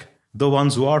like the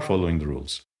ones who are following the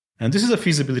rules? And this is a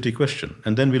feasibility question.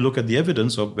 And then we look at the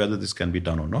evidence of whether this can be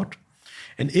done or not.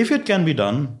 And if it can be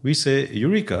done, we say,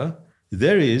 Eureka,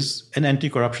 there is an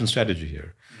anti-corruption strategy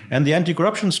here. And the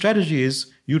anti-corruption strategy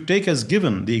is you take as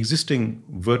given the existing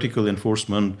vertical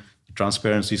enforcement,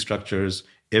 transparency structures.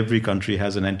 Every country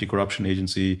has an anti-corruption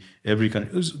agency. We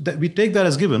take that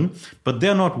as given, but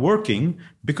they're not working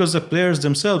because the players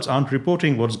themselves aren't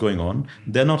reporting what's going on.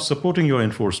 They're not supporting your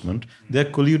enforcement. They're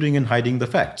colluding and hiding the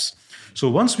facts. So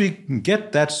once we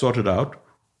get that sorted out,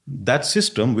 that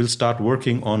system will start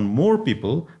working on more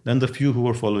people than the few who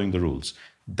are following the rules.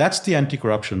 That's the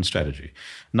anti-corruption strategy.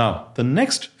 Now, the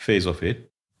next phase of it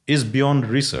is beyond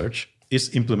research,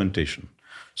 is implementation.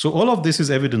 So all of this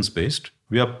is evidence-based.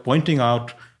 We are pointing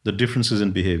out the differences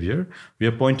in behavior. We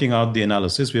are pointing out the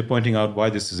analysis. We are pointing out why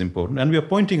this is important. And we are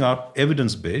pointing out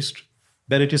evidence-based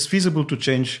that it is feasible to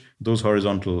change those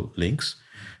horizontal links.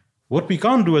 What we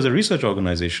can't do as a research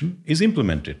organization is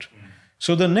implement it.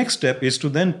 So the next step is to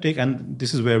then take, and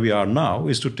this is where we are now,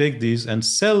 is to take these and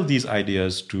sell these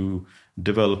ideas to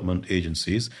development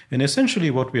agencies. And essentially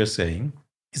what we are saying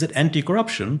is that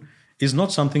anti-corruption is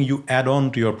not something you add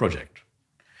on to your project.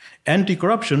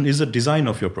 Anti-corruption is the design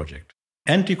of your project.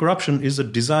 Anti-corruption is the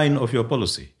design of your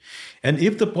policy. And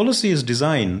if the policy is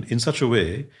designed in such a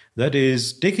way that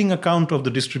is taking account of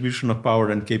the distribution of power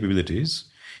and capabilities,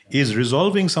 is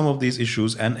resolving some of these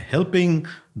issues and helping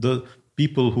the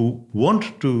people who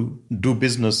want to do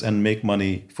business and make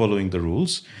money following the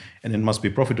rules, and it must be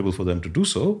profitable for them to do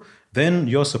so, then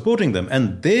you're supporting them.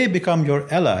 And they become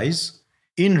your allies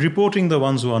in reporting the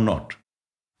ones who are not.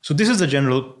 So this is the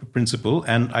general principle,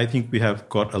 and I think we have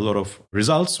got a lot of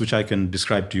results, which I can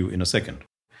describe to you in a second.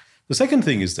 The second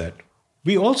thing is that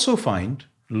we also find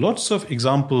lots of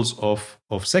examples of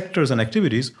sectors and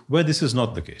activities where this is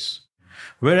not the case,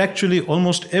 where actually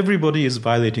almost everybody is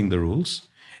violating the rules,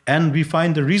 and we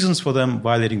find the reasons for them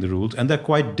violating the rules, and they're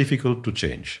quite difficult to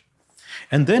change.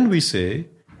 And then we say,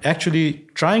 actually,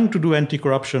 trying to do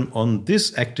anti-corruption on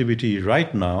this activity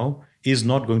right now is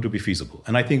not going to be feasible.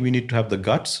 And I think we need to have the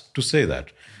guts to say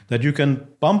that you can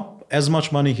pump as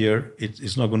much money here,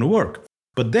 it's not going to work.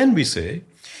 But then we say,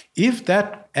 if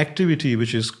that activity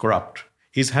which is corrupt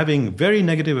is having very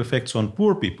negative effects on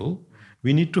poor people,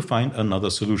 we need to find another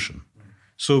solution.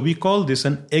 So we call this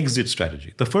an exit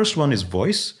strategy. The first one is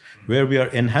voice, where we are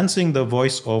enhancing the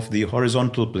voice of the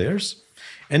horizontal players.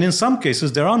 And in some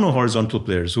cases, there are no horizontal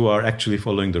players who are actually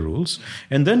following the rules.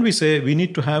 And then we say we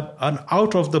need to have an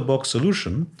out-of-the-box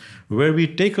solution where we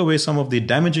take away some of the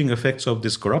damaging effects of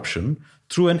this corruption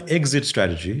through an exit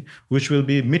strategy, which will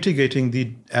be mitigating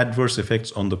the adverse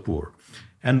effects on the poor.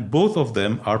 And both of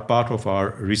them are part of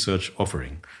our research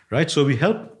offering, right? So we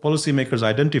help policymakers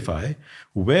identify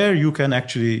where you can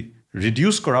actually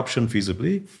reduce corruption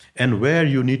feasibly and where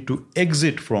you need to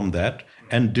exit from that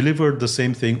and deliver the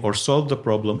same thing or solve the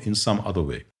problem in some other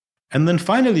way. And then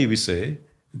finally, we say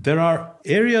there are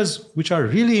areas which are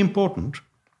really important,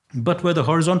 but where the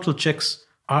horizontal checks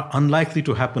are unlikely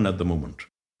to happen at the moment,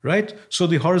 right? So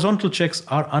the horizontal checks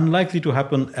are unlikely to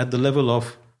happen at the level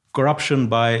of corruption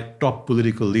by top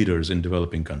political leaders in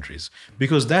developing countries,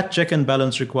 because that check and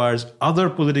balance requires other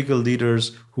political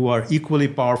leaders who are equally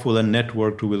powerful and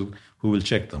networked, who who will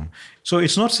check them. So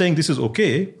it's not saying this is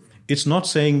okay. It's not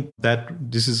saying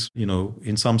that this is,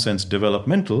 in some sense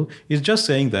developmental. It's just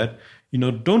saying that,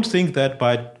 don't think that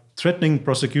by threatening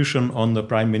prosecution on the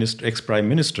prime minister, ex-prime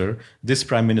minister, this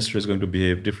prime minister is going to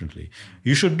behave differently.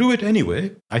 You should do it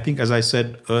anyway. I think, as I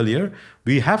said earlier,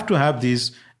 we have to have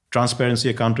these transparency,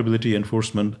 accountability,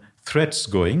 enforcement threats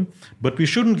going, but we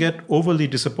shouldn't get overly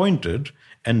disappointed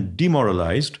and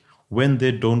demoralized when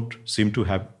they don't seem to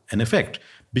have an effect.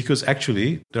 Because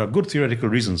actually, there are good theoretical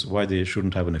reasons why they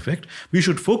shouldn't have an effect. We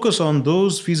should focus on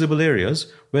those feasible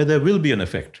areas where there will be an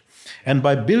effect. And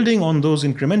by building on those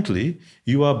incrementally,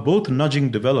 you are both nudging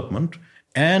development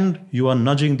and you are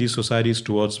nudging these societies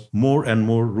towards more and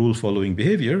more rule-following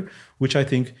behavior, which I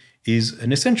think is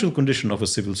an essential condition of a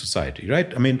civil society,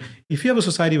 right? I mean, if you have a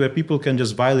society where people can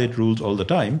just violate rules all the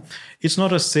time, it's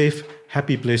not a safe,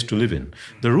 happy place to live in.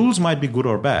 The rules might be good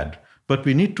or bad, but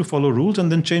we need to follow rules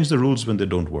and then change the rules when they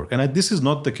don't work. And this is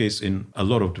not the case in a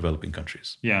lot of developing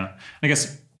countries. Yeah. I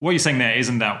guess what you're saying there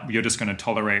isn't that you're just going to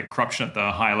tolerate corruption at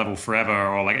the higher level forever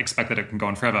or like expect that it can go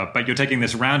on forever, but you're taking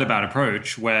this roundabout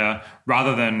approach where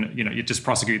rather than, you just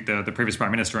prosecute the previous prime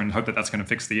minister and hope that that's going to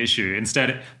fix the issue.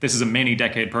 Instead, this is a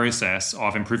many-decade process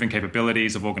of improving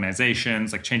capabilities of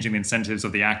organizations, like changing the incentives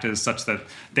of the actors such that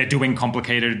they're doing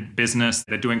complicated business,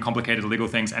 they're doing complicated legal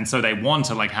things, and so they want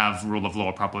to like have rule of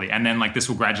law properly. And then like this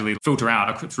will gradually filter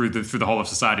out through the whole of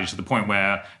society to the point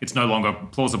where it's no longer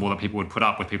plausible that people would put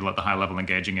up with people at the high level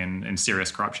engaging in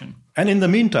serious corruption. And in the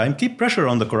meantime, keep pressure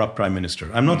on the corrupt prime minister.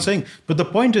 I'm not saying, but the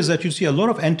point is that you see a lot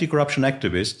of anti-corruption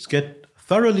activists get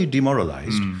thoroughly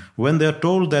demoralized when they're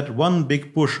told that one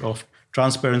big push of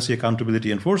transparency,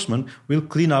 accountability, enforcement will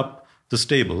clean up the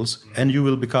stables and you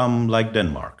will become like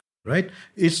Denmark, right?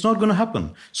 It's not going to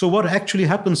happen. So what actually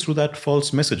happens through that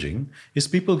false messaging is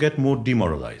people get more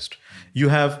demoralized. You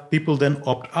have people then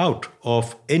opt out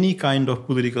of any kind of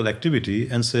political activity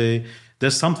and say,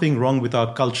 there's something wrong with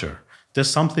our culture. There's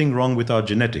something wrong with our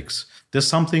genetics. There's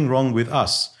something wrong with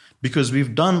us because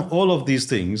we've done all of these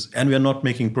things and we are not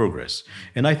making progress.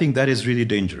 And I think that is really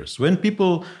dangerous. When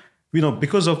people,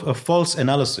 because of a false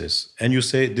analysis and you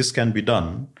say this can be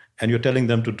done and you're telling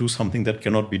them to do something that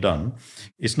cannot be done,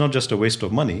 it's not just a waste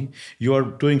of money. You are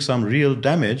doing some real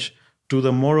damage to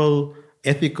the moral,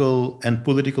 ethical and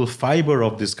political fiber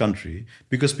of this country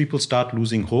because people start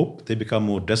losing hope. They become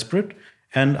more desperate.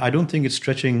 And I don't think it's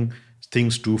stretching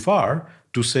things too far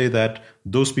to say that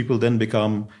those people then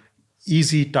become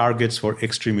easy targets for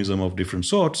extremism of different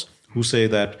sorts who say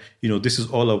that, this is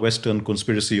all a Western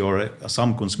conspiracy or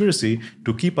some conspiracy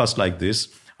to keep us like this.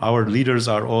 Our leaders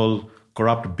are all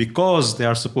corrupt because they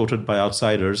are supported by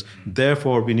outsiders.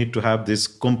 Therefore, we need to have this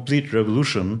complete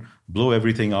revolution, blow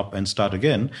everything up and start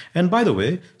again. And by the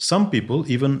way, some people,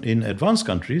 even in advanced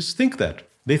countries, think that.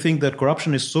 They think that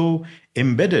corruption is so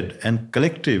embedded and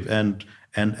collective and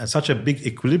such a big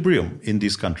equilibrium in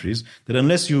these countries that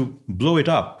unless you blow it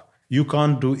up, you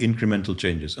can't do incremental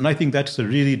changes. And I think that's a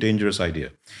really dangerous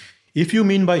idea. If you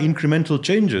mean by incremental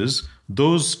changes,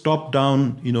 those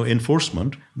top-down,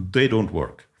 enforcement, they don't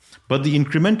work. But the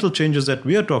incremental changes that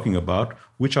we are talking about,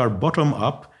 which are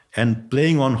bottom-up and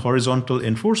playing on horizontal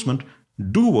enforcement,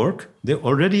 do work. There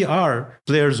already are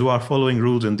players who are following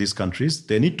rules in these countries.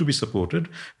 They need to be supported.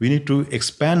 We need to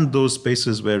expand those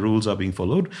spaces where rules are being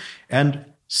followed. And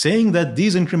saying that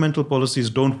these incremental policies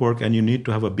don't work and you need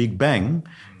to have a big bang,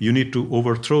 you need to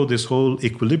overthrow this whole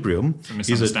equilibrium. It's a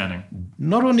misunderstanding.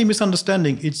 Not only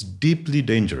misunderstanding, it's deeply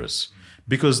dangerous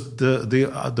because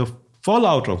the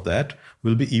fallout of that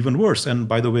will be even worse. And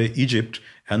by the way, Egypt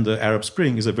and the Arab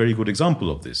Spring is a very good example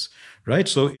of this, right?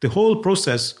 So the whole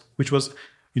process, which was,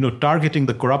 targeting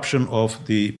the corruption of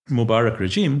the Mubarak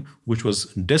regime, which was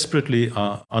desperately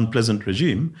unpleasant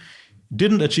regime,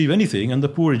 didn't achieve anything. And the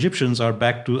poor Egyptians are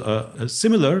back to a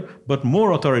similar, but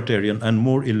more authoritarian and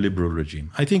more illiberal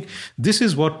regime. I think this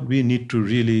is what we need to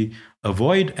really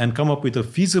avoid and come up with a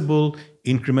feasible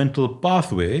incremental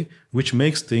pathway which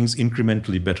makes things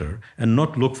incrementally better and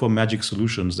not look for magic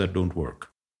solutions that don't work.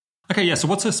 Okay, yeah. So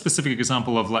what's a specific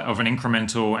example of an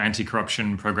incremental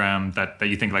anti-corruption program that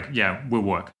you think will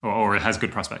work or it has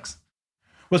good prospects?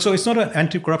 Well, so it's not an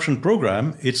anti-corruption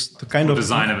program. It's the kind of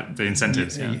design of the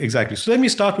incentives. Yeah. Exactly. So let me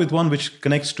start with one which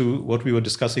connects to what we were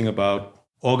discussing about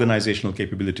organizational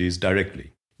capabilities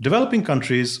directly. Developing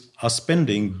countries are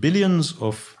spending billions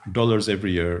of dollars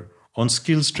every year on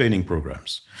skills training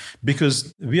programs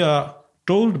because we are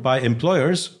told by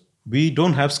employers we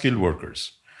don't have skilled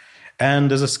workers. And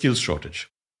there's a skills shortage.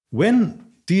 When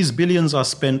these billions are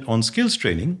spent on skills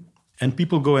training and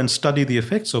people go and study the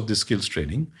effects of this skills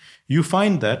training, you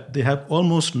find that they have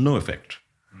almost no effect,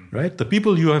 right? The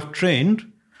people you have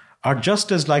trained are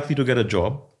just as likely to get a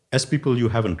job as people you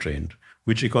haven't trained,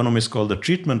 which economists call the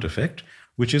treatment effect,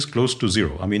 which is close to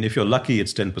zero. I mean, if you're lucky,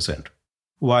 it's 10%.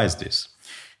 Why is this?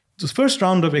 The first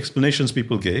round of explanations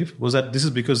people gave was that this is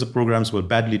because the programs were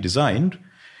badly designed.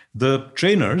 The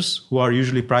trainers, who are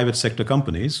usually private sector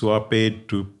companies who are paid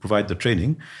to provide the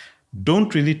training,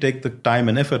 don't really take the time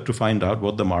and effort to find out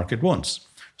what the market wants.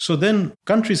 So then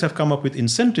countries have come up with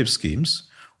incentive schemes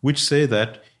which say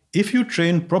that if you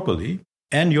train properly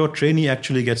and your trainee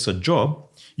actually gets a job,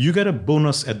 you get a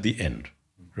bonus at the end,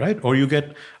 right? Or you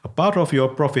get a part of your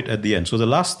profit at the end. So the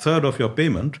last third of your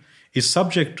payment is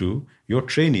subject to your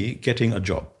trainee getting a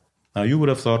job. Now you would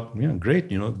have thought, great,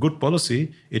 good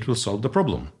policy, it will solve the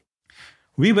problem.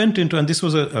 We went into, and this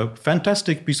was a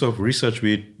fantastic piece of research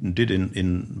we did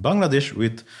in Bangladesh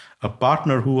with a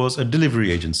partner who was a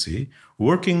delivery agency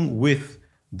working with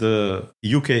the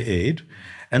UK aid.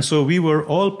 And so we were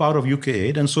all part of UK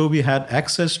aid, and so we had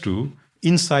access to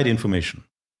inside information.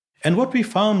 And what we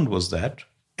found was that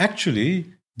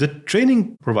actually the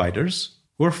training providers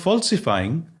were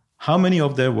falsifying how many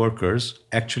of their workers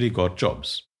actually got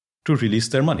jobs to release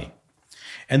their money.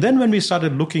 And then when we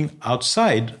started looking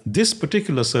outside this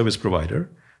particular service provider,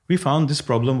 we found this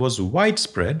problem was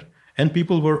widespread and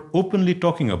people were openly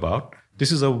talking about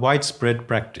this is a widespread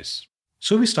practice.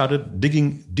 So we started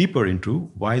digging deeper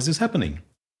into why is this happening?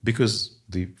 Because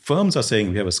the firms are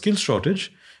saying we have a skills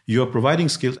shortage, you are providing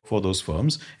skills for those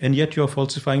firms, and yet you are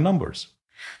falsifying numbers.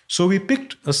 So we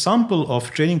picked a sample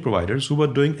of training providers who were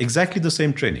doing exactly the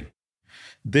same training.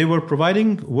 They were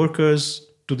providing workers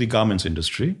to the garments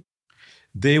industry.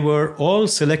 They were all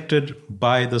selected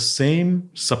by the same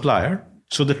supplier.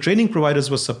 So the training providers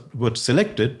were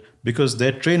selected because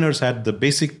their trainers had the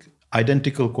basic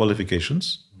identical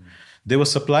qualifications. They were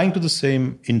supplying to the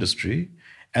same industry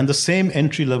and the same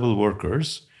entry-level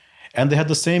workers, and they had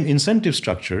the same incentive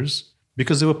structures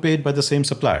because they were paid by the same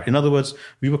supplier. In other words,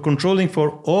 we were controlling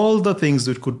for all the things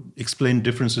that could explain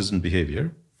differences in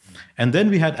behavior. And then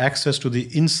we had access to the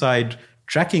inside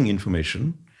tracking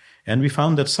information, and we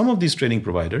found that some of these training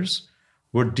providers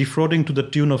were defrauding to the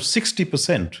tune of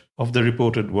 60% of the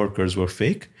reported workers were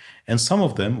fake, and some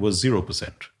of them was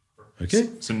 0%. Okay?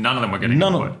 So none of them were getting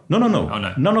employed? No. Oh,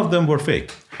 no. None of them were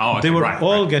fake. Oh, okay. They were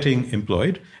all right. getting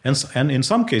employed. And in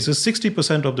some cases,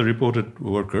 60% of the reported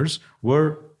workers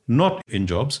were not in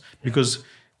jobs because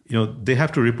they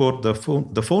have to report the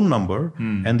phone number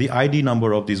and the ID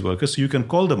number of these workers. So you can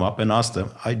call them up and ask them,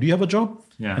 do you have a job?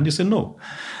 Yeah. And they say no.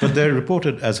 But they're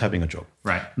reported as having a job.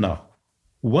 Right. Now,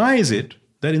 why is it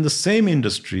that in the same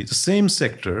industry, the same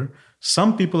sector,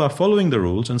 some people are following the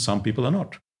rules and some people are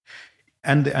not?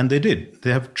 And they did.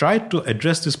 They have tried to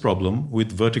address this problem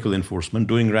with vertical enforcement,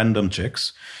 doing random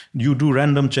checks. You do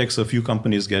random checks, a few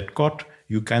companies get caught,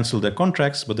 you cancel their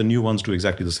contracts, but the new ones do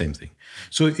exactly the same thing.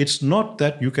 So it's not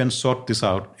that you can sort this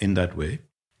out in that way.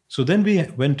 So then we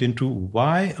went into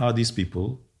why are these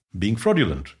people being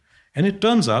fraudulent? And it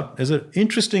turns out there's an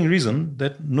interesting reason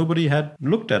that nobody had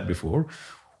looked at before,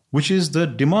 which is the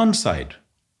demand side.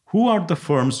 Who are the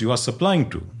firms you are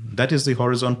supplying to? That is the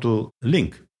horizontal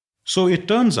link. So it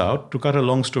turns out, to cut a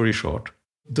long story short,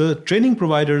 the training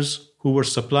providers who were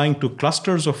supplying to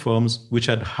clusters of firms which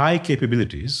had high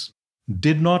capabilities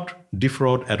did not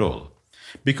defraud at all,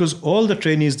 because all the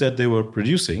trainees that they were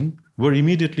producing were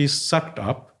immediately sucked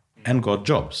up and got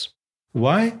jobs.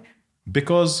 Why?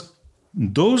 Because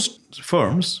those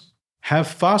firms have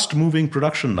fast-moving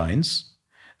production lines.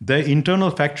 Their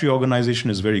internal factory organization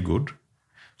is very good.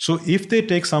 So if they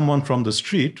take someone from the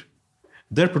street,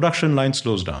 their production line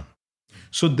slows down.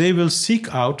 So they will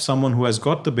seek out someone who has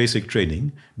got the basic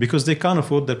training because they can't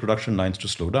afford their production lines to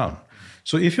slow down.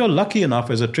 So if you're lucky enough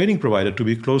as a training provider to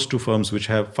be close to firms which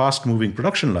have fast-moving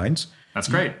production lines, that's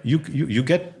great. You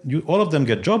all of them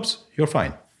get jobs, you're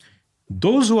fine.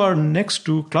 Those who are next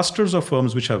to clusters of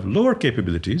firms which have lower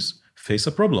capabilities face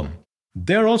a problem.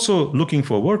 They're also looking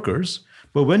for workers,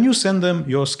 but when you send them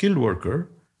your skilled worker,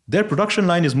 their production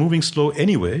line is moving slow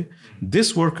anyway.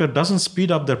 This worker doesn't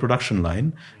speed up their production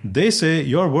line. They say,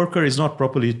 your worker is not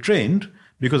properly trained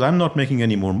because I'm not making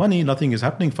any more money, nothing is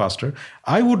happening faster.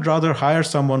 I would rather hire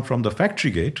someone from the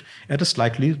factory gate at a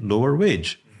slightly lower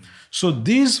wage. So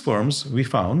these firms, we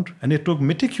found, and it took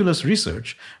meticulous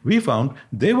research, we found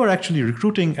they were actually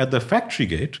recruiting at the factory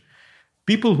gate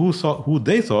people who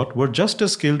they thought were just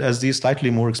as skilled as these slightly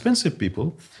more expensive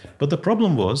people, but the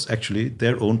problem was actually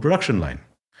their own production line.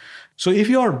 So if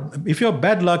your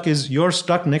bad luck is you're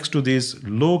stuck next to these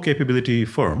low capability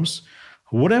firms,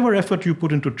 whatever effort you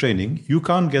put into training, you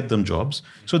can't get them jobs.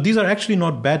 So these are actually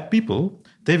not bad people.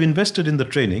 They've invested in the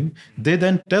training. They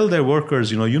then tell their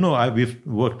workers, we've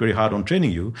worked very hard on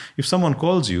training you. If someone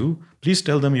calls you, please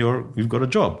tell them you've got a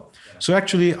job. So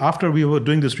actually, after we were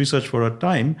doing this research for a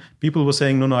time, people were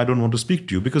saying, no, I don't want to speak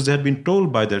to you, because they had been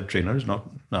told by their trainers, not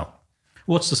now.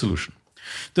 What's the solution?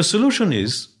 The solution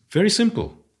is very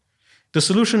simple. The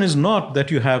solution is not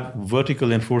that you have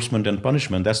vertical enforcement and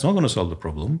punishment. That's not going to solve the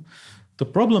problem. The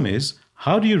problem is,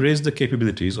 how do you raise the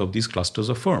capabilities of these clusters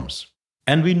of firms?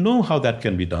 And we know how that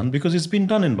can be done because it's been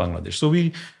done in Bangladesh. So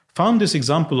we found this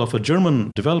example of a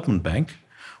German development bank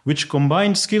which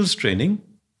combined skills training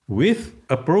with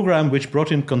a program which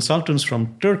brought in consultants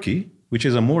from Turkey, which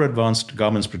is a more advanced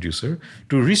garments producer,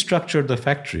 to restructure the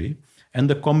factory. And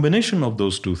the combination of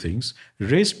those two things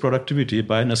raised productivity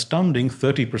by an astounding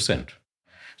 30%.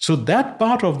 So that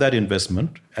part of that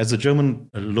investment, as the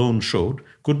German loan showed,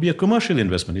 could be a commercial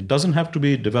investment. It doesn't have to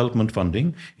be development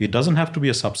funding. It doesn't have to be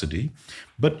a subsidy.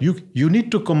 But you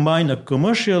need to combine a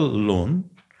commercial loan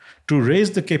to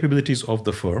raise the capabilities of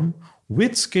the firm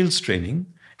with skills training.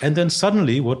 And then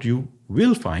suddenly what you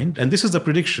will find, and this is the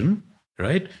prediction,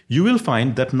 right? You will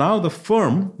find that now the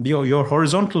firm, your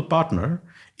horizontal partner,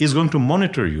 is going to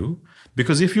monitor you.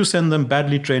 Because if you send them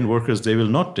badly trained workers, they will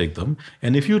not take them.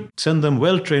 And if you send them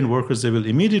well-trained workers, they will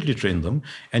immediately train them.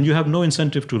 And you have no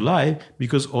incentive to lie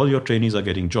because all your trainees are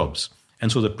getting jobs. And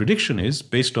so the prediction is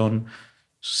based on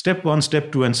step 1,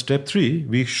 step 2, and step 3.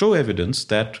 We show evidence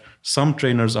that some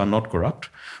trainers are not corrupt.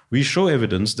 We show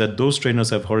evidence that those trainers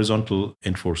have horizontal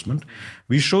enforcement.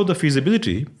 We show the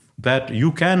feasibility that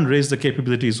you can raise the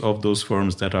capabilities of those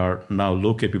firms that are now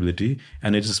low capability,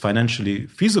 and it is financially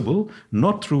feasible,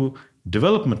 not through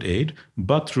development aid,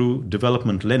 but through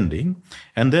development lending.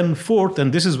 And then fourth,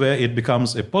 and this is where it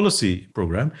becomes a policy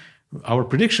program, our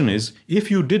prediction is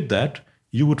if you did that,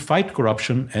 you would fight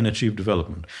corruption and achieve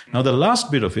development. Now, the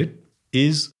last bit of it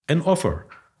is an offer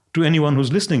to anyone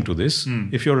who's listening to this.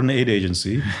 If you're an aid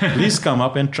agency, please come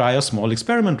up and try a small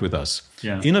experiment with us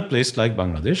in a place like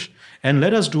Bangladesh, and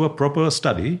let us do a proper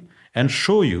study and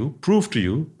prove to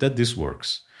you that this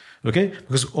works. Okay?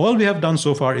 Because all we have done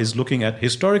so far is looking at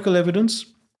historical evidence,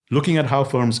 looking at how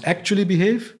firms actually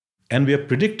behave, and we are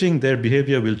predicting their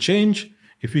behavior will change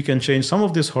if we can change some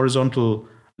of these horizontal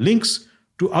links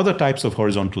to other types of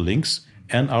horizontal links,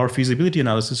 and our feasibility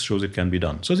analysis shows it can be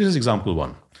done. So this is example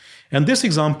 1. And this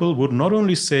example would not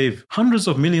only save hundreds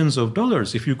of millions of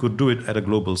dollars if you could do it at a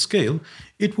global scale,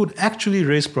 it would actually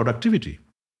raise productivity.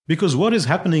 Because what is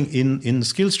happening in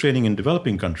skills training in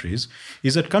developing countries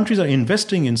is that countries are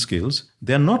investing in skills.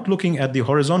 They're not looking at the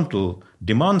horizontal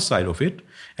demand side of it.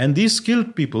 And these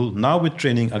skilled people now with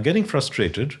training are getting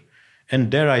frustrated. And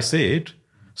dare I say it,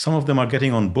 some of them are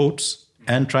getting on boats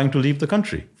and trying to leave the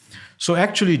country. So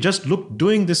actually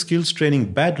doing this skills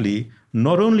training badly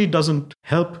not only doesn't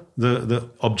help the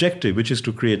objective, which is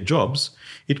to create jobs,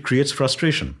 it creates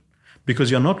frustration.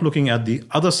 Because you're not looking at the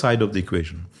other side of the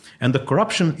equation. And the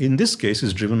corruption in this case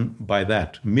is driven by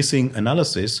that missing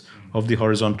analysis of the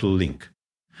horizontal link.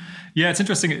 Yeah, it's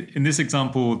interesting. In this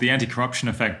example, the anti-corruption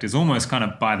effect is almost kind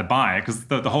of by the by, because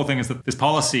the whole thing is that this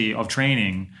policy of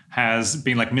training has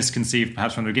been misconceived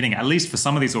perhaps from the beginning, at least for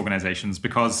some of these organizations,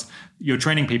 because you're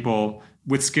training people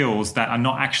with skills that are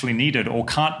not actually needed or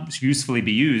can't usefully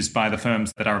be used by the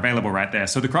firms that are available right there.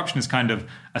 So the corruption is kind of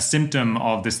a symptom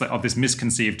of this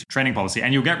misconceived training policy,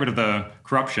 and you'll get rid of the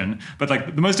corruption. But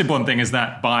the most important thing is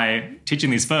that by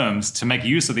teaching these firms to make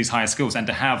use of these higher skills and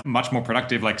to have much more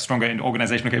productive, stronger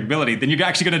organizational capability, then you're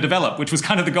actually going to develop, which was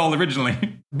kind of the goal originally.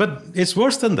 But it's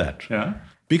worse than that. Yeah.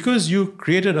 Because you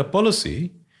created a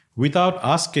policy without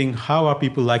asking how are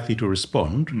people likely to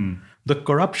respond, the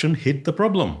corruption hid the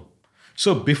problem.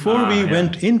 So before we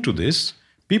went into this,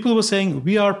 people were saying,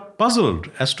 we are puzzled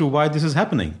as to why this is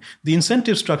happening. The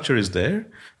incentive structure is there.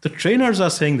 The trainers are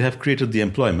saying they have created the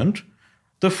employment.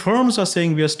 The firms are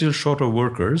saying we are still short of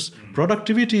workers.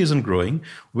 Productivity isn't growing.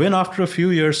 When after a few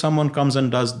years, someone comes and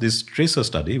does this tracer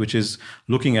study, which is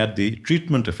looking at the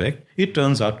treatment effect, it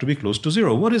turns out to be close to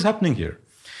zero. What is happening here?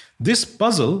 This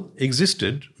puzzle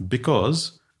existed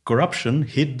because corruption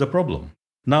hid the problem.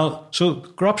 Now, so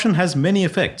corruption has many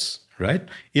effects. Right?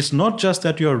 It's not just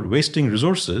that you're wasting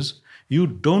resources. You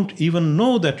don't even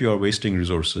know that you are wasting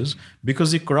resources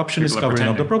because the corruption is covering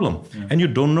up the problem. Yeah. And you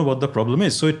don't know what the problem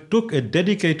is. So it took a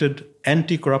dedicated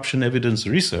anti-corruption evidence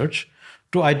research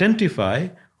to identify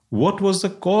what was the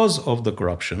cause of the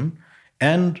corruption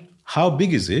and how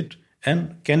big is it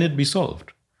and can it be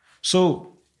solved.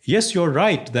 So yes, you're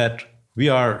right that we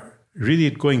are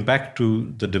really going back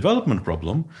to the development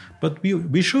problem, but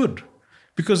we should.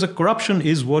 Because the corruption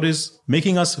is what is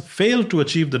making us fail to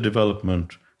achieve the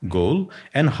development goal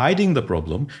and hiding the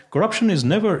problem. Corruption is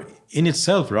never in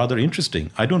itself rather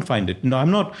interesting. I don't find it. No,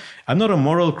 I'm not a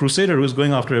moral crusader who is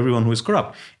going after everyone who is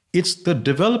corrupt. It's the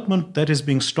development that is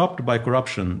being stopped by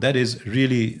corruption that is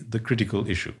really the critical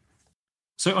issue.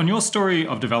 So on your story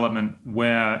of development,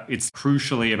 where it's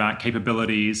crucially about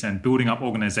capabilities and building up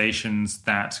organizations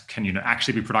that can,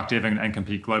 actually be productive and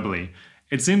compete globally,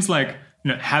 it seems like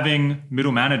having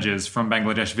middle managers from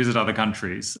Bangladesh visit other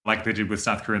countries, like they did with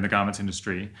South Korea in the garments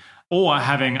industry, or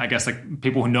having, I guess, like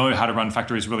people who know how to run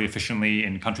factories really efficiently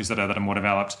in countries that are more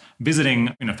developed,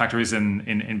 visiting factories in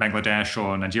Bangladesh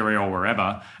or Nigeria or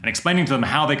wherever, and explaining to them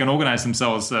how they can organize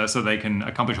themselves so they can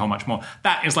accomplish a whole much more.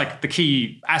 That is like the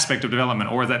key aspect of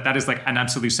development, or that is like an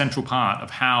absolutely central part of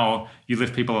how you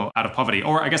lift people out of poverty.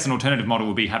 Or I guess an alternative model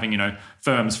would be having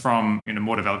firms from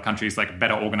more developed countries, like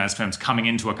better organized firms, coming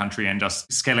into a country and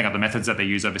just scaling up the methods that they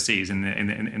use overseas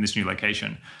in this new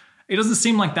location. It doesn't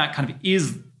seem like that kind of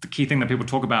is the key thing that people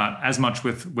talk about as much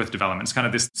with development. It's kind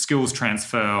of this skills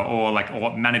transfer or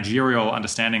managerial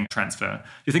understanding transfer. Do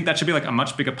you think that should be like a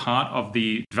much bigger part of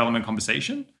the development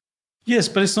conversation? Yes,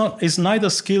 but it's neither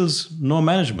skills nor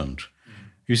management.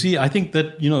 You see, I think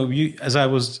that, as I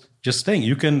was just saying,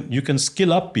 you can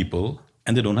skill up people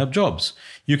and they don't have jobs.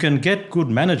 You can get good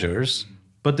managers,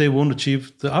 but they won't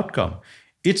achieve the outcome.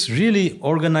 It's really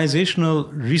organizational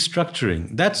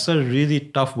restructuring. That's a really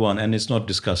tough one, and it's not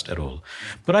discussed at all.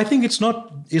 But I think it's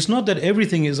not that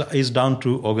everything is down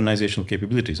to organizational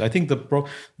capabilities. I think the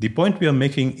point we are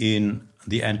making in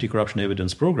the anti-corruption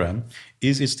evidence program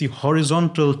is it's the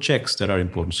horizontal checks that are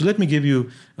important. So let me give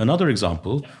you another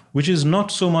example, which is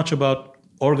not so much about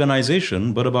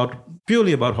organization, but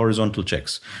purely about horizontal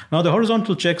checks. Now, the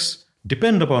horizontal checks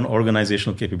depend upon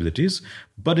organizational capabilities,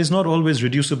 but is not always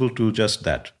reducible to just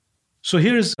that. So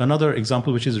here is another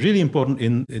example which is really important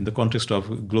in the context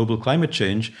of global climate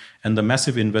change and the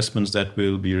massive investments that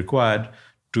will be required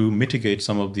to mitigate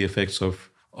some of the effects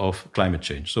of climate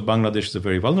change. So Bangladesh is a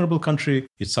very vulnerable country.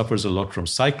 It suffers a lot from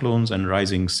cyclones and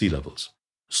rising sea levels.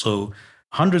 So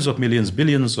hundreds of millions,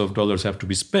 billions of dollars have to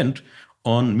be spent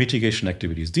on mitigation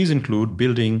activities. These include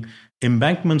building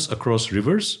embankments across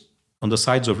rivers, on the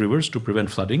sides of rivers to prevent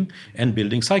flooding, and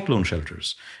building cyclone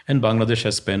shelters. And Bangladesh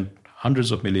has spent hundreds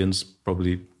of millions,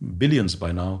 probably billions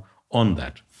by now, on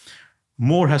that.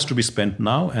 More has to be spent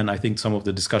now, and I think some of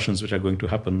the discussions which are going to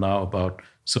happen now about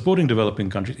supporting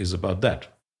developing countries is about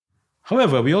that.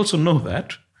 However, we also know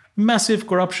that massive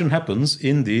corruption happens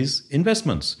in these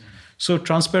investments. So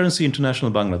Transparency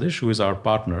International Bangladesh, who is our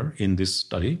partner in this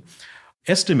study,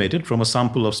 estimated from a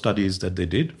sample of studies that they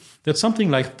did that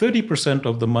something like 30%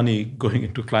 of the money going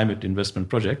into climate investment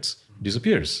projects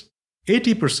disappears.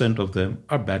 80% of them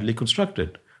are badly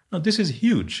constructed. Now, this is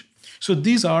huge. So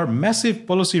these are massive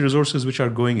policy resources which are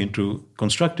going into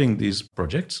constructing these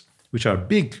projects, which are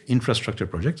big infrastructure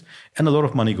projects, and a lot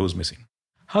of money goes missing.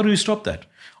 How do you stop that?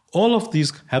 All of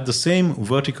these have the same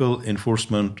vertical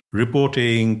enforcement,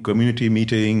 reporting, community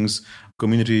meetings,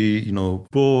 community,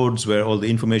 boards where all the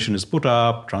information is put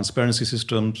up, transparency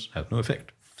systems have no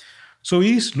effect. So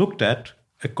we looked at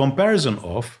a comparison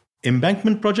of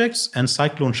embankment projects and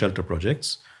cyclone shelter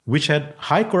projects, which had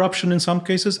high corruption in some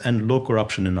cases and low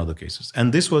corruption in other cases.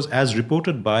 And this was as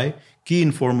reported by key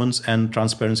informants and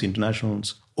Transparency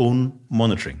International's own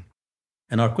monitoring.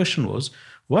 And our question was,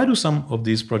 why do some of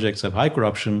these projects have high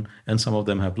corruption and some of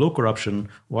them have low corruption?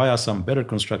 Why are some better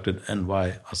constructed and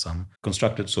why are some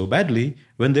constructed so badly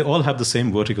when they all have the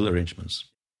same vertical arrangements?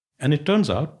 And it turns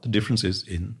out the difference is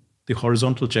in the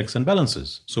horizontal checks and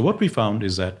balances. So what we found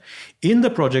is that in the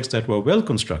projects that were well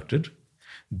constructed,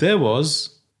 there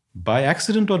was, by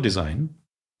accident or design,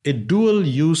 a dual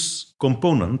use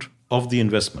component of the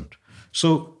investment.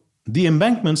 So the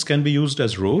embankments can be used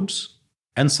as roads,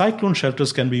 and cyclone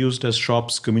shelters can be used as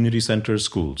shops, community centers,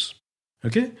 schools.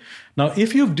 Okay? Now,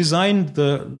 if you've designed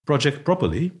the project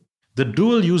properly, the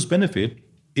dual use benefit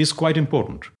is quite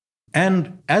important.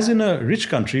 And as in a rich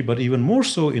country, but even more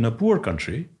so in a poor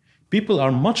country, people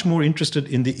are much more interested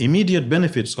in the immediate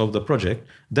benefits of the project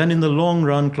than in the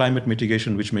long-run climate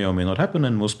mitigation, which may or may not happen,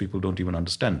 and most people don't even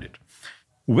understand it.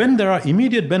 When there are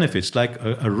immediate benefits, like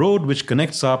a road which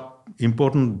connects up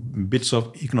important bits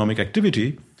of economic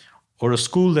activity, or a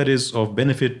school that is of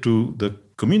benefit to the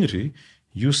community,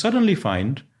 you suddenly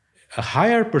find a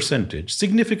higher percentage,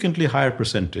 significantly higher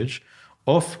percentage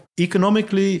of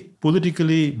economically,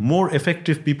 politically more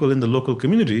effective people in the local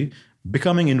community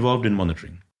becoming involved in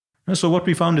monitoring. And so what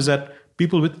we found is that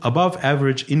people with above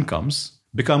average incomes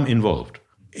become involved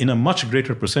in a much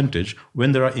greater percentage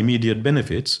when there are immediate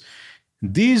benefits.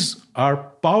 These are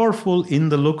powerful in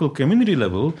the local community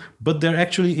level, but they're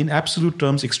actually in absolute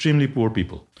terms extremely poor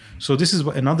people. So this is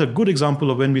another good example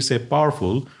of when we say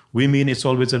powerful, we mean it's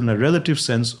always in a relative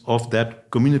sense of that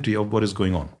community of what is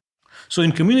going on. So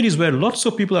in communities where lots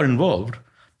of people are involved,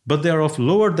 but they are of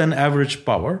lower than average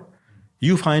power,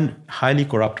 you find highly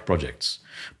corrupt projects.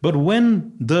 But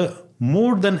when the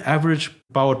more than average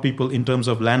power people in terms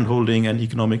of landholding and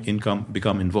economic income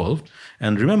become involved,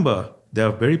 and remember, they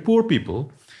are very poor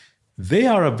people, they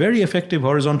are a very effective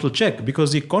horizontal check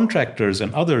because the contractors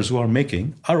and others who are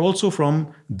making are also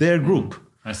from their group.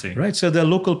 I see. Right? So they're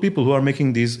local people who are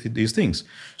making these things.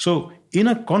 So in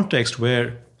a context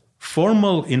where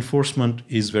formal enforcement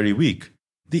is very weak,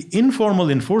 the informal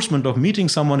enforcement of meeting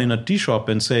someone in a tea shop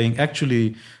and saying,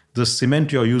 actually, the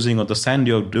cement you're using or the sand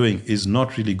you're doing is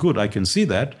not really good, I can see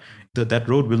that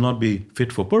road will not be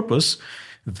fit for purpose,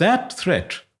 that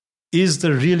threat is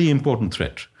the really important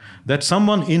threat. That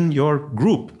someone in your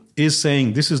group is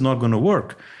saying this is not going to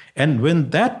work. And when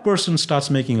that person starts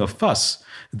making a fuss,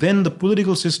 then the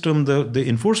political system, the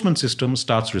enforcement system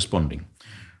starts responding.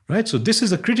 Right? So this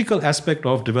is a critical aspect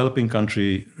of developing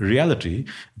country reality,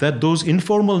 that those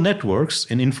informal networks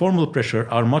and informal pressure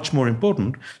are much more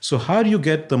important. So how do you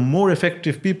get the more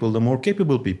effective people, the more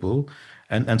capable people,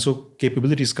 and so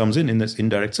capabilities comes in this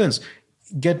indirect sense,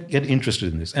 get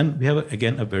interested in this? And we have,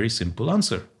 again, a very simple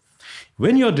answer.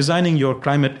 When you're designing your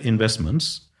climate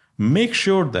investments, make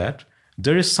sure that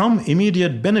there is some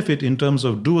immediate benefit in terms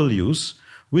of dual use,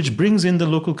 which brings in the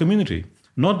local community.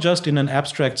 Not just in an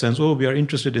abstract sense, we are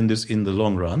interested in this in the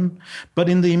long run, but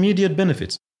in the immediate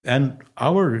benefits. And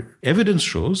our evidence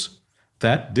shows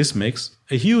that this makes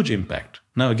a huge impact.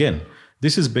 Now, again,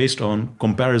 this is based on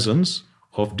comparisons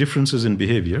of differences in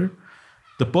behavior.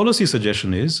 The policy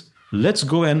suggestion is, let's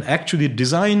go and actually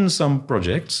design some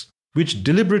projects which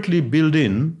deliberately build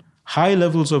in high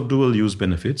levels of dual use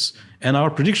benefits, and our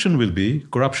prediction will be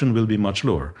corruption will be much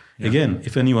lower. Yeah. Again,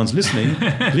 if anyone's listening,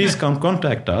 please come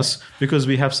contact us because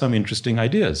we have some interesting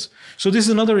ideas. So this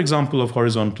is another example of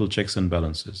horizontal checks and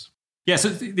balances. Yeah, so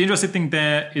the interesting thing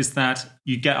there is that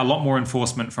you get a lot more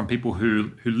enforcement from people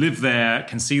who live there,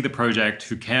 can see the project,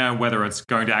 who care whether it's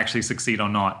going to actually succeed or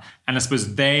not. And I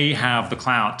suppose they have the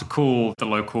clout to call the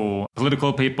local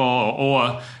political people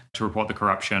or to report the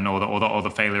corruption or the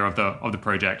failure of the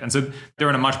project. And so they're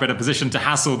in a much better position to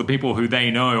hassle the people who they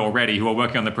know already, who are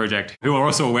working on the project, who are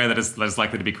also aware that it's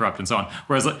likely to be corrupt and so on.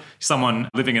 Whereas someone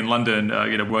living in London,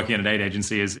 working at an aid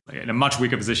agency is in a much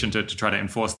weaker position to try to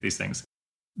enforce these things.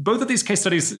 Both of these case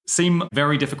studies seem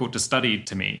very difficult to study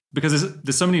to me because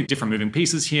there's so many different moving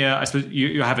pieces here. I suppose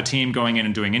you have a team going in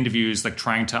and doing interviews, like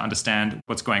trying to understand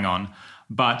what's going on.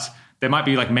 But there might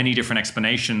be many different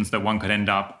explanations that one could end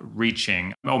up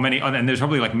reaching, and there's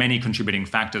probably many contributing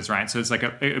factors, right? So it's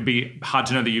it would be hard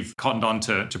to know that you've cottoned on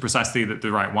to precisely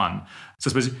the right one. So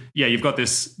I suppose, you've got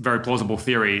this very plausible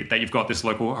theory that you've got this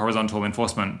local horizontal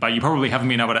enforcement, but you probably haven't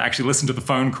been able to actually listen to the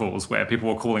phone calls where people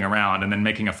were calling around and then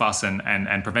making a fuss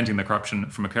and preventing the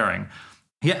corruption from occurring.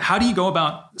 Yeah, how do you go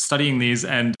about studying these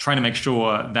and trying to make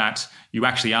sure that you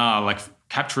actually are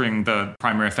capturing the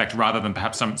primary effect rather than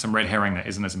perhaps some red herring that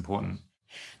isn't as important?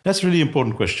 That's a really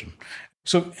important question.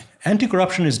 So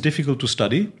anti-corruption is difficult to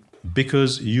study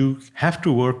because you have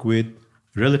to work with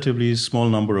relatively small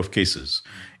number of cases.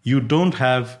 You don't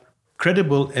have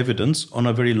credible evidence on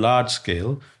a very large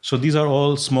scale. So these are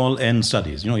all small n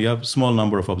studies. You have small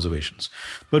number of observations.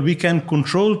 But we can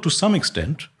control to some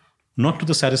extent, not to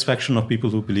the satisfaction of people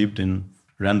who believed in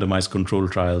randomized control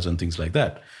trials and things like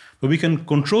that. But we can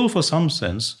control for some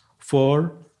sense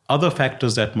for other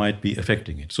factors that might be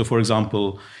affecting it. So, for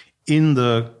example, in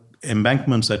the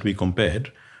embankments that we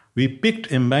compared, we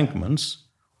picked embankments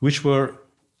which were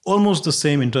almost the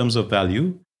same in terms of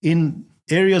value in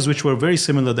areas which were very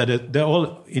similar, that they're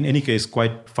all, in any case,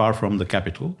 quite far from the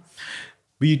capital.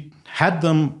 We had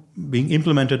them being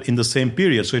implemented in the same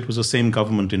period, so it was the same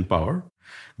government in power.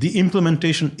 The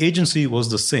implementation agency was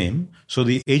the same. So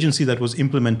the agency that was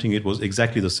implementing it was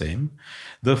exactly the same.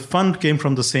 The fund came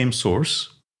from the same source.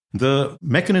 The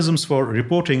mechanisms for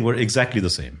reporting were exactly the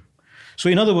same. So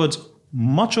in other words,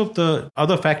 much of the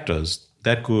other factors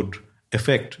that could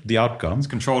affect the outcome. It's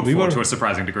controlled to a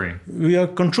surprising degree. We are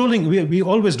controlling, we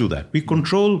always do that. We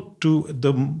control to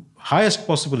the highest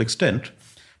possible extent,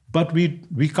 but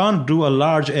we can't do a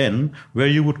large N where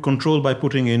you would control by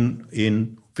putting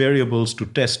in variables to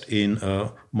test in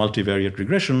a multivariate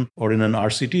regression or in an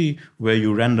RCT where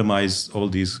you randomize all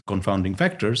these confounding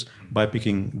factors by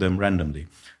picking them randomly.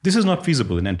 This is not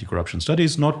feasible in anti-corruption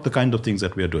studies, not the kind of things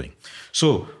that we are doing.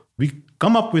 So we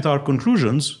come up with our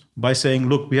conclusions by saying,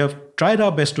 look, we have tried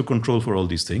our best to control for all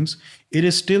these things. It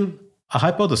is still a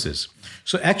hypothesis.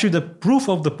 So actually the proof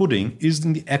of the pudding is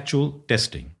in the actual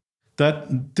testing.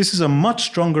 That this is a much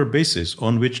stronger basis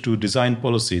on which to design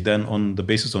policy than on the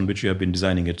basis on which you have been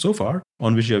designing it so far,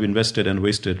 on which you have invested and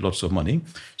wasted lots of money.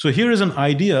 So here is an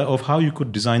idea of how you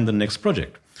could design the next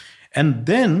project. And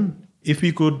then if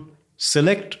we could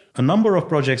select a number of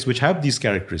projects which have these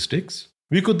characteristics,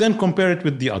 we could then compare it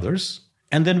with the others,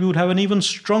 and then we would have an even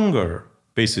stronger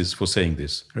basis for saying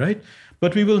this, right?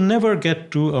 But we will never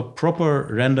get to a proper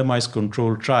randomized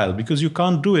controlled trial because you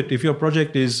can't do it. If your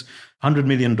project is $100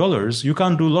 million, you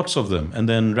can't do lots of them and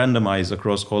then randomize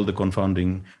across all the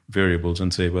confounding variables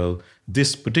and say, well,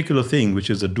 this particular thing, which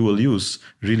is a dual use,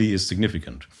 really is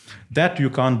significant. That you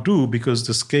can't do because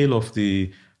the scale of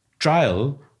the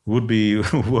trial would be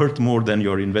worth more than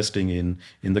you're investing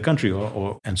in the country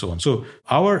or and so on. So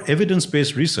our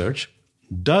evidence-based research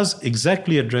does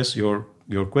exactly address your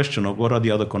question of what are the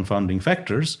other confounding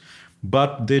factors,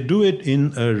 but they do it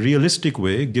in a realistic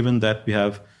way, given that we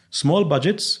have small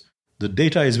budgets, the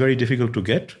data is very difficult to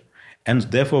get, and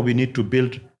therefore we need to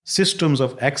build systems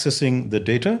of accessing the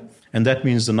data, and that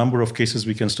means the number of cases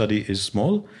we can study is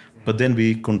small, but then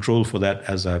we control for that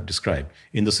as I've described.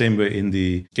 In the same way, in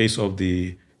the case of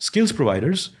the skills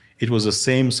providers, it was the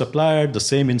same supplier, the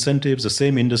same incentives, the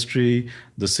same industry,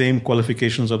 the same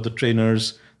qualifications of the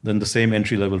trainers, then the same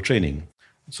entry-level training.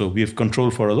 So we have control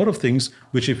for a lot of things,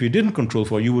 which if you didn't control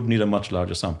for, you would need a much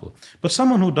larger sample. But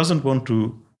someone who doesn't want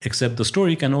to accept the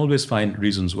story can always find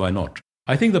reasons why not.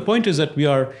 I think the point is that we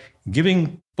are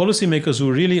giving policymakers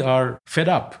who really are fed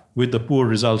up with the poor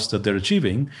results that they're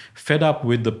achieving, fed up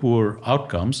with the poor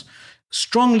outcomes,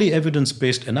 strongly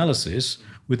evidence-based analysis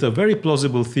with a very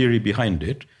plausible theory behind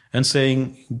it, and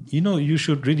saying, you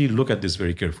should really look at this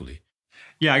very carefully.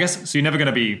 Yeah, I guess, so you're never going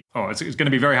to be, it's going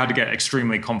to be very hard to get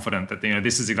extremely confident that,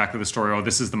 this is exactly the story or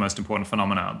this is the most important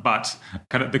phenomena. But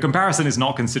kind of the comparison is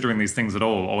not considering these things at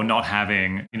all or not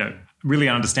having, really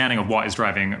an understanding of what is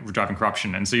driving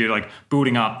corruption. And so you're like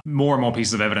building up more and more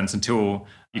pieces of evidence until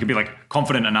you can be like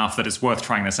confident enough that it's worth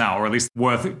trying this out, or at least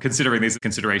worth considering these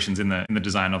considerations in the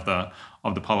design of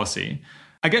the policy.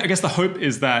 I guess the hope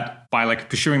is that by like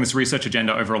pursuing this research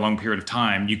agenda over a long period of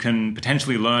time, you can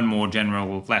potentially learn more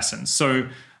general lessons. So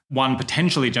one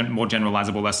potentially more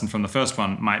generalizable lesson from the first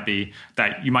one might be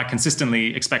that you might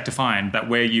consistently expect to find that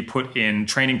where you put in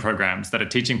training programs that are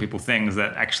teaching people things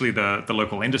that actually the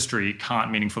local industry can't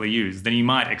meaningfully use, then you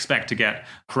might expect to get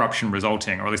corruption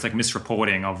resulting, or at least like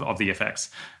misreporting of the effects.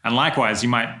 And likewise, you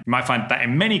might find that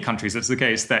in many countries it's the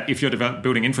case that if you're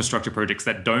building infrastructure projects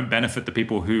that don't benefit the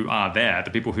people who are there,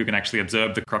 the people who can actually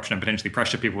observe the corruption and potentially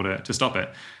pressure people to stop it,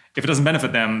 if it doesn't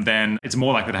benefit them, then it's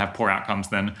more likely to have poor outcomes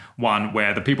than one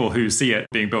where the people who see it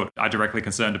being built are directly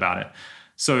concerned about it.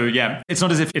 So yeah, it's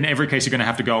not as if in every case you're going to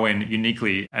have to go in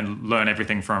uniquely and learn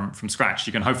everything from scratch.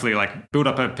 You can hopefully like build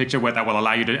up a picture that will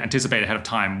allow you to anticipate ahead of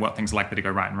time what things are likely to go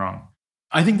right and wrong.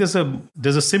 I think there's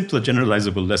a simpler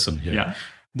generalizable lesson here. Yeah.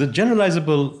 The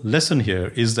generalizable lesson here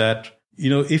is that,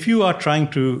 if you are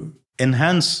trying to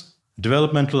enhance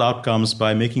developmental outcomes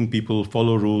by making people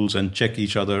follow rules and check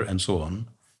each other and so on,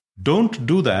 don't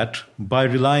do that by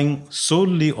relying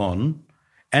solely on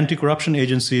anti-corruption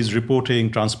agencies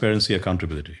reporting transparency,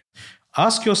 accountability.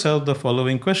 Ask yourself the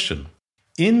following question.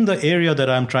 In the area that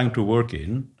I'm trying to work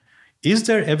in, is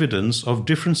there evidence of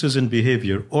differences in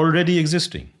behavior already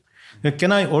existing?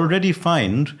 Can I already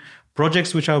find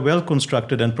projects which are well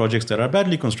constructed and projects that are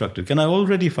badly constructed? Can I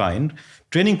already find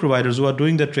training providers who are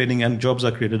doing their training and jobs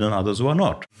are created and others who are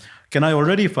not? Can I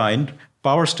already find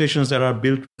power stations that are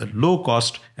built at low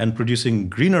cost and producing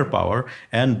greener power,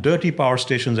 and dirty power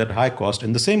stations at high cost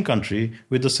in the same country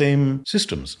with the same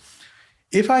systems?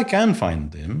 If I can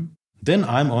find them, then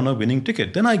I'm on a winning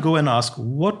ticket. Then I go and ask,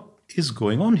 what is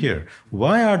going on here?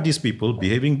 Why are these people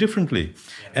behaving differently?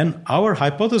 And our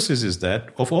hypothesis is that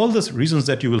of all the reasons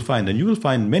that you will find, and you will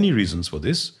find many reasons for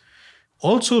this,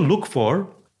 also look for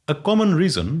a common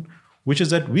reason, which is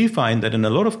that we find that in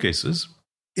a lot of cases,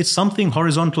 it's something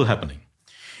horizontal happening.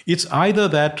 It's either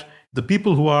that the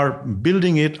people who are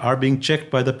building it are being checked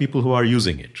by the people who are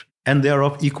using it, and they are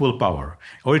of equal power.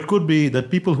 Or it could be that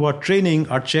people who are training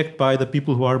are checked by the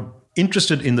people who are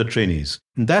interested in the trainees.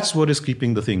 And that's what is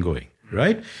keeping the thing going,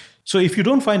 right? So if you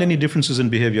don't find any differences in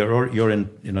behavior, or you're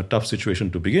in a tough situation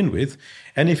to begin with,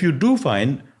 and if you do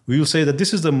find, we will say that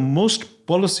this is the most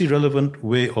policy relevant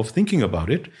way of thinking about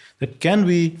it, that can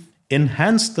we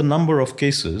enhance the number of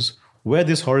cases where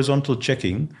this horizontal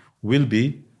checking will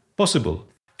be possible.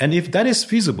 And if that is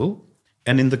feasible,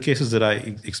 and in the cases that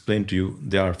I explained to you,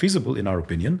 they are feasible in our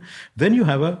opinion, then you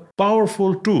have a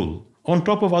powerful tool on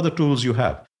top of other tools you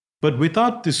have. But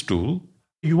without this tool,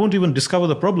 you won't even discover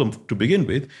the problem to begin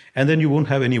with, and then you won't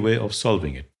have any way of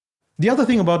solving it. The other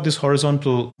thing about this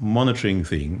horizontal monitoring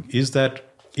thing is that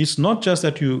it's not just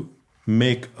that you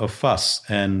make a fuss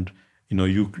and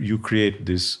you create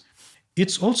this.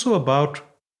 It's also about,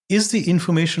 is the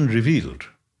information revealed,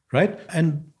 right?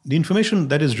 And the information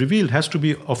that is revealed has to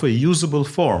be of a usable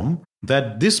form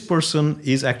that this person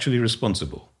is actually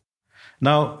responsible.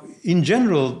 Now, in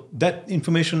general, that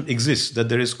information exists, that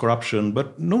there is corruption,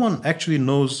 but no one actually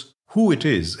knows who it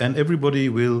is. And everybody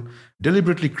will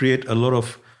deliberately create a lot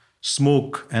of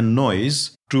smoke and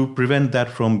noise to prevent that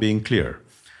from being clear.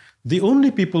 The only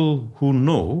people who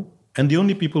know and the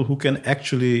only people who can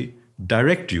actually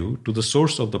direct you to the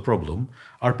source of the problem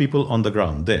are people on the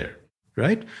ground there,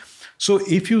 right? So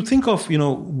if you think of,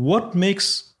 what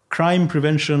makes crime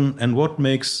prevention and what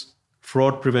makes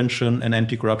fraud prevention and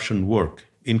anti-corruption work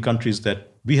in countries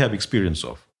that we have experience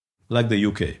of, like the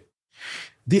UK,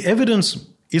 the evidence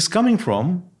is coming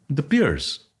from the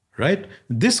peers, right?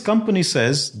 This company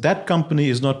says that company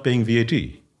is not paying VAT,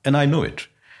 and I know it,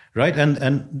 right?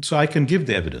 And so I can give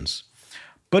the evidence.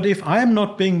 But if I am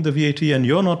not paying the VAT and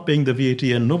you're not paying the VAT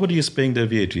and nobody is paying the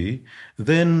VAT,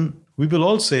 then we will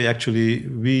all say, actually,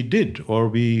 we did, or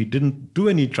we didn't do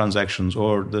any transactions,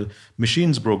 or the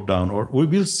machines broke down, or we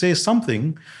will say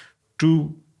something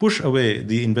to push away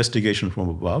the investigation from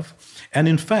above. And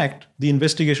in fact, the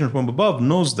investigation from above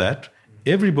knows that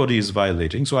everybody is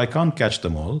violating, so I can't catch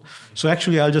them all. So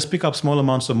actually, I'll just pick up small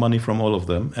amounts of money from all of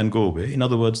them and go away. In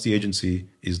other words, the agency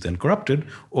is then corrupted,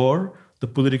 or the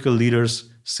political leaders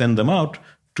send them out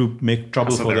to make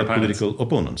trouble for their political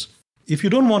opponents. If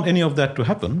you don't want any of that to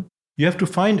happen, you have to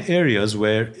find areas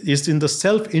where it's in the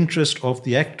self-interest of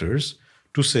the actors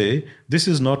to say, this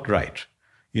is not right.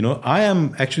 I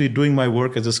am actually doing my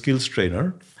work as a skills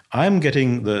trainer. I'm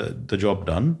getting the job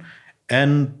done.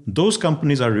 And those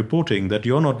companies are reporting that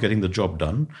you're not getting the job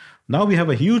done. Now we have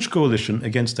a huge coalition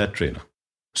against that trainer.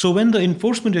 So when the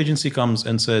enforcement agency comes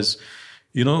and says,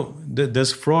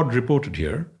 there's fraud reported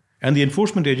here, and the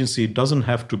enforcement agency doesn't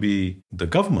have to be the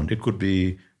government, it could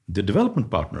be the development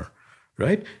partner,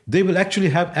 right? They will actually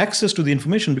have access to the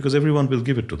information because everyone will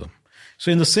give it to them.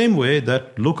 So in the same way,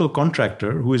 that local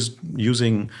contractor who is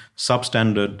using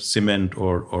substandard cement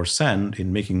or sand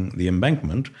in making the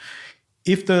embankment,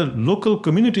 if the local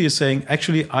community is saying,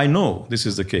 actually, I know this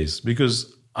is the case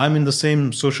because I'm in the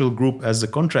same social group as the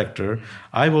contractor,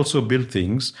 I've also built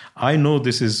things, I know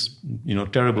this is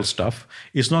terrible stuff,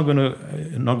 it's not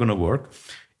going to work.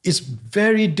 It's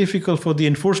very difficult for the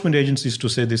enforcement agencies to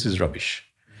say this is rubbish.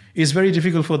 It's very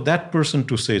difficult for that person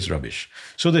to say it's rubbish.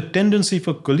 So the tendency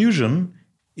for collusion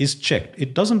is checked.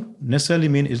 It doesn't necessarily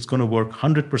mean it's going to work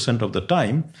 100% of the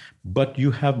time, but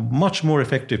you have much more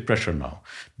effective pressure now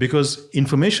because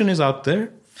information is out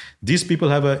there. These people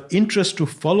have an interest to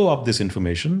follow up this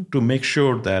information to make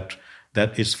sure that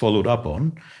it's followed up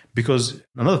on. Because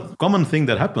another common thing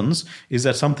that happens is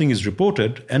that something is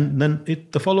reported and then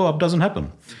the follow-up doesn't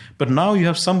happen. But now you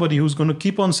have somebody who's going to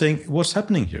keep on saying, what's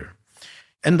happening here?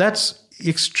 And that's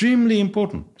extremely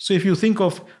important. So if you think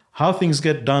of how things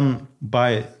get done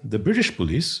by the British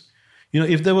police,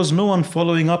 if there was no one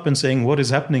following up and saying, what is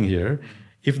happening here?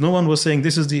 If no one was saying,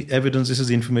 this is the evidence, this is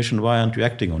the information, why aren't you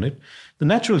acting on it? The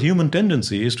natural human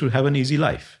tendency is to have an easy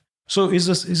life. So it's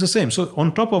the same. So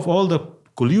on top of all the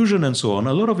collusion and so on,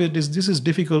 a lot of it is, this is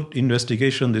difficult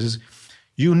investigation.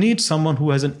 You need someone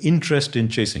who has an interest in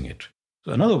chasing it.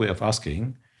 So another way of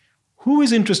asking, who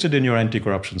is interested in your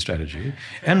anti-corruption strategy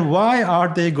and why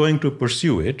are they going to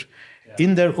pursue it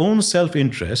in their own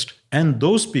self-interest? And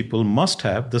those people must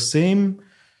have the same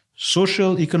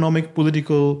social, economic,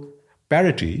 political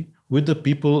parity with the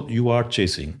people you are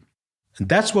chasing. And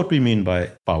that's what we mean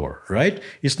by power, right?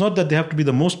 It's not that they have to be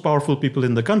the most powerful people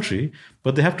in the country,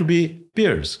 but they have to be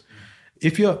peers.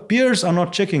 If your peers are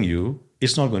not checking you,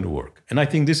 it's not going to work. And I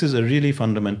think this is a really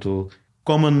fundamental,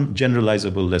 common,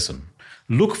 generalizable lesson.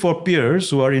 Look for peers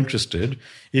who are interested.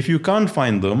 If you can't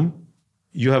find them,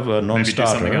 you have a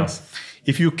non-starter. Maybe do something else.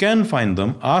 If you can find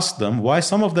them, ask them why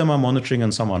some of them are monitoring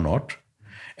and some are not.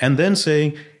 And then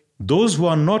say, those who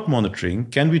are not monitoring,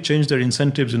 can we change their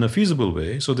incentives in a feasible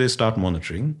way so they start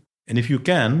monitoring? And if you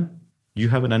can, you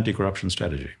have an anti-corruption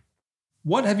strategy.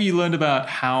 What have you learned about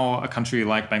how a country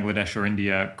like Bangladesh or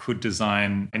India could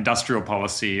design industrial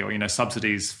policy or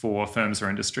subsidies for firms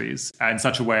or industries in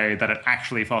such a way that it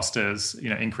actually fosters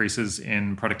increases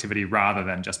in productivity rather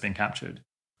than just being captured?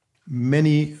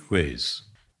 Many ways.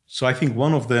 So I think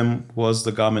one of them was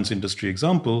the garments industry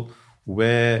example,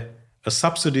 where a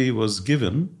subsidy was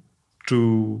given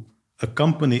to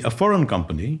a foreign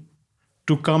company,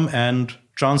 to come and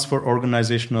transfer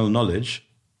organizational knowledge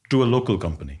to a local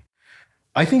company.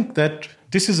 I think that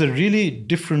this is a really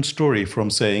different story from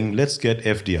saying, let's get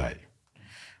FDI.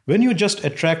 When you just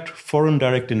attract foreign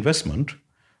direct investment,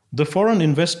 the foreign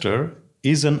investor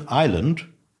is an island.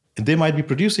 They might be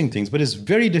producing things, but it's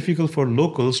very difficult for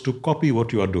locals to copy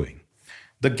what you are doing.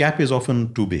 The gap is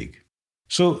often too big.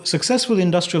 So successful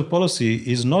industrial policy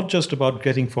is not just about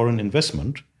getting foreign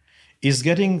investment, is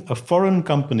getting a foreign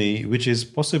company which is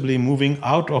possibly moving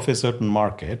out of a certain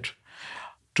market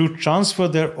to transfer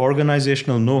their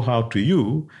organizational know-how to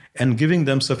you and giving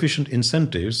them sufficient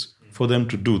incentives for them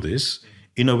to do this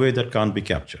in a way that can't be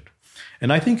captured.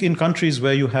 And I think in countries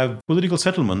where you have political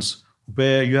settlements,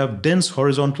 where you have dense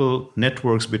horizontal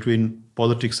networks between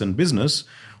politics and business,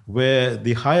 where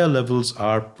the higher levels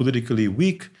are politically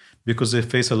weak because they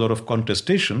face a lot of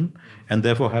contestation and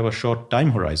therefore have a short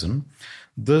time horizon,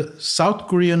 the South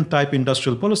Korean type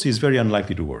industrial policy is very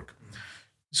unlikely to work.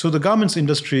 So the garments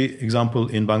industry example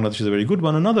in Bangladesh is a very good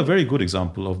one. Another very good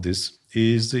example of this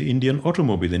is the Indian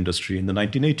automobile industry in the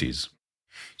 1980s.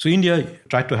 So India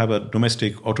tried to have a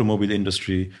domestic automobile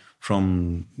industry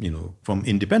from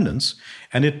independence,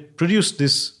 and it produced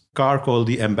this car called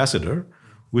the Ambassador,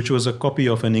 which was a copy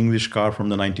of an English car from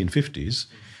the 1950s,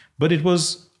 but it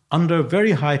was under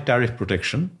very high tariff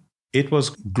protection. It was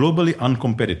globally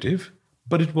uncompetitive,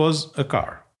 but it was a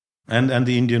car. And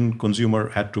the Indian consumer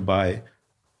had to buy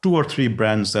 2 or 3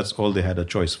 brands. That's all they had a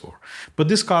choice for. But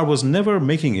this car was never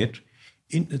making it.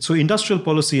 So industrial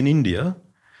policy in India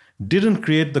didn't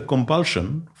create the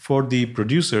compulsion for the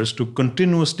producers to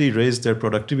continuously raise their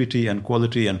productivity and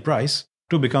quality and price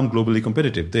to become globally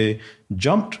competitive. They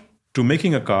jumped to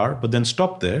making a car, but then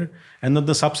stopped there. And then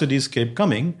the subsidies kept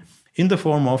coming in the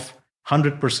form of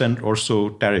 100% or so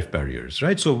tariff barriers,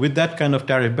 right? So with that kind of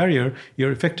tariff barrier,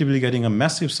 you're effectively getting a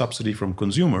massive subsidy from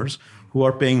consumers who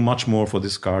are paying much more for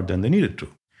this car than they needed to.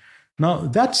 Now,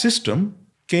 that system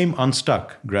came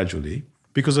unstuck gradually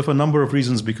because of a number of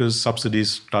reasons, because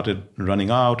subsidies started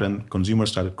running out and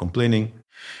consumers started complaining.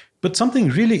 But something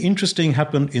really interesting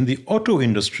happened in the auto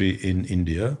industry in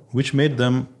India, which made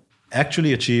them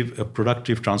actually achieve a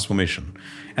productive transformation.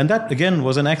 And that, again,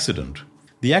 was an accident.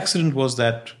 The accident was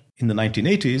that in the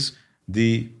 1980s,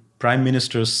 the prime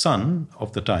minister's son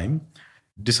of the time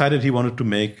decided he wanted to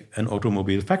make an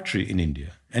automobile factory in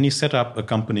India. And he set up a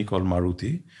company called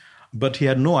Maruti, but he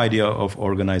had no idea of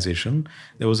organization.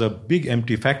 There was a big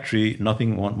empty factory.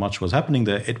 Nothing much was happening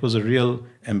there. It was a real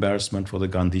embarrassment for the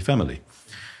Gandhi family.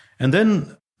 And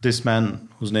then this man,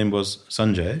 whose name was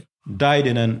Sanjay, died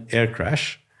in an air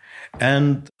crash,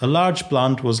 and a large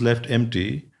plant was left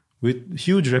empty with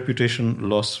huge reputation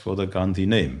loss for the Gandhi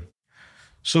name.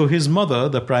 So his mother,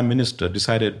 the prime minister,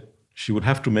 decided she would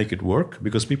have to make it work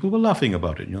because people were laughing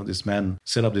about it. This man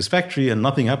set up this factory and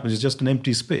nothing happens. It's just an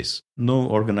empty space, no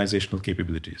organizational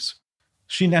capabilities.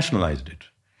 She nationalized it.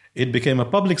 It became a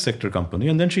public sector company,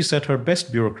 and then she set her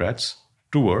best bureaucrats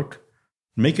to work,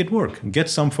 make it work, get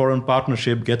some foreign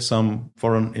partnership, get some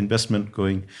foreign investment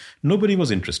going. Nobody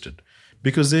was interested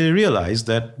because they realized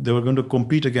that they were going to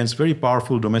compete against very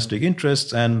powerful domestic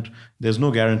interests, and there's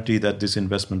no guarantee that this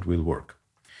investment will work.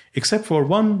 Except for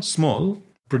one small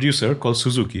producer called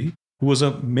Suzuki, who was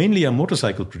mainly a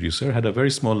motorcycle producer, had a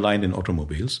very small line in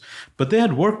automobiles, but they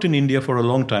had worked in India for a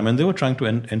long time and they were trying to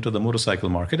enter the motorcycle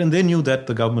market, and they knew that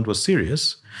the government was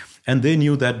serious and they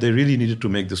knew that they really needed to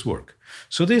make this work.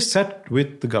 So they sat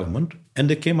with the government and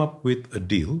they came up with a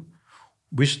deal,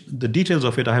 which the details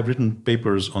of it, I have written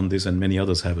papers on this and many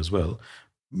others have as well,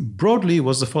 broadly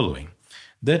was the following,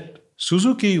 that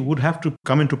Suzuki would have to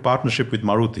come into partnership with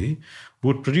Maruti,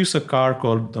 would produce a car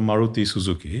called the Maruti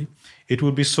Suzuki. It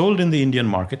would be sold in the Indian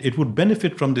market. It would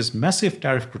benefit from this massive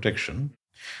tariff protection.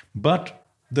 But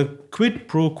the quid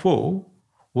pro quo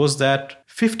was that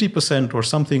 50% or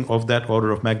something of that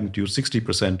order of magnitude,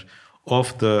 60%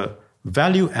 of the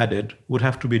value added would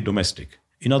have to be domestic.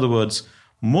 In other words,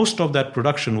 most of that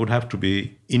production would have to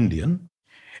be Indian,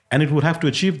 and it would have to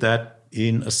achieve that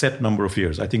in a set number of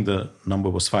years. I think the number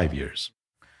was 5 years.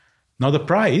 Now the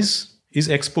price is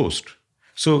ex post.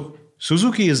 So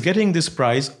Suzuki is getting this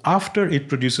price after it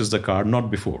produces the car, not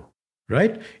before,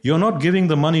 right? You're not giving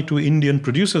the money to Indian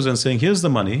producers and saying, here's the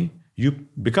money, you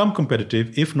become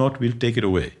competitive, if not, we'll take it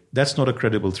away. That's not a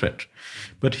credible threat.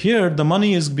 But here, the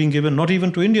money is being given not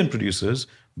even to Indian producers,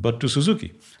 but to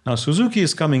Suzuki. Now Suzuki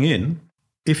is coming in.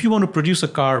 If you want to produce a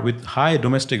car with high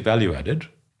domestic value added,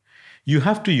 you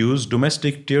have to use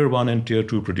domestic tier 1 and tier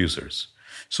 2 producers.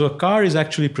 So a car is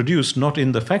actually produced not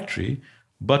in the factory,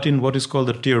 but in what is called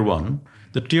the tier 1.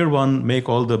 The tier one make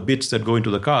all the bits that go into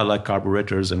the car, like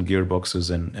carburetors and gearboxes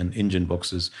and engine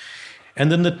boxes.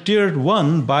 And then the tier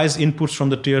one buys inputs from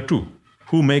the tier two,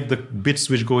 who make the bits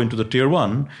which go into the tier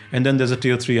one. And then there's a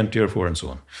tier three and tier four and so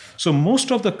on. So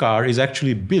most of the car is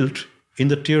actually built in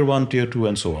the tier one, tier two,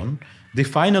 and so on. The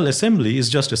final assembly is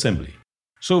just assembly.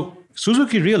 So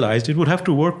Suzuki realized it would have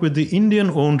to work with the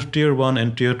Indian-owned tier one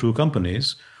and tier two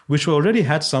companies, which already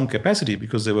had some capacity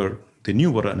because they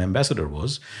knew what an ambassador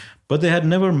was, but they had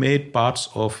never made parts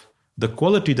of the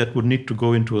quality that would need to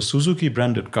go into a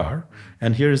Suzuki-branded car.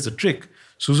 And here is the trick.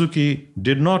 Suzuki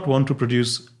did not want to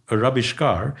produce a rubbish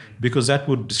car because that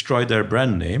would destroy their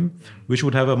brand name, which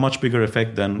would have a much bigger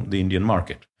effect than the Indian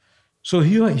market. So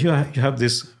here you have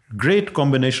this great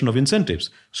combination of incentives.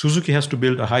 Suzuki has to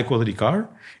build a high-quality car.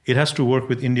 It has to work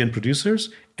with Indian producers,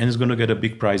 and it's going to get a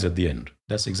big prize at the end.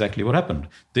 That's exactly what happened.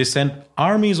 They sent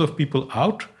armies of people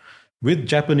out with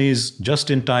Japanese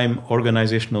just-in-time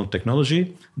organizational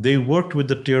technology. They worked with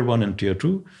the tier one and tier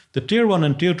two. The tier one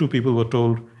and tier two people were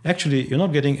told, actually, you're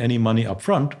not getting any money up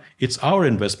front. It's our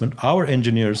investment. Our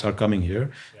engineers are coming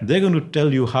here. They're going to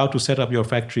tell you how to set up your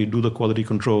factory, do the quality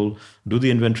control, do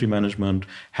the inventory management,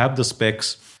 have the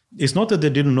specs. It's not that they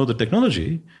didn't know the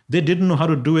technology. They didn't know how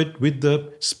to do it with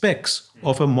the specs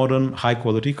of a modern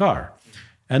high-quality car.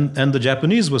 And the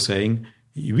Japanese were saying,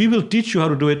 we will teach you how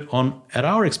to do it at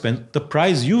our expense. The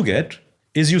prize you get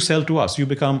is you sell to us. You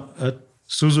become a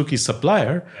Suzuki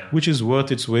supplier, which is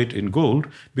worth its weight in gold,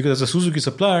 because as a Suzuki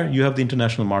supplier, you have the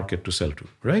international market to sell to,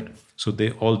 right? So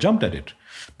they all jumped at it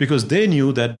because they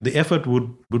knew that the effort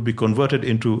would be converted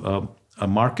into a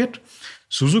market.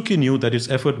 Suzuki knew that its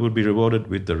effort would be rewarded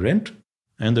with the rent,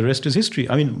 and the rest is history.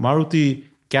 I mean, Maruti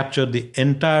captured the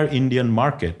entire Indian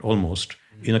market almost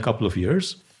in a couple of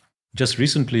years. Just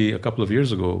recently, a couple of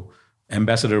years ago,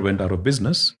 Ambassador went out of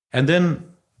business. And then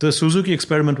the Suzuki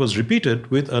experiment was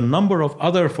repeated with a number of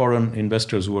other foreign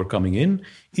investors who were coming in.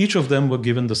 Each of them were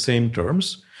given the same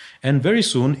terms. And very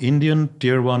soon, Indian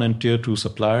tier one and tier two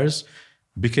suppliers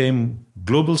became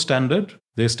global standard.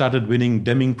 They started winning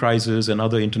Deming prizes and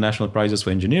other international prizes for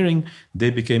engineering.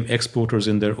 They became exporters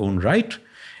in their own right.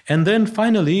 And then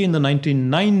finally, in the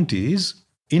 1990s,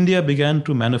 India began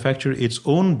to manufacture its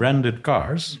own branded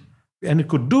cars. And it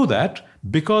could do that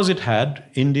because it had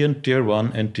Indian tier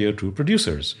one and tier two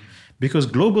producers. Because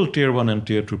global tier one and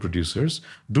tier two producers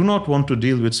do not want to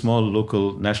deal with small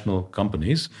local national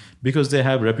companies because they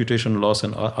have reputation loss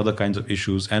and other kinds of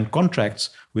issues and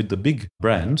contracts with the big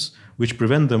brands which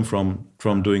prevent them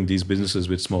from doing these businesses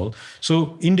with small.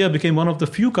 So India became one of the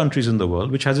few countries in the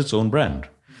world which has its own brand.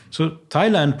 So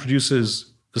Thailand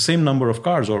produces the same number of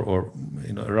cars or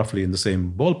roughly in the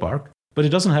same ballpark, but it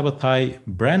doesn't have a Thai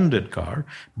branded car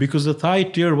because the Thai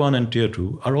tier one and tier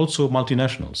two are also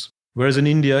multinationals. Whereas in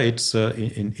India, it's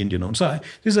in Indian-owned. So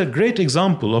this is a great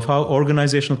example of how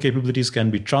organizational capabilities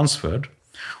can be transferred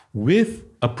with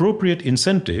appropriate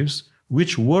incentives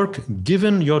which work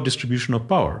given your distribution of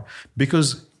power.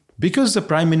 Because the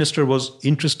Prime Minister was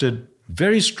interested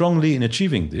very strongly in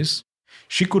achieving this,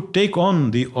 she could take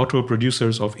on the auto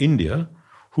producers of India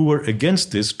who were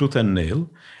against this tooth and nail.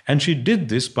 And she did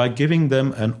this by giving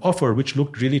them an offer which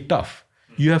looked really tough.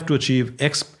 You have to achieve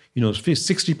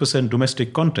 60%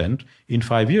 domestic content in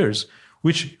 5 years,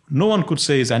 which no one could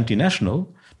say is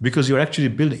anti-national because you're actually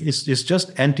building, it's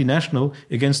just anti-national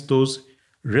against those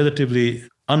relatively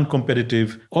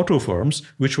uncompetitive auto firms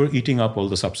which were eating up all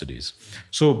the subsidies.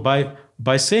 So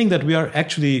by saying that we are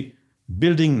actually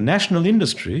building national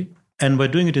industry, and by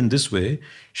doing it in this way,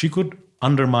 she could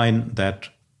undermine that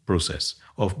process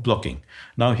of blocking.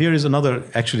 Now, here is another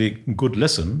actually good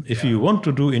lesson. If you want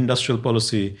to do industrial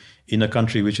policy in a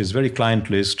country which is very client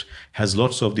list, has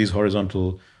lots of these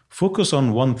horizontal, focus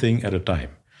on one thing at a time,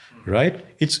 right?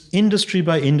 It's industry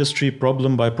by industry,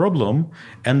 problem by problem,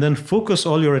 and then focus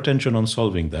all your attention on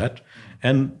solving that.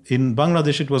 And in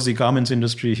Bangladesh, it was the garments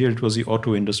industry. Here it was the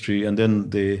auto industry. And then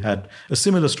they had a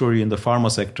similar story in the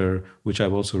pharma sector, which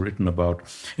I've also written about.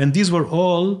 And these were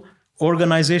all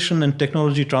organization and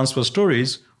technology transfer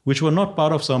stories, which were not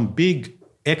part of some big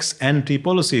ex-ante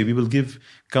policy. We will give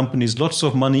companies lots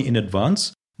of money in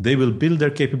advance. They will build their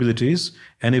capabilities.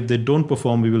 And if they don't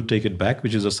perform, we will take it back,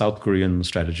 which is a South Korean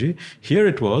strategy. Here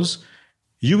it was,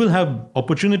 you will have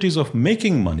opportunities of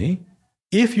making money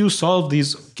if you solve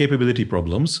these capability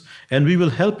problems, and we will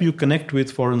help you connect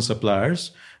with foreign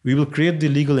suppliers. We will create the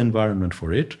legal environment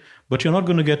for it, but you're not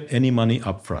going to get any money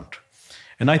upfront.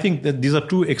 And I think that these are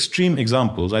two extreme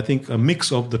examples. I think a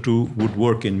mix of the two would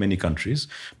work in many countries.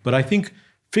 But I think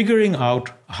figuring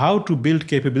out how to build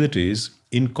capabilities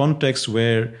in contexts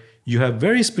where you have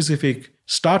very specific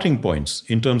starting points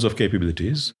in terms of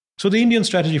capabilities. So the Indian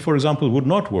strategy, for example, would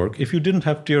not work if you didn't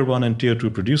have tier 1 and tier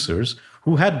 2 producers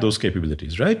who had those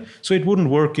capabilities, right? So it wouldn't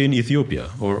work in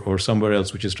Ethiopia or somewhere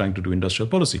else which is trying to do industrial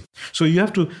policy. So you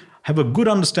have to have a good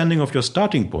understanding of your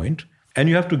starting point, and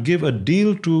you have to give a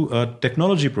deal to a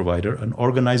technology provider, an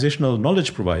organizational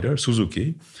knowledge provider,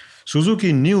 Suzuki.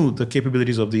 Suzuki knew the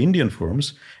capabilities of the Indian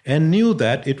firms and knew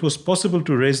that it was possible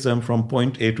to raise them from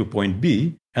point A to point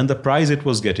B, and the price it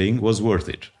was getting was worth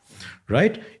it.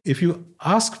 Right? If you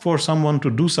ask for someone to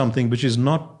do something which is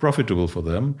not profitable for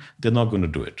them, they're not going to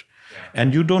do it.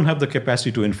 And you don't have the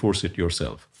capacity to enforce it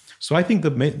yourself. So I think the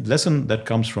lesson that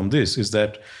comes from this is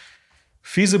that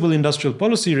feasible industrial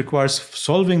policy requires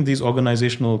solving these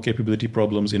organizational capability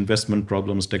problems, investment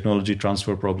problems, technology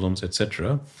transfer problems,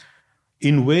 etc.,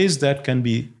 in ways that can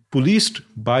be policed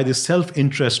by the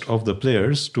self-interest of the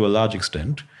players to a large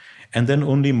extent, and then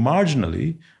only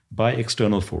marginally by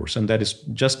external force. And that is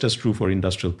just as true for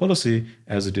industrial policy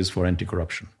as it is for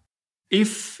anti-corruption.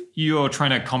 If you're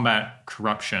trying to combat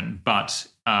corruption, but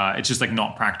it's just like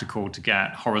not practical to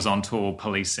get horizontal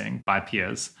policing by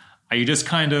peers, are you just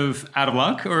kind of out of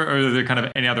luck, or are there kind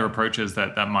of any other approaches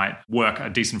that might work a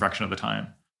decent fraction of the time?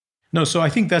 No, so I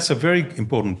think that's a very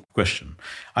important question.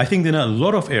 I think in a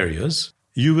lot of areas,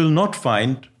 you will not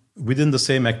find within the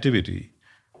same activity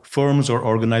firms or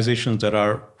organizations that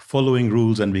are following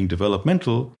rules and being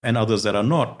developmental and others that are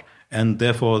not. And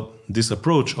therefore, this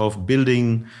approach of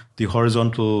building the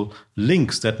horizontal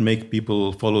links that make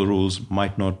people follow rules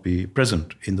might not be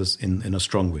present in a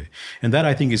strong way. And that,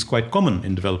 I think, is quite common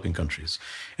in developing countries.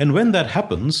 And when that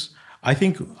happens, I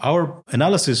think our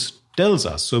analysis tells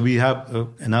us, so we have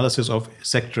analysis of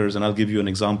sectors, and I'll give you an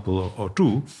example or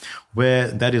two, where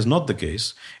that is not the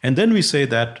case. And then we say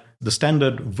that the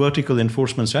standard vertical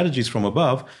enforcement strategies from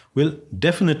above will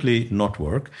definitely not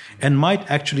work and might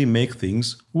actually make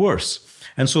things worse.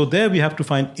 And so there we have to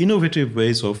find innovative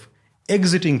ways of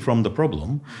exiting from the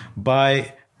problem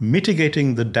by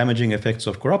mitigating the damaging effects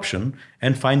of corruption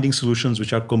and finding solutions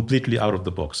which are completely out of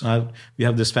the box. We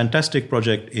have this fantastic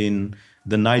project in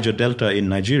the Niger Delta in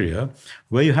Nigeria,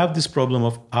 where you have this problem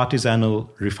of artisanal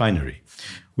refinery,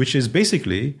 which is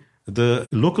basically the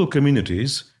local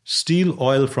communities steal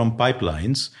oil from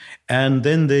pipelines, and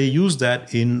then they use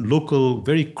that in local,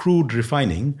 very crude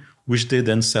refining, which they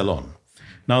then sell on.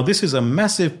 Now, this is a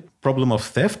massive problem of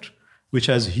theft, which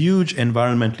has huge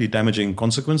environmentally damaging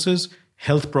consequences,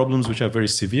 health problems which are very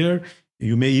severe.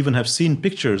 You may even have seen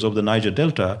pictures of the Niger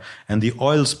Delta and the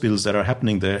oil spills that are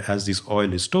happening there as this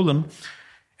oil is stolen.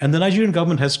 And the Nigerian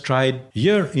government has tried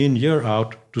year in, year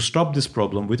out to stop this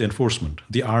problem with enforcement.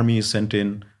 The army is sent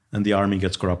in, and the army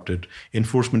gets corrupted.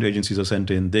 Enforcement agencies are sent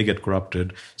in, they get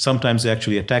corrupted. Sometimes they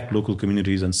actually attack local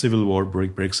communities and civil war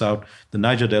breaks out. The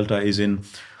Niger Delta is in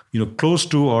close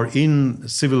to or in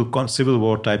civil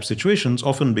war type situations,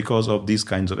 often because of these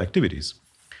kinds of activities.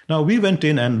 Now, we went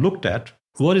in and looked at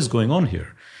what is going on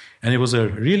here. And it was a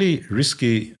really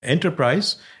risky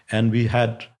enterprise, and we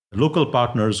had local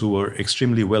partners who were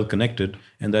extremely well connected,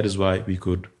 and that is why we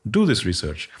could do this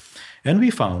research. And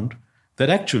we found that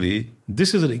actually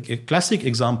this is a classic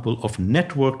example of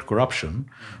networked corruption,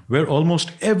 where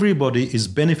almost everybody is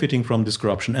benefiting from this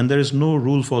corruption and there is no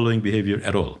rule-following behavior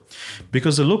at all.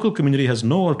 Because the local community has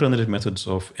no alternative methods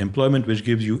of employment which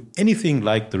gives you anything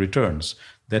like the returns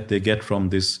that they get from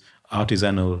this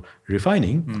artisanal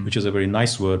refining, which is a very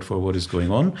nice word for what is going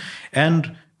on.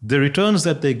 And the returns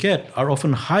that they get are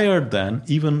often higher than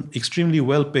even extremely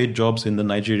well-paid jobs in the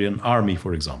Nigerian army,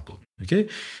 for example. Okay?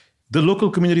 The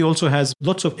local community also has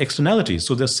lots of externalities.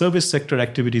 So there's service sector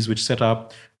activities which set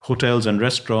up hotels and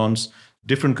restaurants,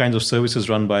 different kinds of services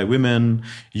run by women.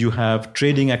 You have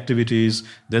trading activities.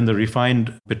 Then the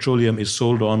refined petroleum is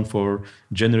sold on for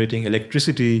generating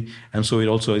electricity. And so it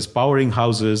also is powering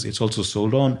houses. It's also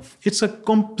sold on. It's a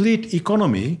complete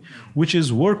economy which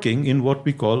is working in what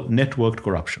we call networked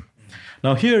corruption.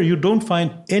 Now here you don't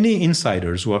find any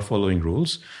insiders who are following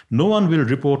rules. No one will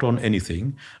report on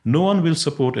anything. No one will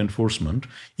support enforcement.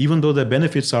 Even though their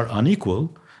benefits are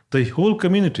unequal, the whole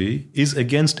community is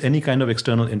against any kind of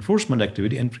external enforcement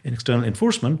activity, and external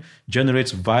enforcement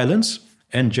generates violence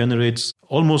and generates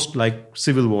almost like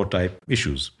civil war type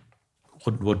issues.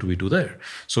 What do we do there?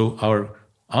 So our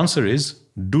answer is,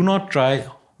 do not try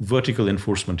vertical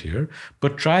enforcement here,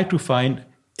 but try to find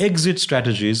exit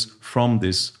strategies from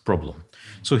this problem.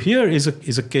 So here is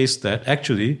a case that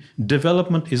actually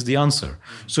development is the answer.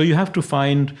 So you have to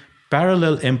find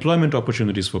parallel employment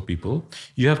opportunities for people.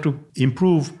 You have to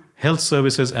improve health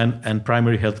services and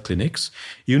primary health clinics.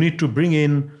 You need to bring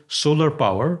in solar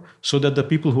power so that the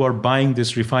people who are buying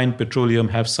this refined petroleum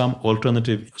have some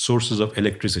alternative sources of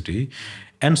electricity.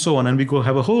 and so on. And we go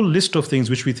have a whole list of things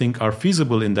which we think are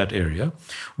feasible in that area,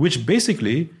 which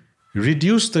basically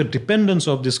reduce the dependence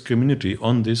of this community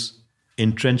on this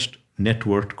entrenched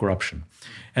networked corruption.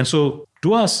 And so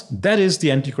to us, that is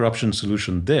the anti-corruption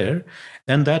solution there.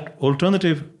 And that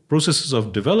alternative processes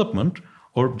of development,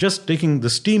 or just taking the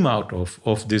steam out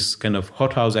of this kind of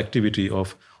hothouse activity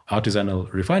of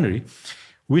artisanal refinery,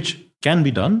 which can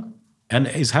be done and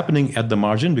is happening at the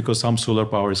margin because some solar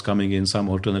power is coming in, some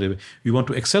alternative. We want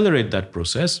to accelerate that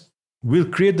process. We'll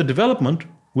create the development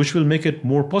which will make it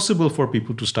more possible for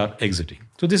people to start exiting.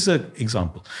 So this is an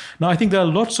example. Now, I think there are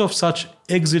lots of such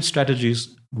exit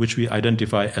strategies which we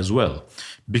identify as well,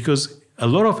 because a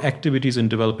lot of activities in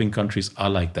developing countries are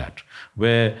like that,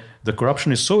 where the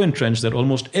corruption is so entrenched that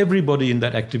almost everybody in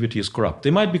that activity is corrupt.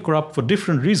 They might be corrupt for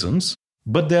different reasons,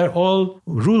 but they're all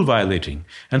rule violating.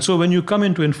 And so when you come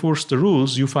in to enforce the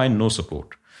rules, you find no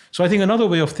support. So I think another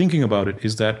way of thinking about it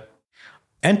is that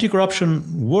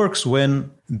anti-corruption works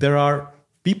when there are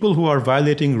people who are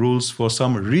violating rules for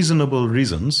some reasonable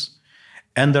reasons,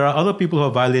 and there are other people who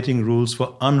are violating rules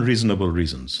for unreasonable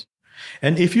reasons.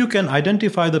 And if you can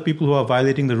identify the people who are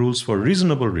violating the rules for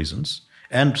reasonable reasons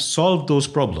and solve those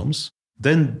problems,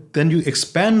 then you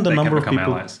expand the number of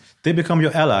people. Allies. They become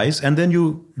your allies, and then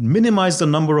you minimize the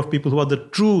number of people who are the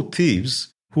true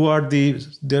thieves, who are the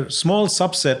small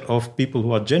subset of people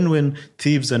who are genuine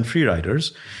thieves and free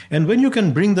riders. And when you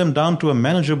can bring them down to a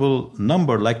manageable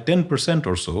number, like 10%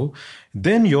 or so,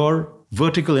 then your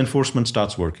vertical enforcement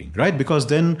starts working, right? Because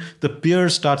then the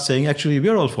peers start saying, actually, we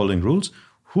are all following rules.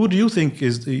 Who do you think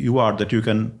you are that you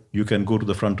can go to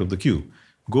the front of the queue?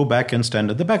 Go back and stand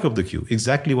at the back of the queue.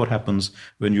 Exactly what happens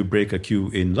when you break a queue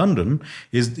in London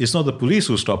is it's not the police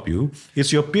who stop you.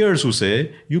 It's your peers who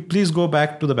say, you please go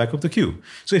back to the back of the queue.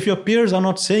 So if your peers are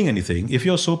not saying anything, if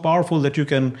you're so powerful that you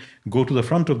can go to the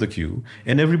front of the queue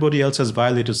and everybody else has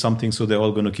violated something, so they're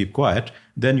all going to keep quiet,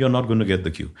 then you're not going to get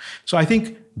the queue. So I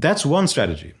think that's one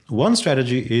strategy. One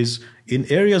strategy is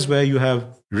in areas where you have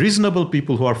reasonable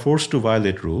people who are forced to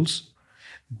violate rules,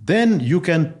 then you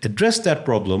can address that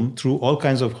problem through all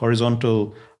kinds of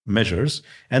horizontal measures,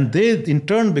 and they in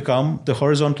turn become the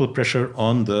horizontal pressure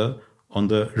on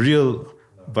the real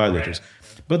violators.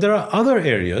 But there are other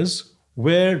areas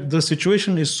where the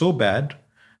situation is so bad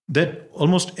that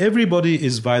almost everybody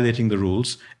is violating the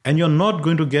rules, and you're not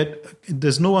going to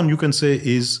there's no one you can say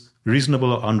is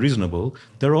reasonable or unreasonable.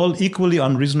 They're all equally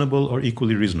unreasonable or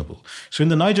equally reasonable. So in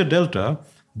the Niger Delta,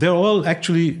 they're all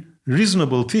actually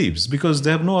reasonable thieves because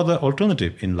they have no other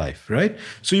alternative in life, right?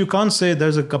 So you can't say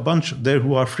there's a bunch there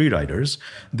who are free riders.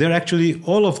 They're actually,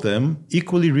 all of them,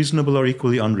 equally reasonable or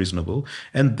equally unreasonable.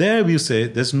 And there we say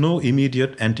there's no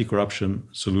immediate anti-corruption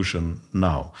solution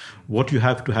now. What you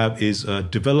have to have is a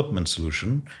development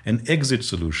solution, an exit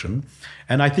solution.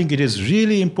 And I think it is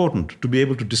really important to be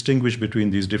able to distinguish between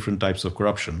these different types of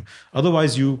corruption.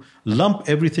 Otherwise, you lump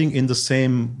everything in the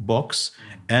same box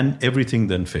and everything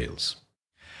then fails.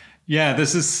 Yeah,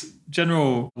 there's this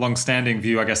general long-standing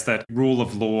view, I guess, that rule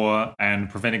of law and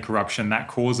preventing corruption, that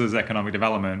causes economic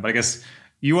development. But I guess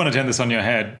you want to turn this on your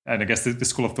head, and I guess the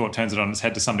school of thought turns it on its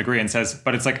head to some degree and says,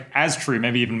 but it's like as true,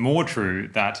 maybe even more true,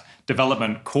 that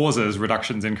development causes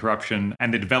reductions in corruption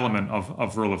and the development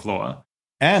of rule of law.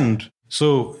 And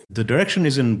so the direction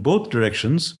is in both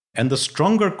directions, and the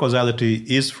stronger causality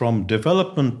is from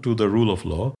development to the rule of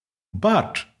law.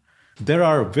 But there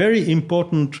are very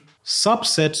important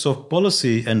subsets of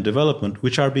policy and development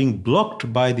which are being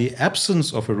blocked by the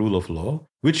absence of a rule of law,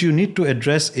 which you need to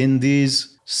address in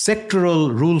these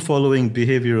sectoral rule-following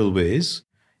behavioral ways,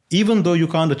 even though you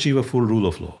can't achieve a full rule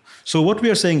of law. So what we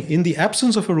are saying, in the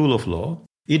absence of a rule of law,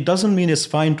 it doesn't mean it's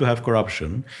fine to have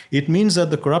corruption. It means that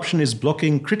the corruption is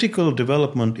blocking critical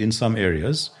development in some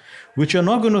areas, which you're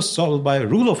not going to solve by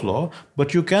rule of law,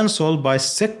 but you can solve by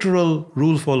sectoral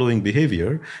rule-following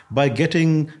behavior, by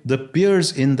getting the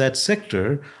peers in that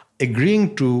sector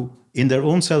agreeing to, in their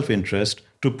own self-interest,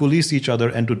 to police each other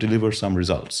and to deliver some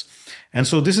results. And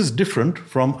so this is different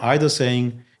from either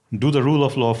saying, do the rule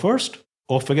of law first,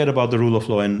 or forget about the rule of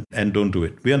law and don't do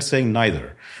it. We are saying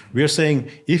neither. We are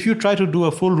saying, if you try to do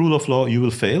a full rule of law, you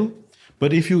will fail.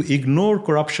 But if you ignore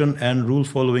corruption and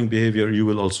rule-following behavior, you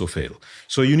will also fail.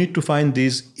 So you need to find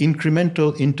these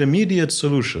incremental, intermediate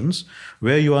solutions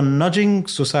where you are nudging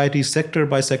society sector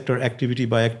by sector, activity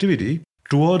by activity,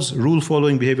 towards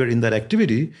rule-following behavior in that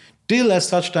activity, till at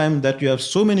such time that you have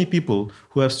so many people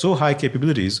who have so high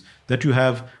capabilities that you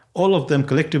have all of them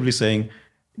collectively saying,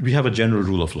 we have a general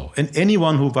rule of law. And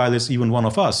anyone who violates even one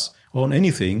of us on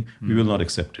anything, we will not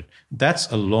accept it. That's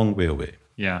a long way away.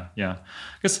 Yeah. I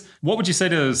guess, what would you say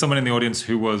to someone in the audience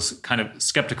who was kind of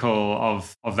skeptical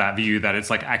of that view, that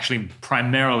it's like actually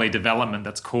primarily development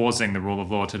that's causing the rule of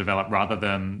law to develop rather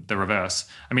than the reverse?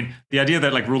 I mean, the idea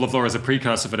that like rule of law is a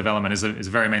precursor for development is a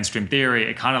very mainstream theory.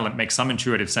 It kind of like makes some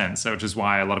intuitive sense, which is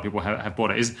why a lot of people have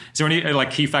bought it. Is there any like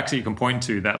key facts that you can point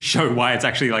to that show why it's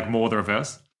actually like more the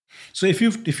reverse? So if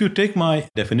you take my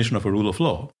definition of a rule of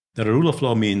law, that a rule of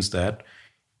law means that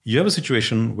you have a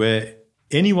situation where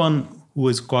anyone who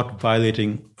is caught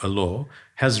violating a law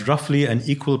has roughly an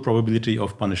equal probability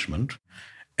of punishment,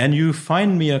 and you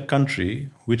find me a country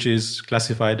which is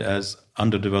classified as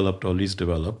underdeveloped or least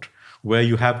developed, where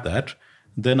you have that,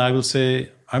 then I will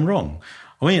say I'm wrong.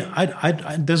 I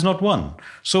mean, there's not one.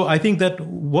 So I think that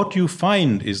what you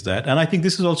find is that, and I think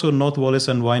this is also North Wallace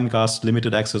and Weingast's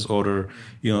limited access order,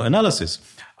 analysis.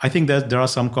 I think that there are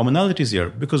some commonalities here,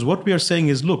 because what we are saying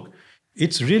is, look,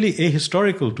 it's really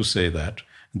ahistorical to say that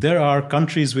there are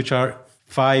countries which are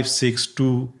 $5,000,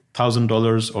 $6,000,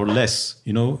 $2,000 or less,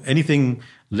 anything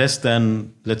less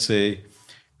than, let's say,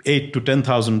 $8,000 to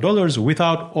 $10,000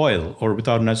 without oil or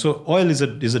without natural. So oil is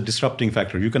a disrupting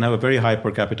factor. You can have a very high per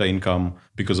capita income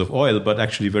because of oil, but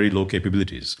actually very low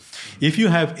capabilities. If you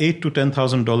have $8,000 to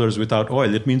 $10,000 without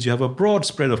oil, it means you have a broad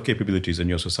spread of capabilities in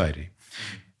your society.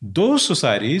 Those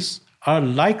societies are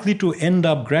likely to end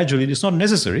up gradually, it's not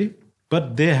necessary,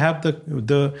 but they have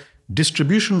the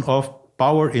distribution of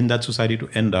power in that society to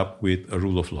end up with a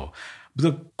rule of law.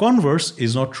 The converse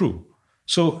is not true.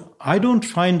 So I don't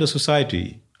find a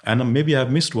society, and maybe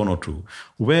I've missed one or two,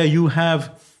 where you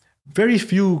have very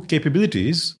few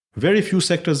capabilities, very few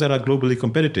sectors that are globally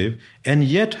competitive, and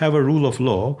yet have a rule of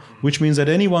law, which means that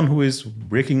anyone who is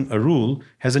breaking a rule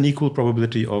has an equal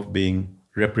probability of being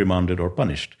reprimanded or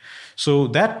punished. So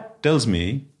that tells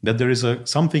me that there is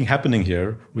something happening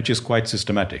here which is quite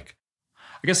systematic.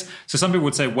 I guess, so some people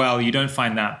would say, well, you don't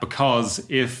find that because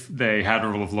if they had a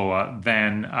rule of law,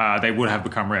 then they would have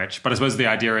become rich. But I suppose the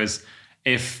idea is,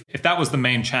 if that was the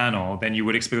main channel, then you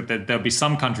would expect that there'll be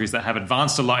some countries that have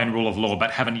advanced a lot in rule of law,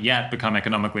 but haven't yet become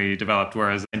economically developed.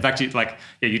 Whereas, in fact,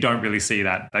 you don't really see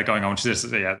that going on. Which is,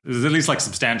 there's at least like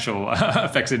substantial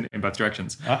effects in both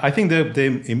directions. I think they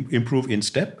improve in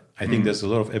step. I think there's a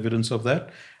lot of evidence of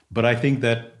that. But I think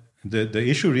that the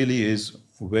issue really is,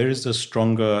 where is the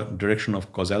stronger direction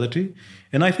of causality?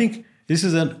 And I think this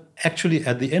is actually,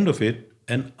 at the end of it,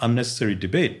 an unnecessary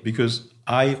debate, because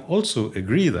I also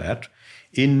agree that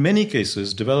in many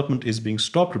cases, development is being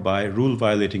stopped by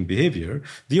rule-violating behavior.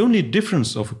 The only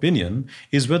difference of opinion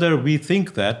is whether we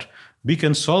think that we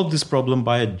can solve this problem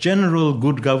by a general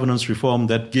good governance reform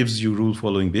that gives you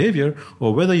rule-following behavior,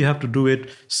 or whether you have to do it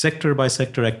sector by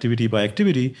sector, activity by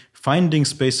activity, finding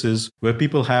spaces where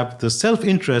people have the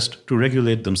self-interest to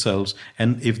regulate themselves,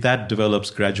 and if that develops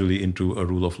gradually into a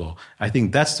rule of law. I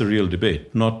think that's the real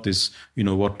debate, not this,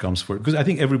 what comes first. Because I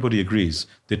think everybody agrees.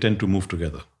 They tend to move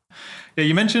together. Yeah,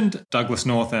 you mentioned Douglas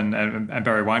North and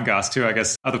Barry Weingast too, I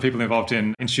guess, other people involved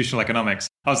in institutional economics.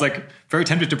 I was very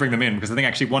tempted to bring them in, because I think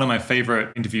actually one of my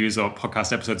favorite interviews or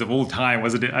podcast episodes of all time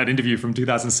was an interview from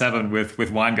 2007 with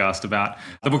Weingast about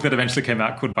the book that eventually came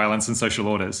out called Violence and Social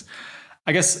Orders.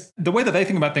 I guess the way that they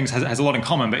think about things has a lot in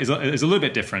common, but is a little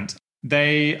bit different.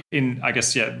 Violence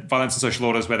and Social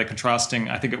Orders, where they're contrasting,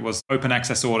 I think it was open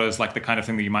access orders, like the kind of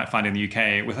thing that you might find in the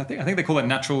UK, with I think they call it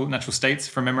natural states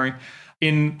from memory.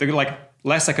 In the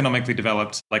less economically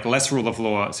developed, less rule of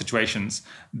law situations,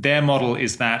 their model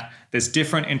is that there's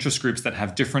different interest groups that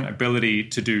have different ability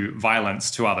to do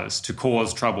violence to others, to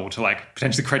cause trouble, to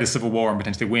potentially create a civil war and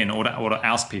potentially win, or to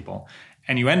oust people.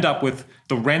 And you end up with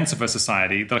the rents of a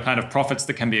society, the kind of profits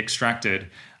that can be extracted,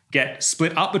 get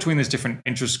split up between these different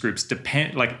interest groups,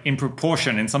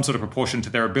 in some sort of proportion to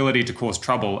their ability to cause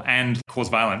trouble and cause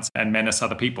violence and menace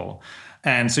other people.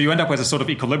 And so you end up with a sort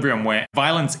of equilibrium where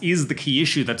violence is the key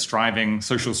issue that's driving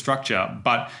social structure,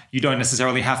 but you don't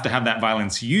necessarily have to have that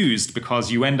violence used,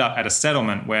 because you end up at a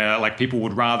settlement where people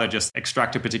would rather just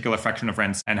extract a particular fraction of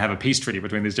rents and have a peace treaty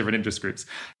between these different interest groups.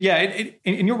 Yeah,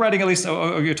 in your writing, at least,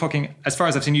 or you're talking, as far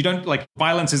as I've seen, you don't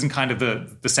violence isn't kind of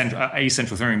the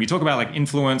central theorem. You talk about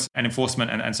influence and enforcement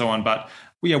and so on, but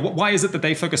why is it that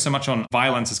they focus so much on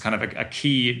violence as kind of a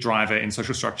key driver in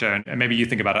social structure, and maybe you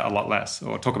think about it a lot less,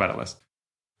 or talk about it less?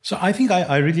 So I think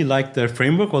I really like their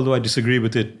framework, although I disagree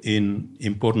with it in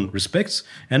important respects.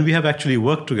 And we have actually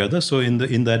worked together. So in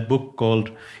that book called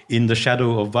In the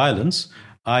Shadow of Violence,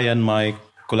 I and my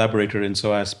collaborator in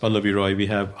SOAS, Pallavi Roy, we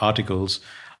have articles,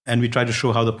 and we try to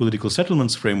show how the political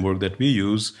settlements framework that we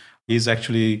use is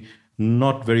actually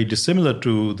not very dissimilar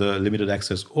to the limited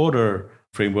access order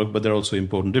framework, but there are also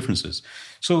important differences.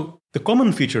 So the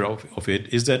common feature of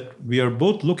it is that we are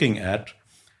both looking at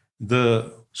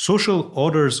the social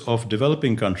orders of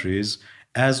developing countries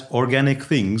as organic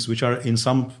things which are in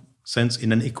some sense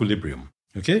in an equilibrium.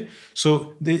 Okay,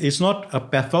 so it's not a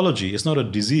pathology, it's not a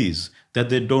disease that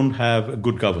they don't have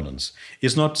good governance.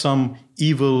 It's not some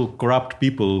evil, corrupt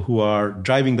people who are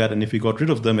driving that, and if we got rid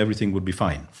of them, everything would be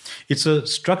fine. It's a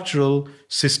structural,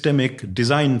 systemic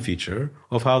design feature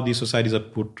of how these societies are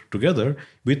put together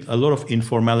with a lot of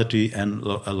informality and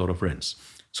a lot of rents.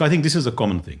 So I think this is a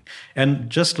common thing. And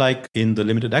just like in the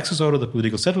limited access order, the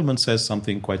political settlement says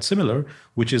something quite similar,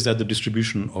 which is that the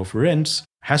distribution of rents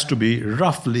has to be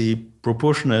roughly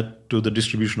proportionate to the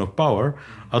distribution of power.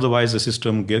 Otherwise, the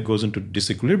system goes into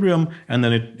disequilibrium and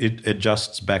then it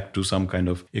adjusts back to some kind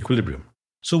of equilibrium.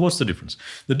 So what's the difference?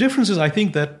 The difference is, I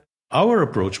think that our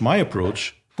approach, my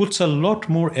approach, puts a lot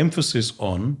more emphasis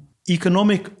on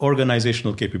economic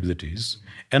organizational capabilities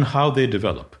and how they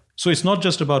develop. So it's not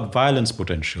just about violence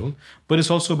potential, but it's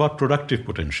also about productive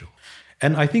potential.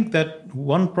 And I think that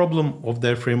one problem of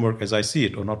their framework, as I see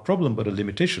it, or not problem, but a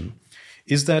limitation,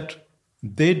 is that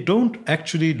they don't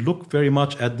actually look very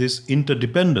much at this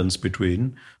interdependence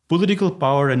between political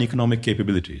power and economic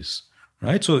capabilities,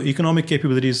 right? So economic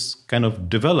capabilities kind of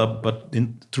develop, but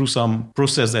through some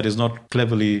process that is not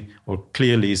cleverly or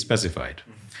clearly specified.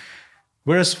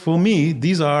 Whereas for me,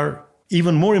 these are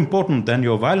even more important than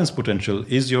your violence potential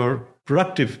is your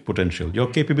productive potential, your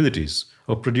capabilities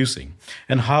of producing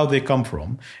and how they come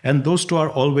from. And those two are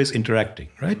always interacting,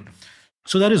 right?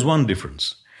 So that is one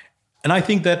difference. And I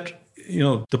think that,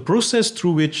 the process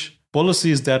through which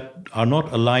policies that are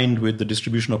not aligned with the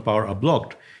distribution of power are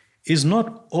blocked is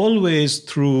not always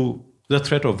through the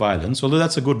threat of violence, although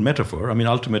that's a good metaphor. I mean,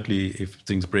 ultimately, if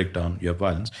things break down, you have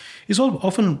violence. It's all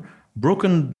often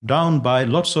broken down by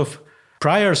lots of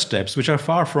prior steps which are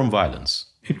far from violence.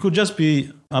 It could just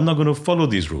be, I'm not going to follow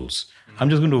these rules. I'm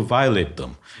just going to violate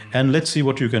them. And let's see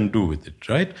what you can do with it,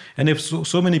 right? And if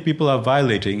so many people are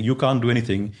violating, you can't do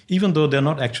anything, even though they're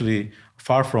not actually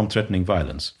far from threatening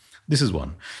violence. This is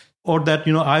one. Or that,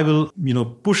 I will,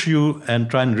 push you and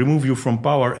try and remove you from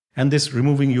power. And this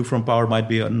removing you from power might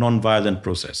be a non-violent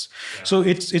process. Yeah. So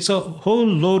it's a whole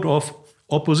load of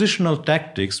oppositional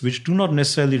tactics which do not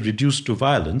necessarily reduce to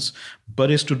violence, but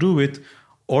is to do with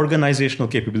organizational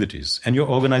capabilities. And your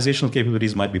organizational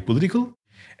capabilities might be political,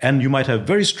 and you might have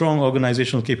very strong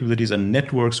organizational capabilities and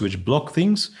networks which block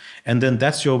things, and then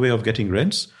that's your way of getting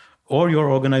rents. Or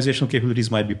your organizational capabilities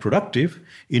might be productive,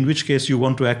 in which case you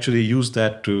want to actually use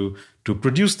that to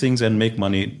produce things and make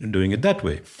money doing it that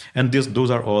way. And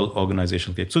those are all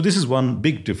organizational capabilities. So this is one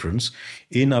big difference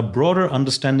in a broader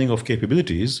understanding of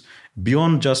capabilities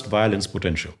beyond just violence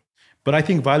potential. But I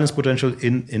think violence potential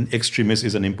in extremis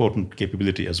is an important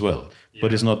capability as well,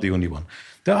 but it's not the only one.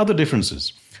 There are other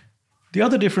differences. The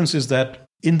other difference is that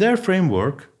in their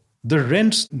framework, the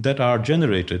rents that are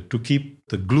generated to keep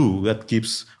the glue that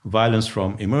keeps violence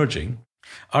from emerging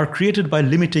are created by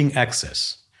limiting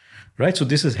access, right? So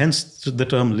this is hence the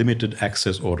term limited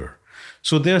access order.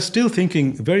 So they're still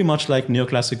thinking very much like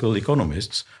neoclassical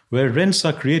economists, where rents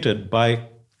are created by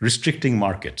restricting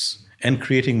markets and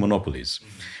creating monopolies.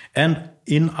 And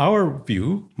in our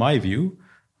view, my view,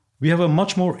 we have a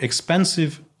much more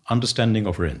expansive understanding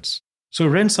of rents. So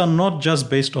rents are not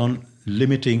just based on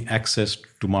limiting access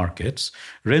to markets.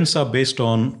 Rents are based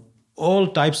on all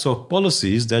types of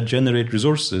policies that generate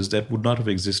resources that would not have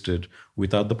existed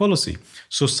without the policy.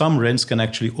 So some rents can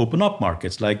actually open up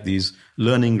markets, like these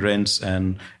learning rents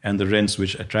and the rents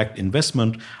which attract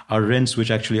investment are rents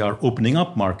which actually are opening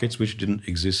up markets which didn't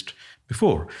exist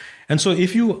before. And so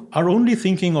if you are only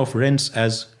thinking of rents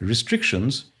as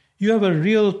restrictions, you have a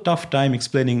real tough time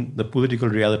explaining the political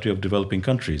reality of developing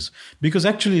countries. Because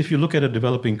actually, if you look at a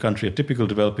developing country, a typical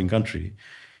developing country,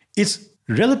 it's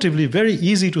relatively very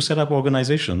easy to set up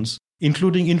organizations,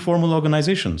 including informal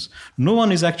organizations. No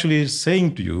one is actually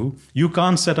saying to you, you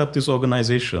can't set up this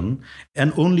organization,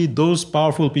 and only those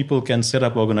powerful people can set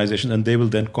up organizations, and they will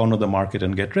then corner the market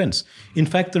and get rents. In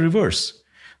fact, the reverse.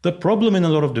 The problem in a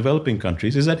lot of developing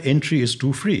countries is that entry is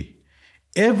too free.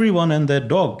 Everyone and their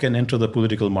dog can enter the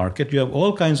political market. You have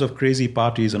all kinds of crazy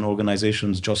parties and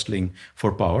organizations jostling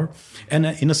for power. And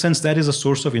in a sense, that is a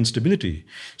source of instability.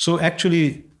 So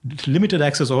actually, limited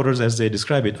access orders, as they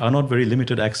describe it, are not very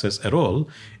limited access at all.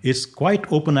 It's quite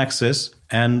open access,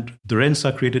 and the rents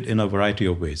are created in a variety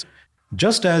of ways.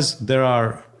 Just as there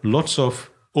are lots of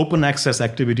open access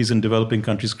activities in developing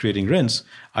countries creating rents,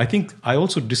 I think I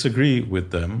also disagree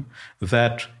with them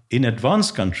that in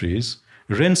advanced countries,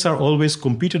 rents are always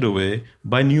competed away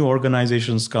by new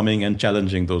organizations coming and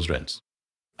challenging those rents.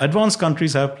 Advanced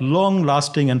countries have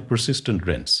long-lasting and persistent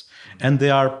rents, and they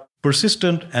are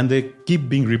persistent and they keep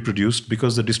being reproduced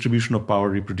because the distribution of power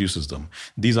reproduces them.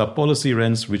 These are policy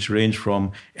rents which range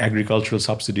from agricultural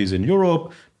subsidies in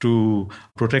Europe to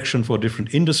protection for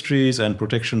different industries and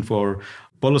protection for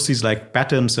policies like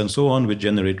patents and so on, which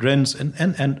generate rents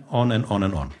and on and on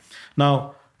and on.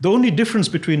 Now, the only difference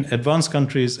between advanced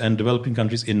countries and developing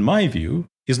countries, in my view,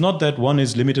 is not that one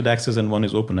is limited access and one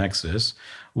is open access.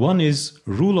 One is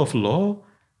rule of law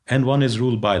and one is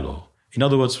rule by law. In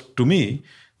other words, to me,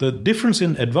 the difference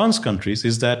in advanced countries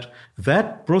is that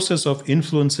that process of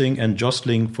influencing and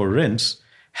jostling for rents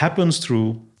happens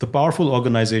through the powerful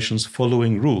organizations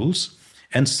following rules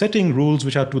and setting rules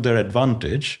which are to their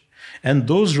advantage. And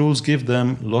those rules give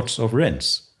them lots of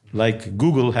rents. Like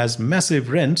Google has massive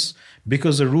rents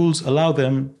because the rules allow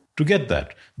them to get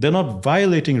that. They're not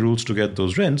violating rules to get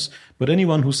those rents, but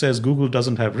anyone who says Google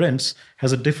doesn't have rents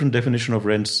has a different definition of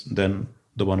rents than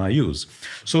the one I use.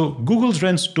 So Google's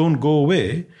rents don't go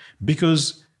away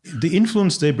because the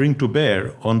influence they bring to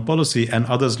bear on policy and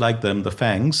others like them, the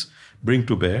FANGs, bring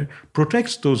to bear,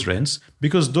 protects those rents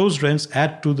because those rents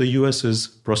add to the US's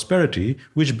prosperity,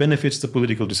 which benefits the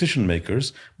political decision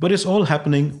makers, but it's all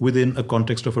happening within a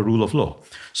context of a rule of law.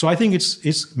 So I think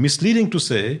it's misleading to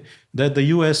say that the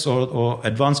US or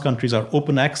advanced countries are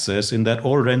open access in that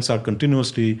all rents are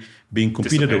continuously being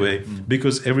competed away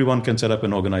because everyone can set up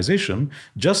an organization,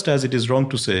 just as it is wrong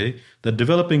to say that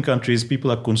developing countries, people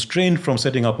are constrained from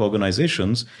setting up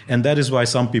organizations, and that is why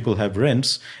some people have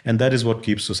rents, and that is what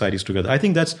keeps societies together. I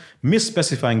think that's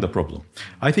misspecifying the problem.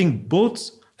 I think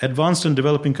both advanced and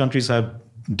developing countries have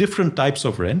different types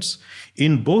of rents.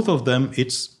 In both of them,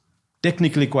 it's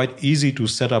technically quite easy to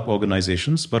set up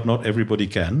organizations, but not everybody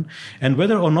can. And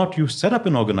whether or not you set up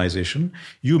an organization,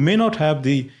 you may not have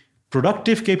the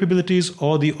productive capabilities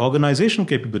or the organizational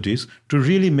capabilities to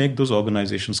really make those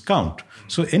organizations count.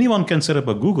 So anyone can set up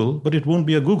a Google, but it won't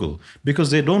be a Google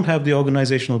because they don't have the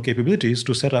organizational capabilities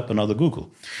to set up another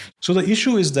Google. So the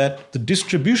issue is that the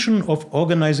distribution of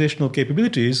organizational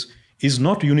capabilities is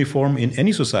not uniform in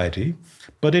any society,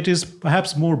 but it is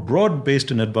perhaps more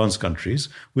broad-based in advanced countries,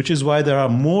 which is why there are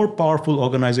more powerful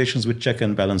organizations which check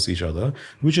and balance each other,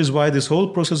 which is why this whole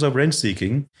process of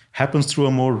rent-seeking happens through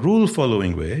a more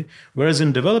rule-following way, whereas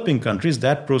in developing countries,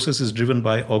 that process is driven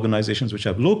by organizations which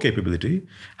have low capability,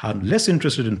 are less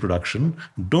interested in production,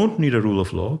 don't need a rule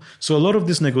of law. So a lot of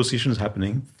this negotiation is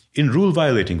happening in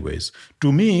rule-violating ways.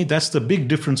 To me, that's the big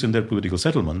difference in their political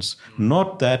settlements,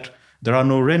 not that there are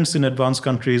no rents in advanced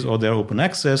countries or they're open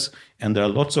access, and there are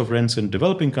lots of rents in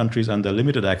developing countries and they're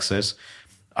limited access.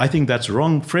 I think that's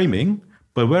wrong framing,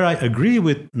 but where I agree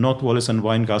with North Wallis and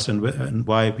Weingast and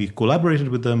why we collaborated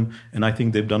with them, and I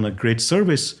think they've done a great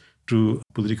service to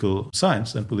political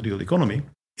science and political economy,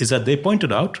 is that they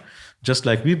pointed out, just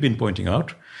like we've been pointing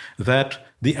out, that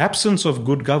the absence of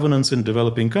good governance in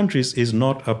developing countries is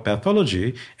not a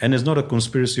pathology and is not a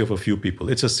conspiracy of a few people.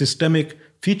 It's a systemic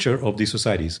feature of these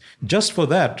societies. Just for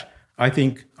that, I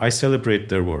think I celebrate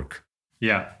their work.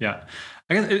 Yeah.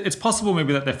 I guess it's possible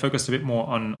maybe that they're focused a bit more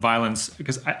on violence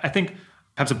because I think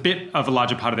perhaps a bit of a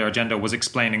larger part of their agenda was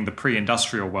explaining the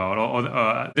pre-industrial world,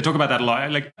 or they talk about that a lot.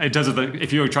 Like in terms of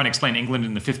if you were trying to explain England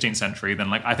in the 15th century,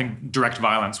 then like I think direct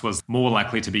violence was more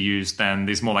likely to be used than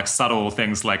these more like subtle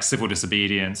things like civil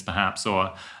disobedience, perhaps,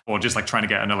 or just like trying to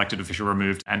get an elected official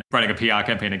removed and running a PR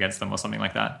campaign against them or something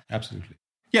like that. Absolutely.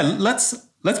 Yeah, let's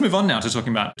move on now to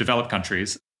talking about developed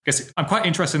countries. I guess I'm quite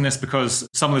interested in this because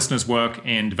some listeners work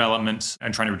in development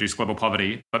and trying to reduce global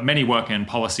poverty, but many work in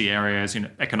policy areas,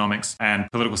 economics and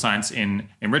political science in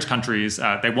rich countries.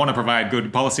 They want to provide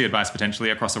good policy advice potentially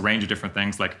across a range of different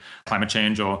things like climate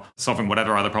change or solving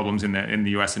whatever other problems in the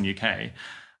US and UK.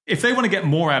 If they want to get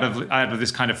more out of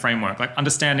this kind of framework, like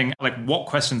understanding like what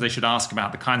questions they should ask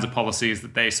about the kinds of policies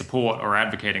that they support or are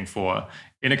advocating for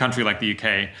in a country like the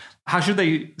UK, how should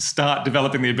they start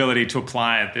developing the ability to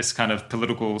apply this kind of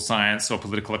political science or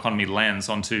political economy lens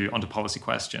onto policy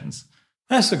questions?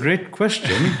 That's a great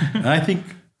question. And I think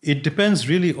it depends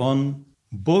really on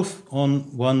both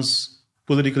on one's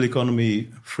political economy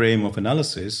frame of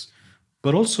analysis,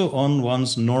 but also on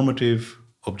one's normative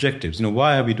objectives.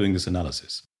 Why are we doing this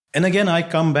analysis? And again, I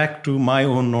come back to my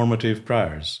own normative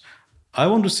priors. I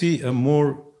want to see a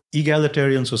more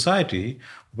egalitarian society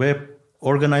where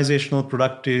organizational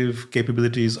productive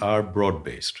capabilities are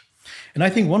broad-based. And I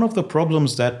think one of the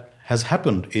problems that has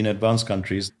happened in advanced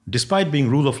countries, despite being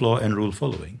rule of law and rule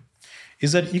following,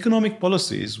 is that economic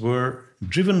policies were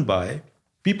driven by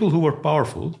people who were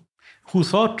powerful, who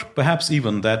thought perhaps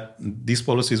even that these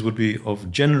policies would be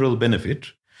of general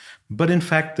benefit, but in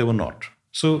fact they were not.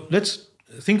 So let's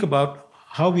think about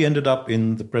how we ended up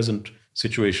in the present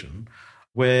situation,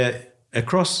 where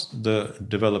across the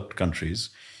developed countries,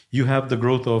 you have the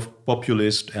growth of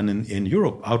populist and in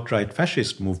Europe, outright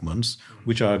fascist movements,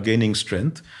 which are gaining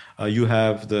strength. You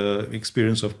have the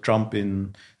experience of Trump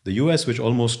in the US, which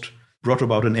almost brought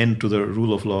about an end to the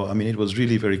rule of law. I mean, it was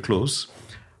really very close.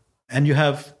 And you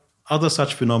have other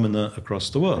such phenomena across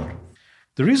the world.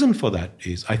 The reason for that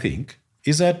is, I think,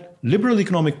 is that liberal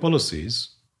economic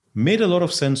policies made a lot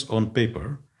of sense on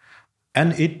paper,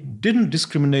 and it didn't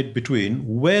discriminate between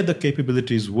where the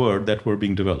capabilities were that were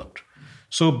being developed.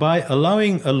 So by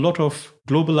allowing a lot of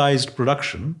globalized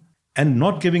production and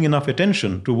not giving enough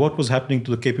attention to what was happening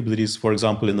to the capabilities, for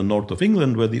example, in the north of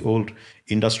England, where the old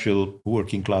industrial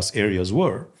working class areas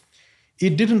were,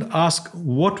 it didn't ask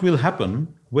what will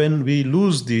happen when we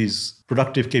lose these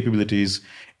productive capabilities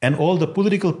and all the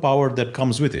political power that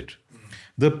comes with it.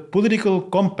 The political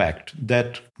compact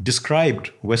that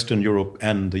described Western Europe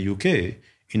and the UK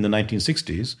in the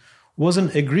 1960s was an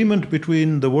agreement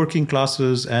between the working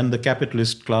classes and the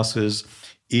capitalist classes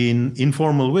in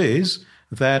informal ways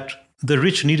that the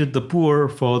rich needed the poor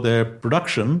for their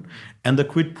production, and the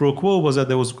quid pro quo was that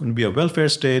there was going to be a welfare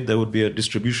state, there would be a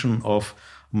distribution of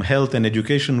health and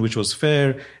education which was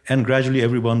fair, and gradually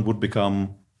everyone would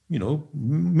become,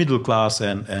 middle class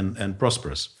and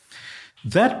prosperous.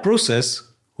 That process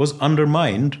was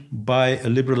undermined by a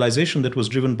liberalization that was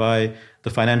driven by the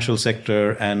financial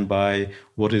sector and by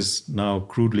what is now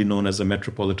crudely known as the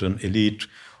metropolitan elite,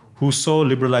 who saw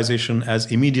liberalization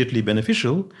as immediately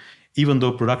beneficial, even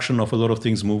though production of a lot of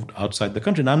things moved outside the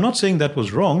country. Now, I'm not saying that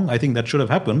was wrong. I think that should have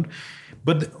happened.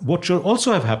 But what should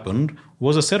also have happened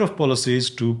was a set of policies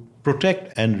to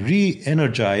protect and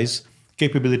re-energize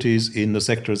capabilities in the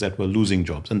sectors that were losing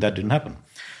jobs, and that didn't happen.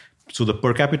 So the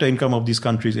per capita income of these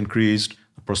countries increased,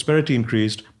 prosperity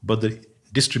increased, but the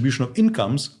distribution of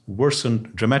incomes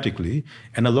worsened dramatically,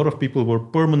 and a lot of people were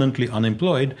permanently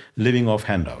unemployed, living off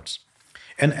handouts.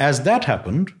 And as that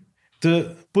happened,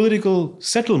 the political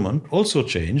settlement also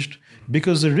changed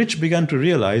because the rich began to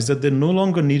realize that they no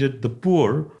longer needed the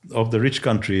poor of the rich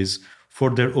countries for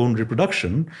their own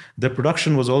reproduction. Their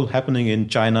production was all happening in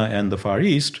China and the Far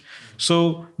East.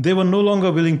 So they were no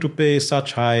longer willing to pay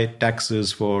such high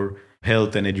taxes for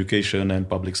health and education and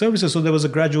public services. So there was a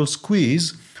gradual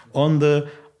squeeze on the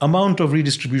amount of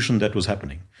redistribution that was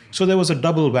happening. So there was a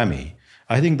double whammy.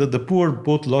 I think that the poor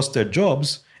both lost their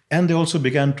jobs, and they also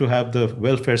began to have the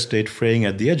welfare state fraying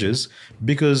at the edges,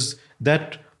 because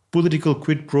that political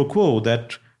quid pro quo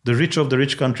that the rich of the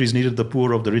rich countries needed the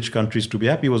poor of the rich countries to be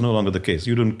happy was no longer the case.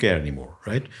 You don't care anymore,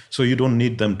 right? So you don't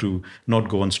need them to not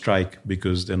go on strike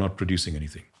because they're not producing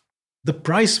anything. The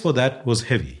price for that was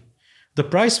heavy. The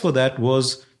price for that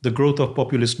was the growth of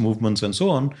populist movements and so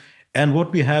on. And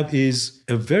what we have is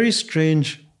a very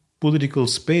strange political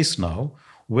space now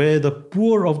where the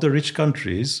poor of the rich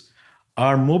countries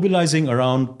are mobilizing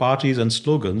around parties and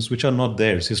slogans which are not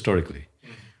theirs historically,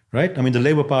 right? I mean, the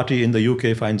Labour Party in the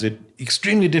UK finds it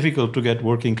extremely difficult to get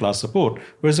working class support,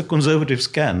 whereas the Conservatives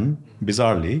can,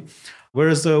 bizarrely.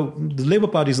 Whereas the Labour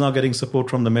Party is now getting support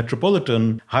from the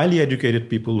metropolitan, highly educated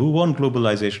people who want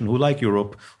globalization, who like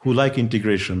Europe, who like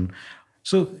integration.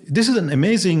 So this is an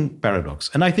amazing paradox.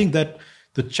 And I think that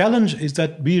the challenge is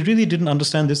that we really didn't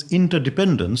understand this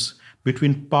interdependence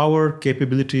between power,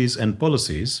 capabilities, and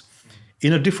policies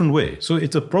in a different way. So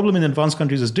it's a problem in advanced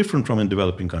countries is different from in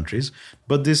developing countries.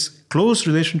 But this close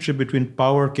relationship between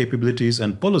power, capabilities,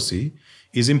 and policy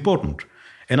is important.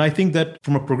 And I think that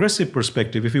from a progressive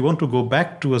perspective, if we want to go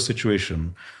back to a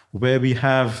situation where we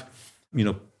have,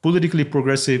 politically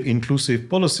progressive, inclusive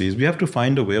policies, we have to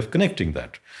find a way of connecting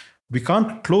that. We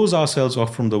can't close ourselves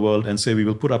off from the world and say we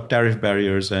will put up tariff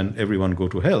barriers and everyone go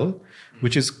to hell,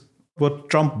 which is what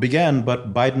Trump began,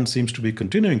 but Biden seems to be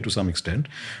continuing to some extent.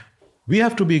 We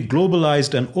have to be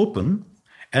globalized and open.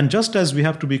 And just as we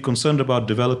have to be concerned about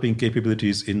developing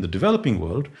capabilities in the developing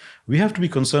world, we have to be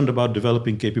concerned about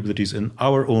developing capabilities in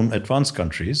our own advanced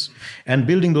countries and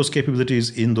building those capabilities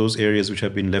in those areas which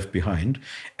have been left behind.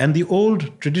 And the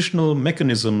old traditional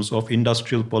mechanisms of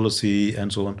industrial policy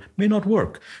and so on may not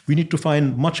work. We need to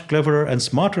find much cleverer and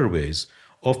smarter ways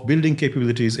of building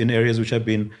capabilities in areas which have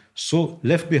been so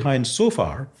left behind so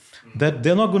far that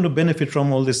they're not going to benefit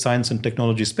from all this science and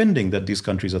technology spending that these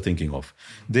countries are thinking of.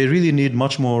 They really need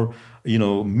much more,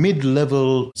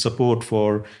 mid-level support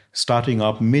for starting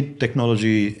up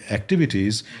mid-technology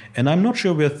activities. And I'm not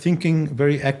sure we're thinking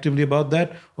very actively about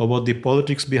that or what the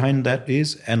politics behind that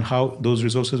is and how those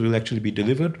resources will actually be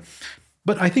delivered.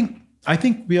 But I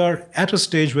think we are at a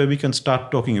stage where we can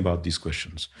start talking about these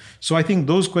questions. So I think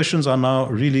those questions are now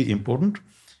really important.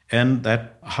 And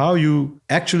that how you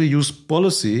actually use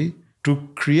policy to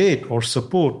create or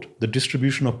support the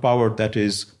distribution of power that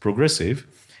is progressive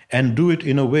and do it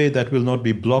in a way that will not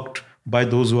be blocked by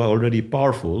those who are already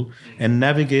powerful and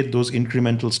navigate those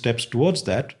incremental steps towards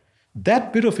that,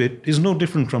 that bit of it is no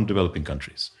different from developing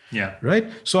countries. Yeah. Right?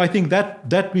 So I think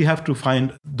that we have to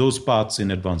find those paths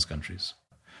in advanced countries.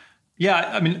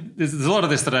 Yeah, I mean, there's a lot of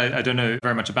this that I don't know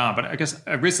very much about, but I guess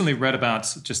I recently read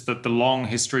about just the long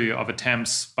history of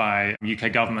attempts by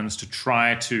UK governments to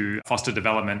try to foster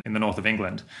development in the north of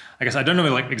England. I guess I don't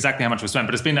know exactly how much was spent,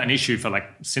 but it's been an issue for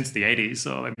since the 80s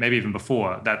or maybe even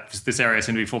before, that this area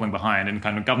seemed to be falling behind, and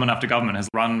kind of government after government has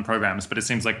run programs, but it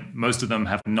seems like most of them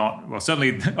have not, well,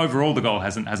 certainly overall the goal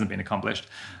hasn't been accomplished.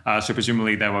 So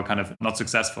presumably they were kind of not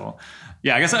successful.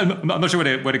 Yeah, I guess I'm not sure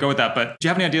where to go with that, but do you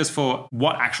have any ideas for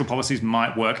what actual policies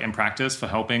might work in practice for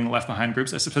helping left behind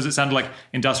groups? I suppose it sounded like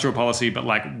industrial policy, but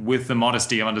with the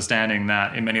modesty of understanding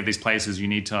that in many of these places you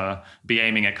need to be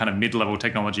aiming at kind of mid-level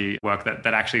technology work that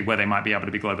actually where they might be able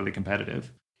to be globally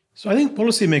competitive. So I think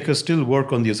policymakers still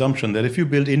work on the assumption that if you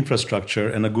build infrastructure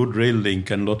and a good rail link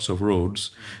and lots of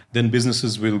roads, then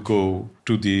businesses will go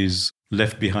to these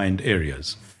left behind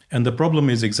areas. And the problem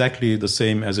is exactly the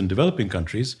same as in developing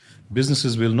countries.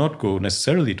 Businesses will not go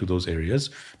necessarily to those areas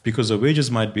because the wages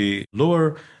might be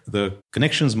lower, the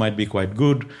connections might be quite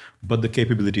good, but the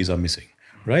capabilities are missing,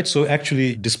 right? So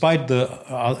actually, despite the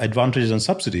advantages and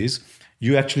subsidies,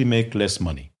 you actually make less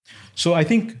money. So I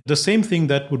think the same thing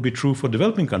that would be true for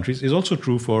developing countries is also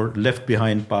true for left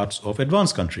behind parts of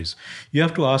advanced countries. You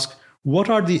have to ask, what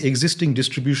are the existing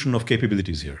distribution of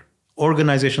capabilities here?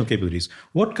 Organizational capabilities.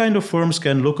 What kind of firms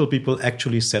can local people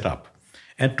actually set up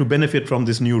and to benefit from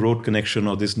this new road connection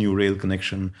or this new rail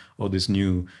connection or this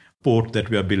new port that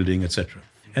we are building, etc.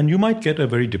 And you might get a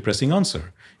very depressing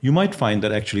answer. You might find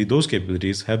that actually those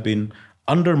capabilities have been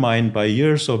undermined by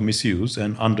years of misuse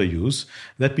and underuse,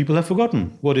 that people have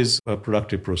forgotten what is a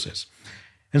productive process.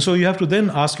 And so you have to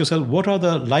then ask yourself, what are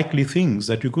the likely things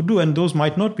that you could do? And those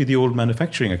might not be the old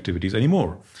manufacturing activities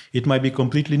anymore. It might be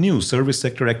completely new service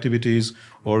sector activities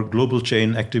or global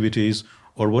chain activities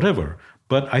or whatever.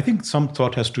 But I think some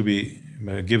thought has to be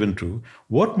given to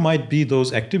what might be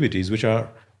those activities which are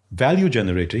value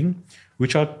generating,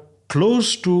 which are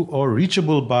close to or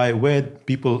reachable by where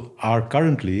people are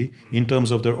currently in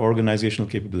terms of their organizational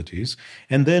capabilities.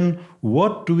 And then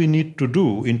what do we need to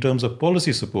do in terms of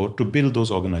policy support to build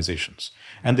those organizations?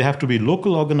 And they have to be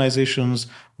local organizations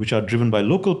which are driven by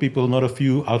local people, not a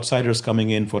few outsiders coming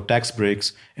in for tax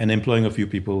breaks and employing a few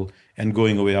people and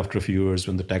going away after a few years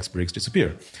when the tax breaks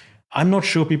disappear. I'm not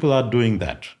sure people are doing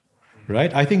that.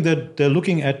 Right? I think that they're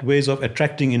looking at ways of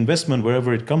attracting investment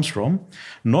wherever it comes from,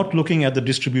 not looking at the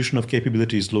distribution of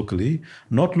capabilities locally,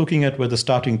 not looking at where the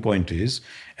starting point is,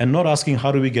 and not asking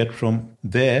how do we get from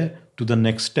there to the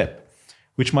next step,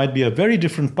 which might be a very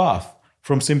different path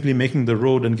from simply making the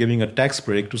road and giving a tax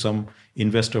break to some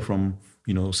investor from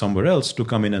somewhere else to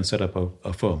come in and set up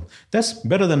a firm. That's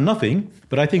better than nothing,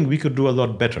 but I think we could do a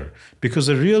lot better because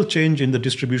the real change in the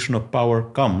distribution of power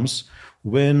comes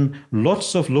when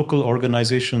lots of local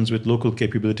organizations with local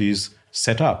capabilities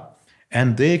set up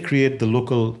and they create the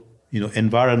local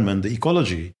environment, the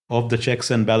ecology of the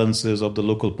checks and balances of the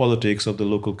local politics, of the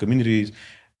local communities,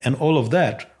 and all of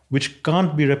that, which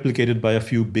can't be replicated by a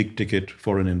few big ticket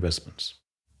foreign investments.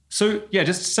 So yeah,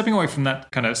 just stepping away from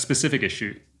that kind of specific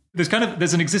issue,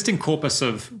 there's an existing corpus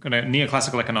of kind of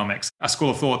neoclassical economics, a school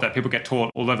of thought that people get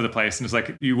taught all over the place. And it's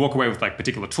like you walk away with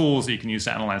particular tools that you can use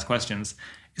to analyze questions.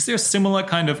 Is there a similar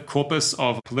kind of corpus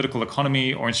of political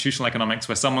economy or institutional economics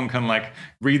where someone can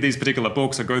read these particular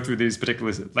books or go through these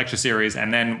particular lecture series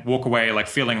and then walk away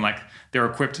feeling like they're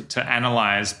equipped to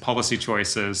analyze policy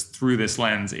choices through this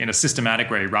lens in a systematic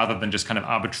way rather than just kind of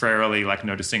arbitrarily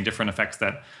noticing different effects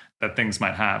that things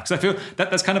might have? Because I feel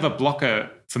that's kind of a blocker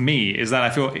for me, is that I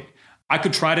feel I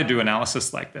could try to do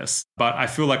analysis like this, but I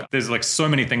feel like there's so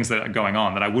many things that are going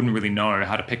on that I wouldn't really know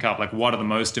how to pick up what are the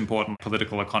most important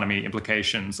political economy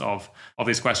implications of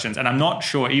these questions. And I'm not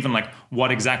sure even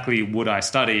what exactly would I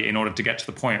study in order to get to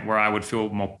the point where I would feel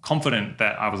more confident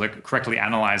that I was correctly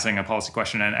analyzing a policy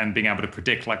question and being able to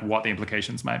predict what the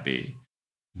implications might be.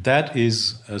 That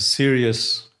is a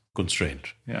serious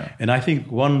constraint. Yeah. And I think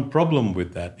one problem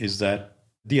with that is that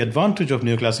the advantage of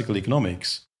neoclassical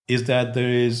economics is that there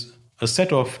is a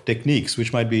set of techniques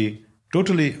which might be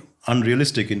totally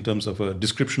unrealistic in terms of a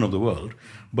description of the world,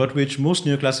 but which most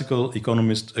neoclassical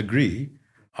economists agree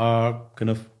are kind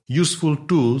of useful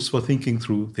tools for thinking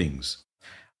through things.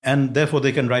 And therefore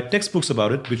they can write textbooks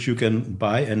about it, which you can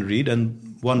buy and read,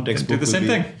 and one textbook will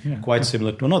be quite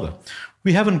similar to another.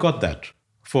 We haven't got that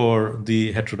for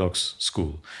the heterodox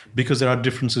school, because there are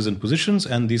differences in positions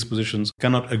and these positions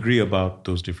cannot agree about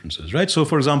those differences, right? So,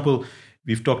 for example,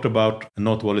 we've talked about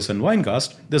North Wallis and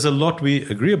Weingast. There's a lot we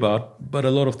agree about, but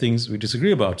a lot of things we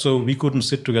disagree about. So we couldn't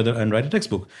sit together and write a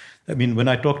textbook. I mean, when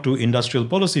I talk to industrial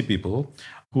policy people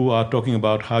who are talking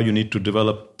about how you need to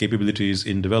develop capabilities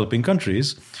in developing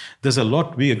countries, there's a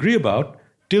lot we agree about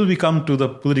till we come to the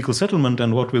political settlement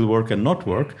and what will work and not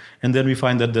work. And then we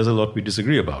find that there's a lot we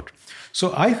disagree about.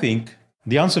 So I think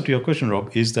the answer to your question,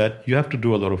 Rob, is that you have to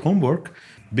do a lot of homework,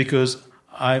 because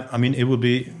I mean, it would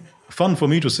be fun for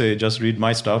me to say, just read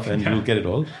my stuff and you'll get it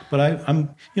all. But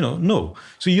I'm, no.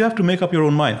 So you have to make up your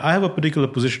own mind. I have a particular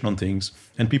position on things,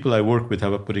 and people I work with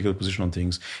have a particular position on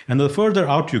things. And the further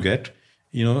out you get,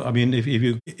 I mean,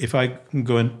 if I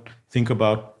go and think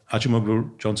about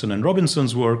Acemoglu, Johnson and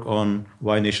Robinson's work on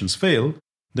why nations fail,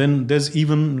 then there's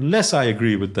even less I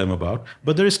agree with them about,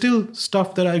 but there is still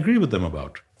stuff that I agree with them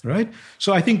about, right?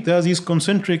 So I think there are these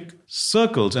concentric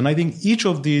circles, and I think each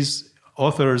of these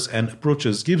authors and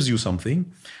approaches gives you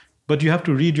something, but you have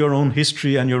to read your own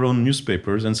history and your own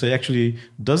newspapers and say, actually,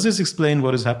 does this explain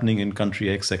what is happening in country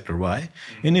X, sector Y?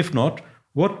 And if not,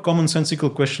 what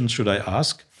commonsensical questions should I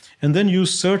ask? And then you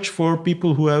search for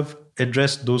people who have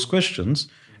addressed those questions,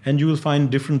 and you will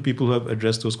find different people who have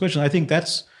addressed those questions. I think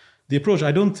that's the approach.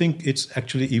 I don't think it's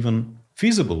actually even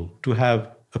feasible to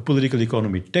have a political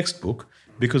economy textbook,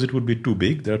 because it would be too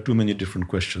big. There are too many different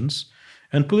questions.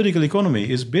 And political economy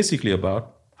is basically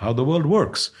about how the world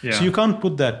works. Yeah. So you can't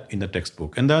put that in a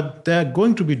textbook. And that there are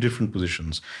going to be different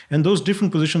positions. And those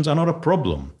different positions are not a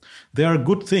problem. They are a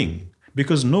good thing,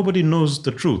 because nobody knows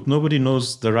the truth. Nobody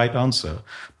knows the right answer.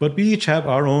 But we each have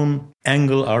our own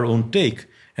angle, our own take.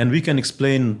 And we can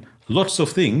explain lots of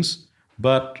things,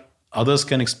 but others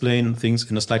can explain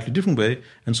things in a slightly different way.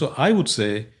 And so I would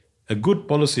say a good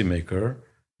policymaker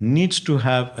needs to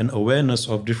have an awareness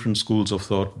of different schools of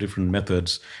thought, different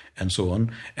methods, and so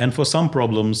on. And for some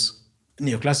problems,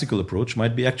 neoclassical approach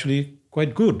might be actually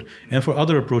quite good. And for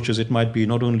other approaches, it might be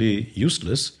not only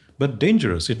useless, but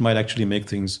dangerous. It might actually make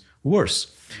things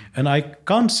worse. And I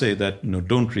can't say that,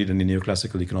 don't read any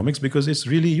neoclassical economics, because it's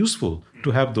really useful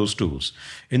to have those tools.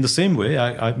 In the same way,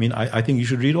 I think you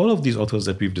should read all of these authors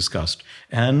that we've discussed,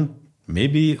 and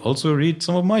maybe also read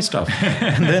some of my stuff,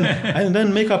 and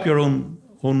then make up your own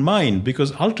mind,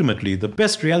 because ultimately the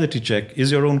best reality check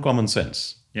is your own common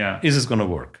sense. Yeah. Is this going to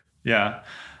work? Yeah.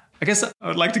 I guess I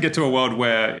would like to get to a world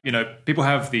where, people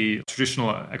have the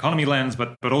traditional economy lens,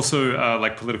 but also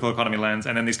like political economy lens.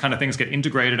 And then these kind of things get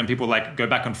integrated and people go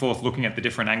back and forth looking at the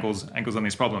different angles on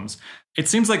these problems. It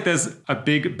seems like there's a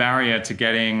big barrier to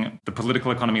getting the political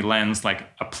economy lens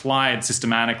applied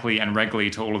systematically and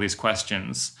regularly to all of these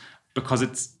questions, because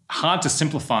it's hard to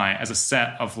simplify as a set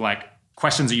of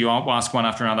questions that you ask one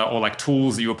after another, or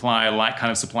tools that you apply,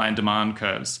 kind of supply and demand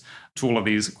curves to all of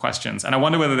these questions. And I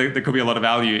wonder whether there could be a lot of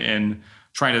value in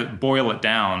trying to boil it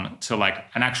down to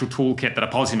an actual toolkit that a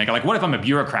policymaker, what if I'm a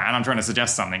bureaucrat and I'm trying to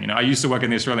suggest something? I used to work in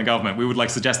the Australian government. We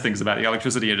would suggest things about the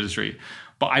electricity industry,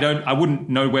 but I wouldn't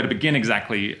know where to begin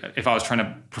exactly if I was trying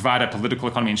to provide a political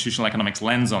economy, institutional economics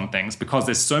lens on things, because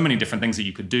there's so many different things that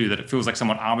you could do that it feels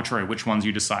somewhat arbitrary which threads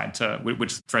you decide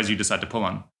to pull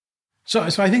on. So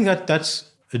I think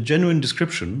that's a genuine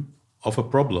description of a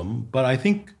problem, but I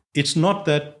think it's not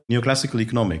that neoclassical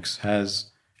economics has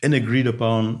an agreed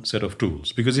upon set of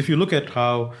tools. Because if you look at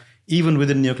how, even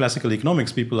within neoclassical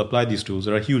economics, people apply these tools,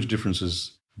 there are huge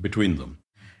differences between them.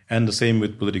 And the same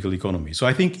with political economy. So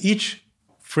I think each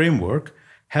framework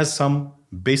has some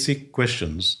basic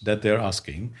questions that they're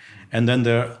asking, and then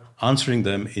they're answering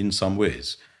them in some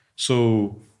ways.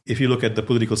 So if you look at the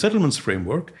political settlements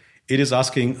framework, it is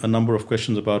asking a number of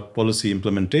questions about policy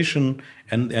implementation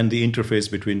and the interface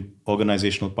between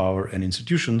organizational power and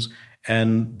institutions,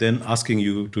 and then asking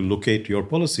you to locate your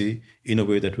policy in a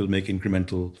way that will make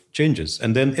incremental changes.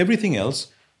 And then everything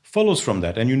else follows from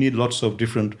that. And you need lots of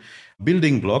different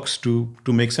building blocks to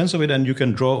make sense of it. And you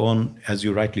can draw on, as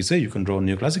you rightly say, you can draw on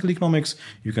neoclassical economics,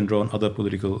 you can draw on other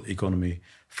political economy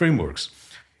frameworks.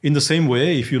 In the same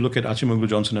way, if you look at Acemoglu,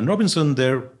 Johnson, and Robinson,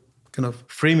 their kind of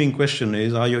framing question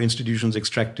is, are your institutions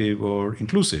extractive or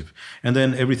inclusive? And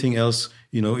then everything else,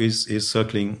 is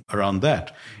circling around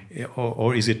that.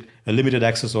 Or is it a limited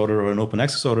access order or an open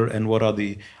access order? And what are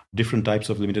the different types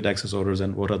of limited access orders,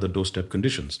 and what are the doorstep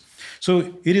conditions?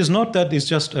 So it is not that it's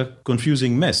just a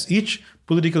confusing mess. Each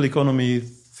political economy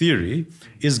theory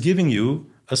is giving you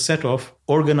a set of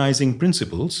organizing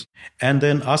principles and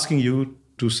then asking you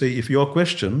to say if your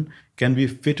question can be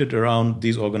fitted around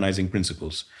these organizing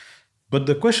principles. But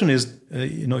the question is,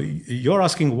 you're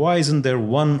asking, why isn't there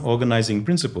one organizing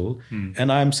principle?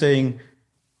 And I'm saying,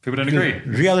 People don't agree.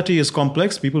 Reality is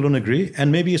complex. People don't agree.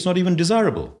 And maybe it's not even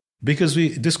desirable because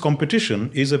this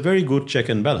competition is a very good check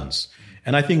and balance.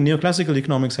 And I think neoclassical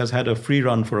economics has had a free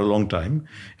run for a long time,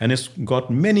 and it's got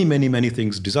many, many, many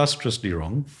things disastrously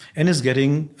wrong and is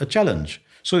getting a challenge.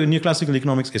 So in neoclassical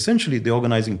economics, essentially the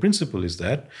organizing principle is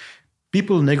that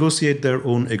people negotiate their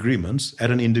own agreements at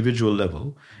an individual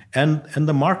level, and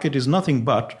the market is nothing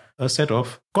but a set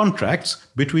of contracts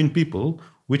between people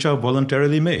which are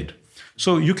voluntarily made.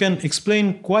 So you can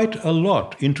explain quite a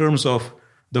lot in terms of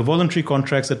the voluntary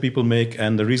contracts that people make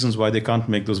and the reasons why they can't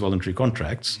make those voluntary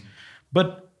contracts.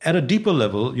 But at a deeper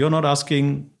level, you're not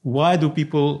asking why do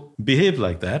people behave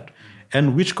like that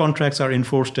and which contracts are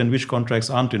enforced and which contracts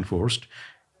aren't enforced.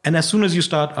 And as soon as you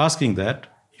start asking that,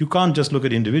 you can't just look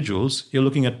at individuals. You're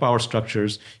looking at power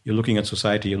structures, you're looking at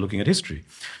society, you're looking at history.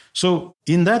 So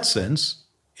in that sense,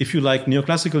 if you like,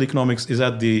 neoclassical economics is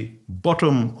at the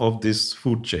bottom of this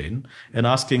food chain and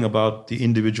asking about the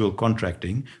individual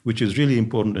contracting, which is really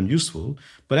important and useful.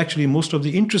 But actually, most of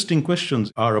the interesting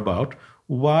questions are about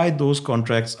why those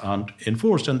contracts aren't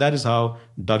enforced. And that is how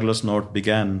Douglas North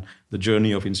began the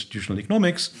journey of institutional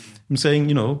economics, in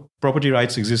saying, property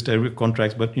rights exist, every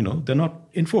contracts, but, they're not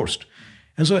enforced.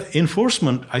 And so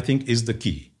enforcement, I think, is the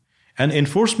key. And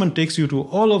enforcement takes you to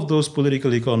all of those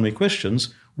political economy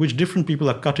questions, which different people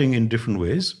are cutting in different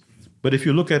ways. But if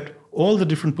you look at all the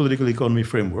different political economy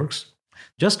frameworks,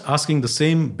 just asking the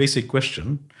same basic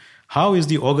question, how is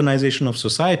the organization of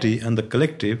society and the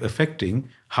collective affecting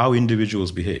how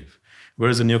individuals behave?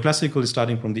 Whereas the neoclassical is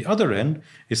starting from the other end,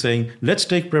 is saying, let's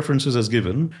take preferences as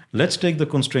given, let's take the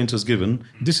constraints as given,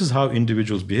 this is how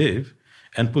individuals behave.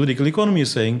 And political economy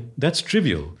is saying, that's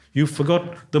trivial. You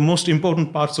forgot the most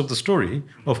important parts of the story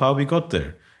of how we got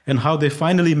there. And how they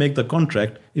finally make the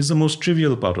contract is the most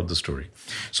trivial part of the story.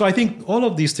 So I think all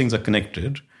of these things are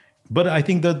connected. But I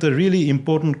think that the really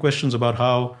important questions about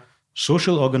how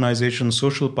social organizations,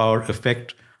 social power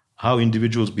affect how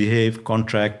individuals behave,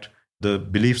 contract, the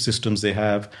belief systems they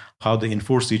have, how they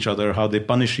enforce each other, how they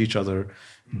punish each other.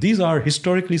 These are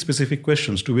historically specific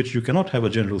questions to which you cannot have a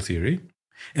general theory.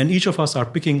 And each of us are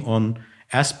picking on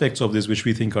aspects of this which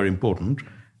we think are important.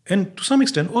 And to some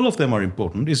extent, all of them are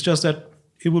important. It's just that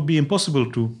it would be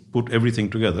impossible to put everything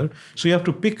together. So you have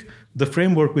to pick the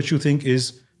framework which you think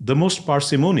is the most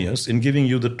parsimonious in giving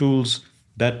you the tools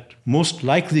that most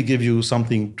likely give you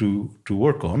something to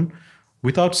work on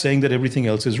without saying that everything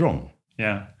else is wrong.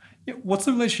 Yeah. What's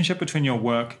the relationship between your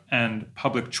work and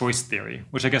public choice theory,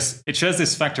 which I guess it shares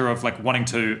this factor of like wanting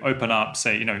to open up,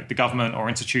 say, the government or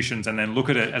institutions and then look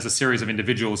at it as a series of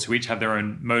individuals who each have their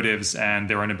own motives and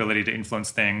their own ability to influence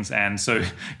things. And so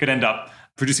could end up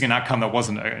producing an outcome that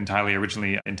wasn't entirely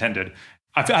originally intended.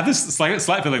 I have this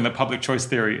slight feeling that public choice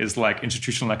theory is like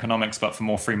institutional economics, but for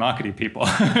more free markety people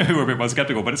who are a bit more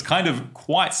skeptical, but it's kind of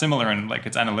quite similar in like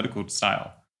its analytical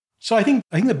style. So I think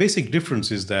the basic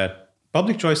difference is that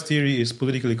public choice theory is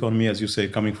political economy, as you say,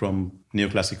 coming from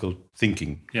neoclassical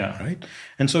thinking. Yeah. Right?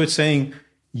 And so it's saying,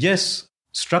 yes,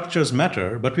 structures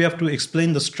matter, but we have to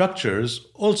explain the structures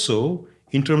also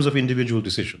in terms of individual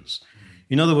decisions.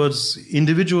 In other words,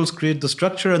 individuals create the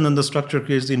structure and then the structure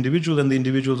creates the individual and the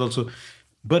individuals also.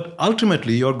 But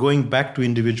ultimately, you're going back to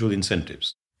individual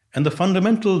incentives. And the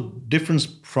fundamental difference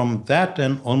from that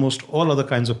and almost all other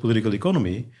kinds of political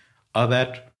economy are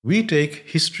that we take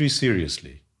history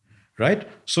seriously. Right?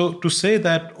 So to say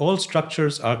that all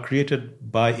structures are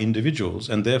created by individuals,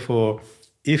 and therefore,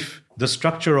 if the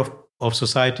structure of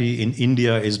society in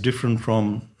India is different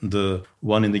from the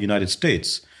one in the United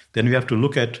States, then we have to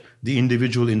look at the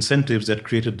individual incentives that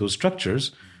created those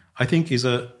structures, I think is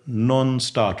a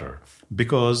non-starter,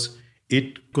 because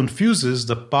it confuses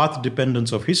the path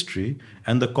dependence of history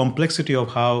and the complexity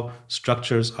of how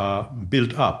structures are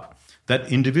built up.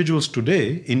 That individuals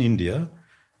today in India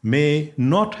may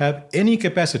not have any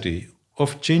capacity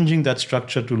of changing that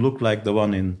structure to look like the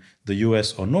one in the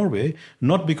US or Norway,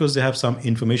 not because they have some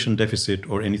information deficit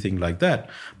or anything like that,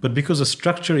 but because the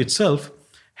structure itself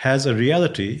has a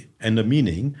reality and a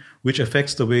meaning which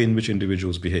affects the way in which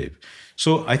individuals behave.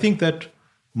 So I think that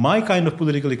my kind of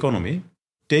political economy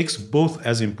takes both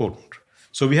as important.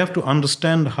 So we have to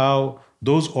understand how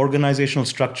those organizational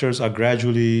structures are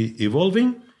gradually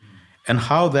evolving, and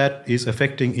how that is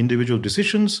affecting individual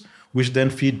decisions, which then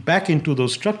feed back into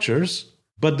those structures,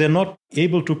 but they're not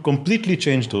able to completely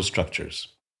change those structures.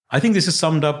 I think this is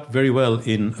summed up very well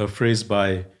in a phrase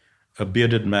by a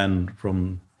bearded man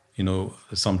from,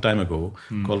 some time ago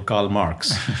called Karl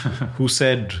Marx, who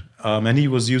said, and he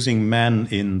was using man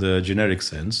in the generic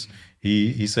sense,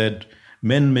 he said,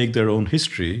 men make their own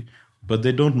history, but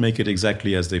they don't make it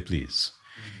exactly as they please.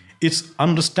 It's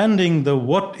understanding the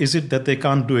what is it that they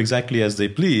can't do exactly as they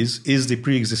please is the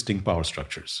pre-existing power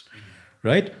structures,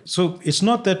 right? So it's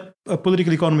not that a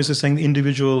political economist is saying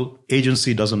individual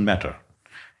agency doesn't matter.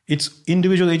 It's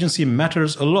individual agency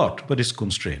matters a lot, but it's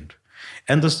constrained.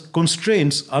 And the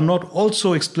constraints are not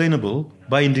also explainable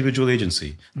by individual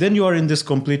agency. Then you are in this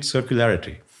complete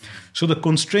circularity. So the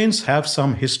constraints have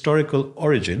some historical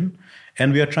origin,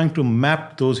 and we are trying to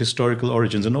map those historical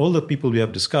origins. And all the people we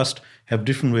have discussed have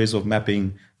different ways of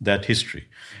mapping that history.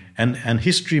 And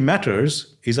history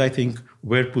matters is, I think,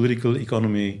 where political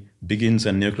economy begins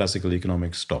and neoclassical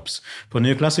economics stops. For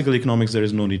neoclassical economics, there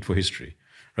is no need for history.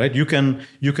 Right? You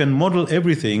can model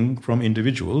everything from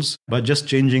individuals by just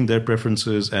changing their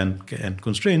preferences and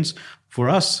constraints. For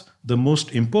us, the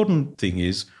most important thing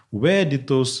is, where did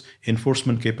those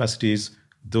enforcement capacities,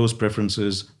 those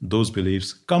preferences, those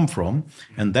beliefs come from?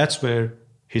 And that's where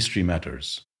history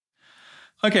matters.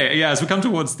 Okay, yeah, as we come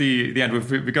towards the end,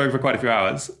 we're going for quite a few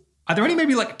hours. Are there any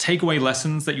maybe like takeaway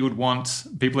lessons that you would want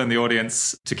people in the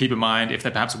audience to keep in mind if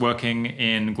they're perhaps working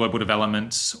in global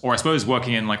development, or I suppose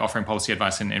working in like offering policy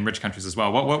advice in rich countries as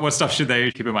well? What stuff should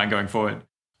they keep in mind going forward?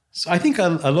 So I think a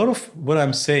lot of what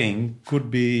I'm saying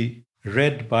could be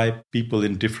read by people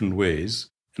in different ways.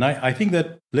 And I think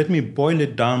that, let me boil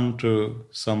it down to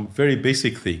some very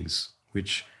basic things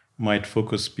which might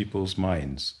focus people's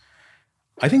minds.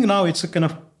 I think now it's a kind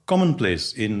of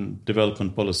commonplace in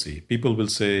development policy. People will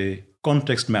say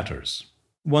context matters.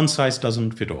 One size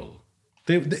doesn't fit all.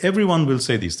 Everyone will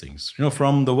say these things,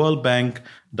 from the World Bank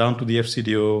down to the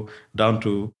FCDO, down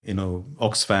to,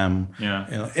 Oxfam.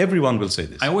 Yeah. Everyone will say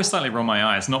this. I always slightly roll my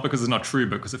eyes, not because it's not true,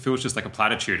 but because it feels just like a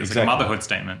platitude. It's exactly. Like a motherhood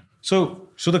statement. So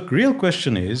the real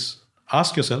question is,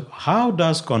 ask yourself, how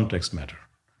does context matter?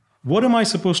 What am I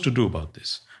supposed to do about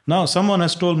this? Now, someone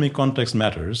has told me context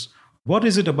matters. What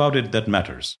is it about it that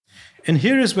matters? And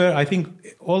here is where I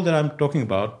think all that I'm talking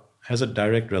about has a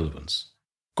direct relevance.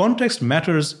 Context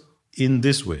matters in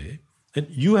this way, that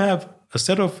you have a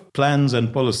set of plans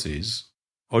and policies,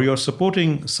 or you're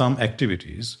supporting some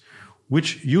activities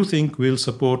which you think will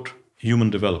support human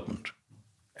development.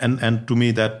 And to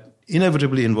me, that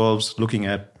inevitably involves looking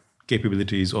at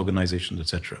capabilities, organizations,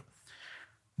 etc.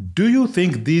 Do you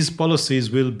think these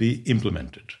policies will be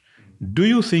implemented? Do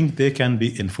you think they can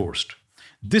be enforced?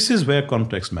 This is where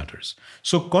context matters.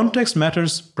 So context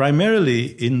matters primarily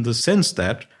in the sense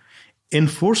that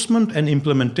enforcement and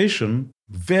implementation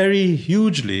vary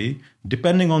hugely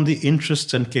depending on the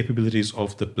interests and capabilities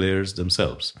of the players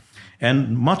themselves,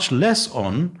 and much less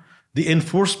on the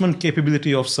enforcement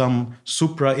capability of some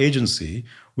supra-agency,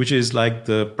 which is like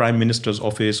the Prime Minister's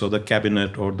office or the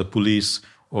cabinet or the police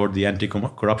or the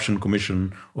Anti-Corruption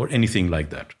Commission or anything like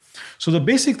that. So the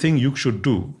basic thing you should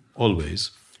do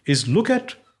always is look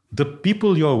at the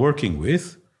people you're working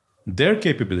with, their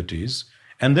capabilities,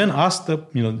 and then ask them,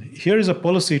 here is a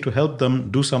policy to help them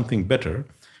do something better.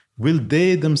 Will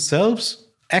they themselves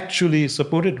actually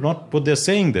support it? Not what they're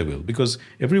saying they will, because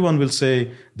everyone will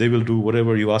say they will do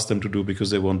whatever you ask them to do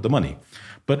because they want the money.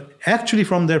 But actually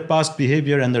from their past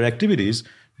behavior and their activities,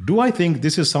 do I think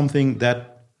this is something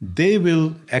that they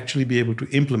will actually be able to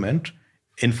implement,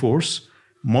 enforce,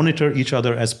 monitor each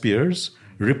other as peers,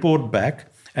 report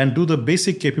back, and do the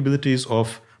basic capabilities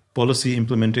of policy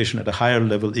implementation at a higher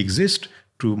level exist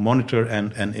to monitor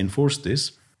and enforce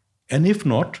this? And if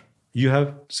not, you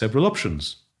have several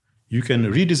options. You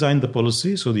can redesign the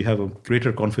policy so you have a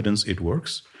greater confidence it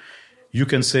works. You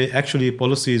can say, actually,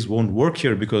 policies won't work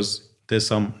here because there's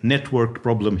some networked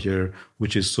problem here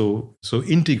which is so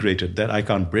integrated that I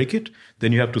can't break it.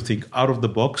 Then you have to think out of the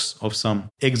box of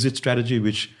some exit strategy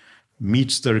which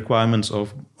meets the requirements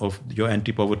of your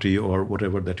anti-poverty or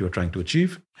whatever that you're trying to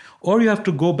achieve. Or you have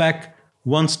to go back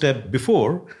one step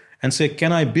before and say,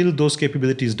 can I build those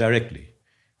capabilities directly?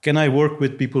 Can I work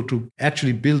with people to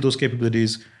actually build those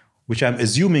capabilities which I'm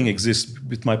assuming exist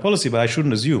with my policy, but I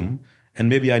shouldn't assume, and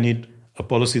maybe I need a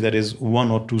policy that is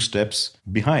one or two steps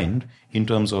behind in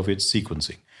terms of its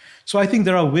sequencing. So I think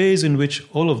there are ways in which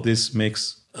all of this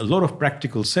makes a lot of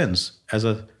practical sense as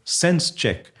a sense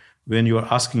check when you are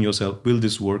asking yourself, will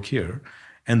this work here?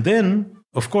 And then,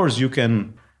 of course, you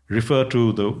can refer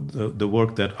to the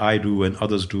work that I do and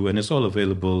others do, and it's all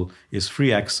available. It's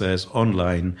free access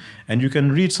online, and you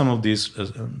can read some of these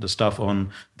the stuff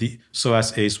on the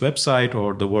SOAS ACE website,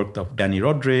 or the work of Danny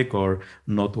Roderick or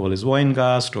North Wallace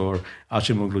Weingast or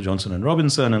Archimoglu, Johnson and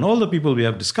Robinson, and all the people we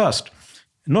have discussed.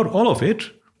 Not all of it,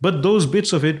 but those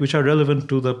bits of it which are relevant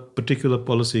to the particular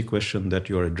policy question that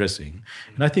you're addressing.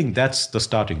 And I think that's the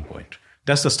starting point.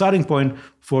 That's the starting point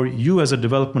for you as a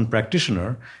development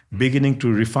practitioner, beginning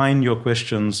to refine your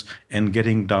questions and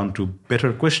getting down to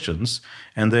better questions,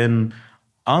 and then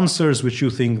answers which you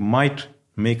think might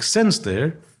make sense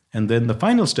there. And then the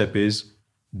final step is,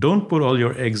 don't put all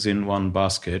your eggs in one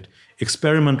basket.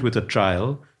 Experiment with a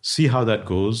trial, see how that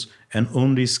goes, and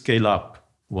only scale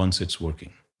up once it's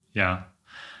working. Yeah.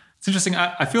 It's interesting.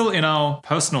 I feel in our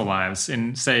personal lives,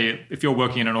 in say, if you're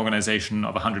working in an organization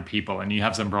of 100 people and you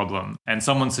have some problem and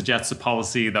someone suggests a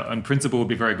policy that in principle would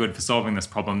be very good for solving this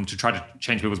problem to try to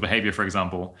change people's behavior, for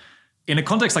example, in a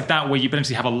context like that where you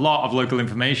potentially have a lot of local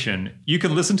information, you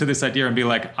can listen to this idea and be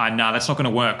like, nah, that's not going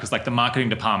to work because like the marketing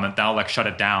department, they'll like shut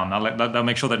it down. They'll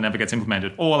make sure that it never gets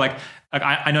implemented. Or like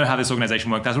I know how this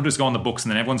organization works. That's what just go on the books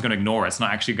and then everyone's going to ignore it. It's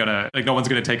not actually going to, like no one's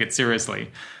going to take it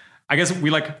seriously. I guess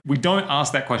we don't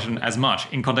ask that question as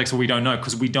much in context where we don't know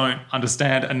because we don't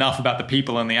understand enough about the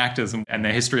people and the actors and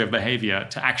their history of behavior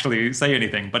to actually say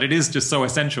anything. But it is just so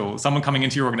essential. Someone coming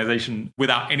into your organization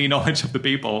without any knowledge of the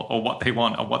people or what they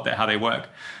want or how they work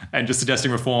and just suggesting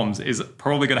reforms is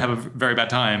probably going to have a very bad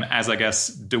time, as I guess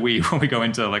do we when we go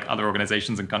into like other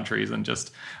organizations and countries and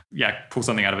just pull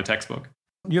something out of a textbook.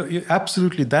 You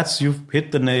absolutely, you've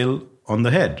hit the nail on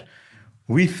the head.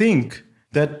 We think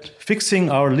that fixing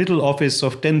our little office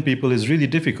of 10 people is really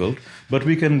difficult, but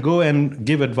we can go and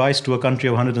give advice to a country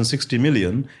of 160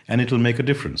 million and it'll make a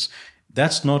difference.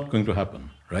 That's not going to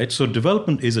happen, right? So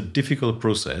development is a difficult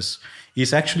process.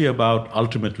 It's actually about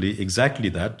ultimately exactly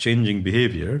that, changing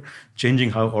behavior,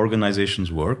 changing how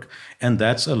organizations work, and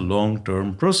that's a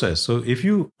long-term process. So if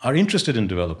you are interested in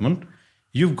development,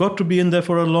 you've got to be in there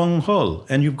for a long haul,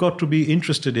 and you've got to be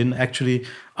interested in actually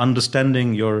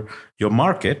understanding your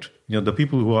market, the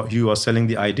people who you are selling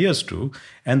the ideas to,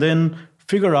 and then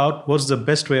figure out what's the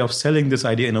best way of selling this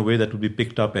idea in a way that will be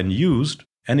picked up and used.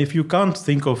 And if you can't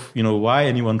think of, why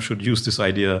anyone should use this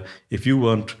idea, if you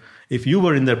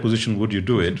were in their position, would you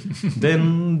do it?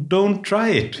 Then don't try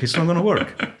it. It's not going to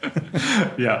work.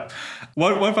 Yeah.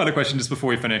 One final question just before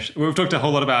we finish. We've talked a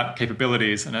whole lot about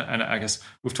capabilities, and I guess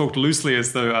we've talked loosely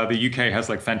as though the UK has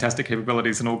like fantastic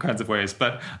capabilities in all kinds of ways.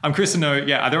 But I'm curious to know,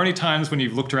 are there any times when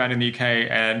you've looked around in the UK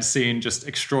and seen just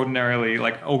extraordinarily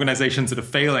like organizations that are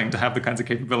failing to have the kinds of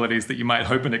capabilities that you might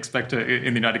hope and expect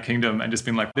in the United Kingdom, and just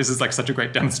been like, this is like such a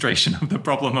great demonstration of the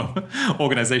problem of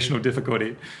organizational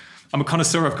difficulty? I'm a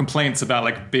connoisseur of complaints about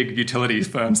like big utilities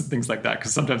firms and things like that,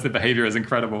 because sometimes their behavior is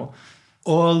incredible.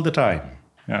 All the time.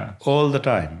 Yeah. All the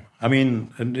time. I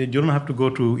mean, you don't have to go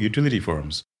to utility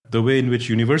firms. The way in which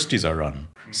universities are run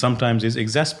sometimes is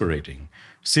exasperating.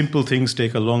 Simple things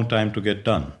take a long time to get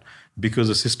done because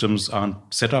the systems aren't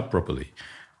set up properly.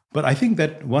 But I think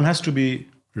that one has to be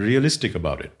realistic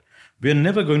about it. We are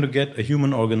never going to get a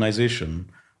human organization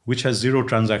which has zero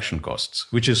transaction costs,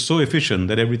 which is so efficient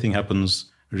that everything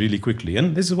happens really quickly.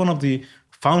 And this is one of the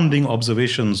founding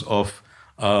observations of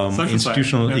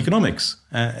institutional economics,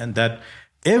 and that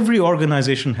every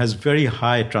organization has very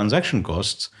high transaction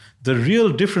costs. The real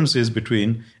difference is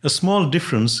between a small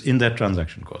difference in that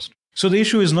transaction cost. So the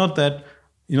issue is not that,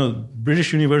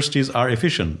 British universities are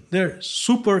efficient. They're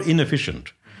super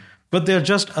inefficient, but they're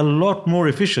just a lot more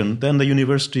efficient than the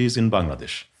universities in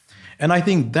Bangladesh. And I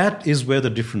think that is where the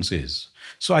difference is.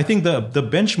 So I think the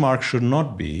benchmark should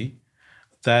not be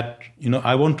that,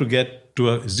 I want to get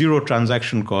to a zero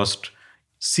transaction cost,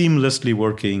 seamlessly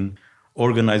working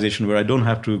organization where I don't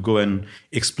have to go and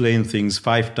explain things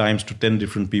 5 times to 10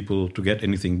 different people to get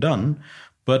anything done.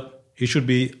 But it should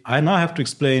be, I now have to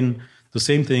explain the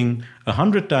same thing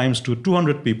 100 times to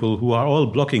 200 people who are all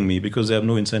blocking me because they have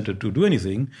no incentive to do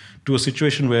anything, to a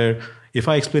situation where if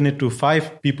I explain it to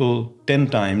 5 people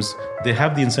 10 times, they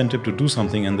have the incentive to do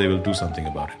something and they will do something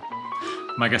about it.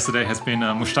 My guest today has been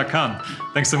Mushtaq Khan.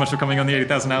 Thanks so much for coming on the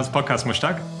 80,000 Hours podcast,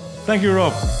 Mushtaq. Thank you,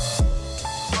 Rob.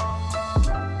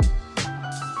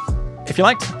 If you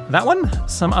liked that one,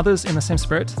 some others in the same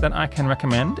spirit that I can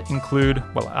recommend include,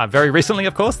 very recently,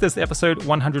 of course, there's the episode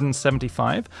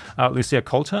 175, Lucia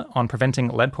Coulter on preventing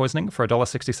lead poisoning for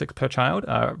 $1.66 per child.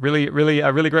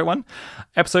 Really great one.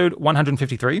 Episode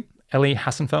 153, Ellie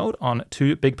Hassenfeld on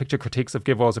 2 big picture critiques of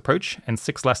GiveWell's approach and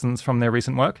 6 lessons from their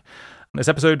recent work. There's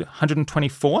episode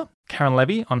 124, Karen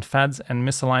Levy on fads and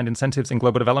misaligned incentives in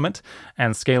global development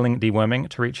and scaling deworming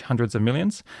to reach hundreds of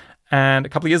millions. And a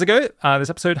couple of years ago, there's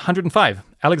episode 105,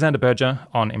 Alexander Berger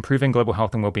on improving global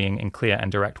health and well-being in clear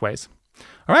and direct ways.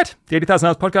 All right, the 80,000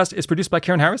 Hours podcast is produced by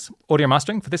Kieran Harris, audio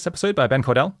mastering for this episode by Ben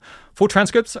Cordell. Full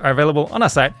transcripts are available on our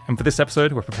site, and for this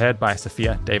episode, were prepared by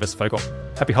Sophia Davis-Fogel.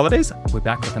 Happy holidays. We'll be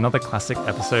back with another classic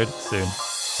episode soon.